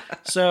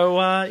 So,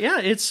 yeah,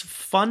 it's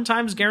fun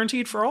times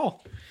guaranteed for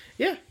all.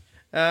 Yeah.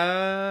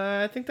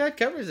 I think that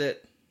covers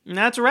it. And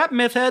that's a wrap,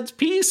 Mythheads.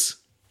 Peace.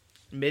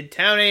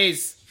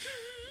 Midtownies.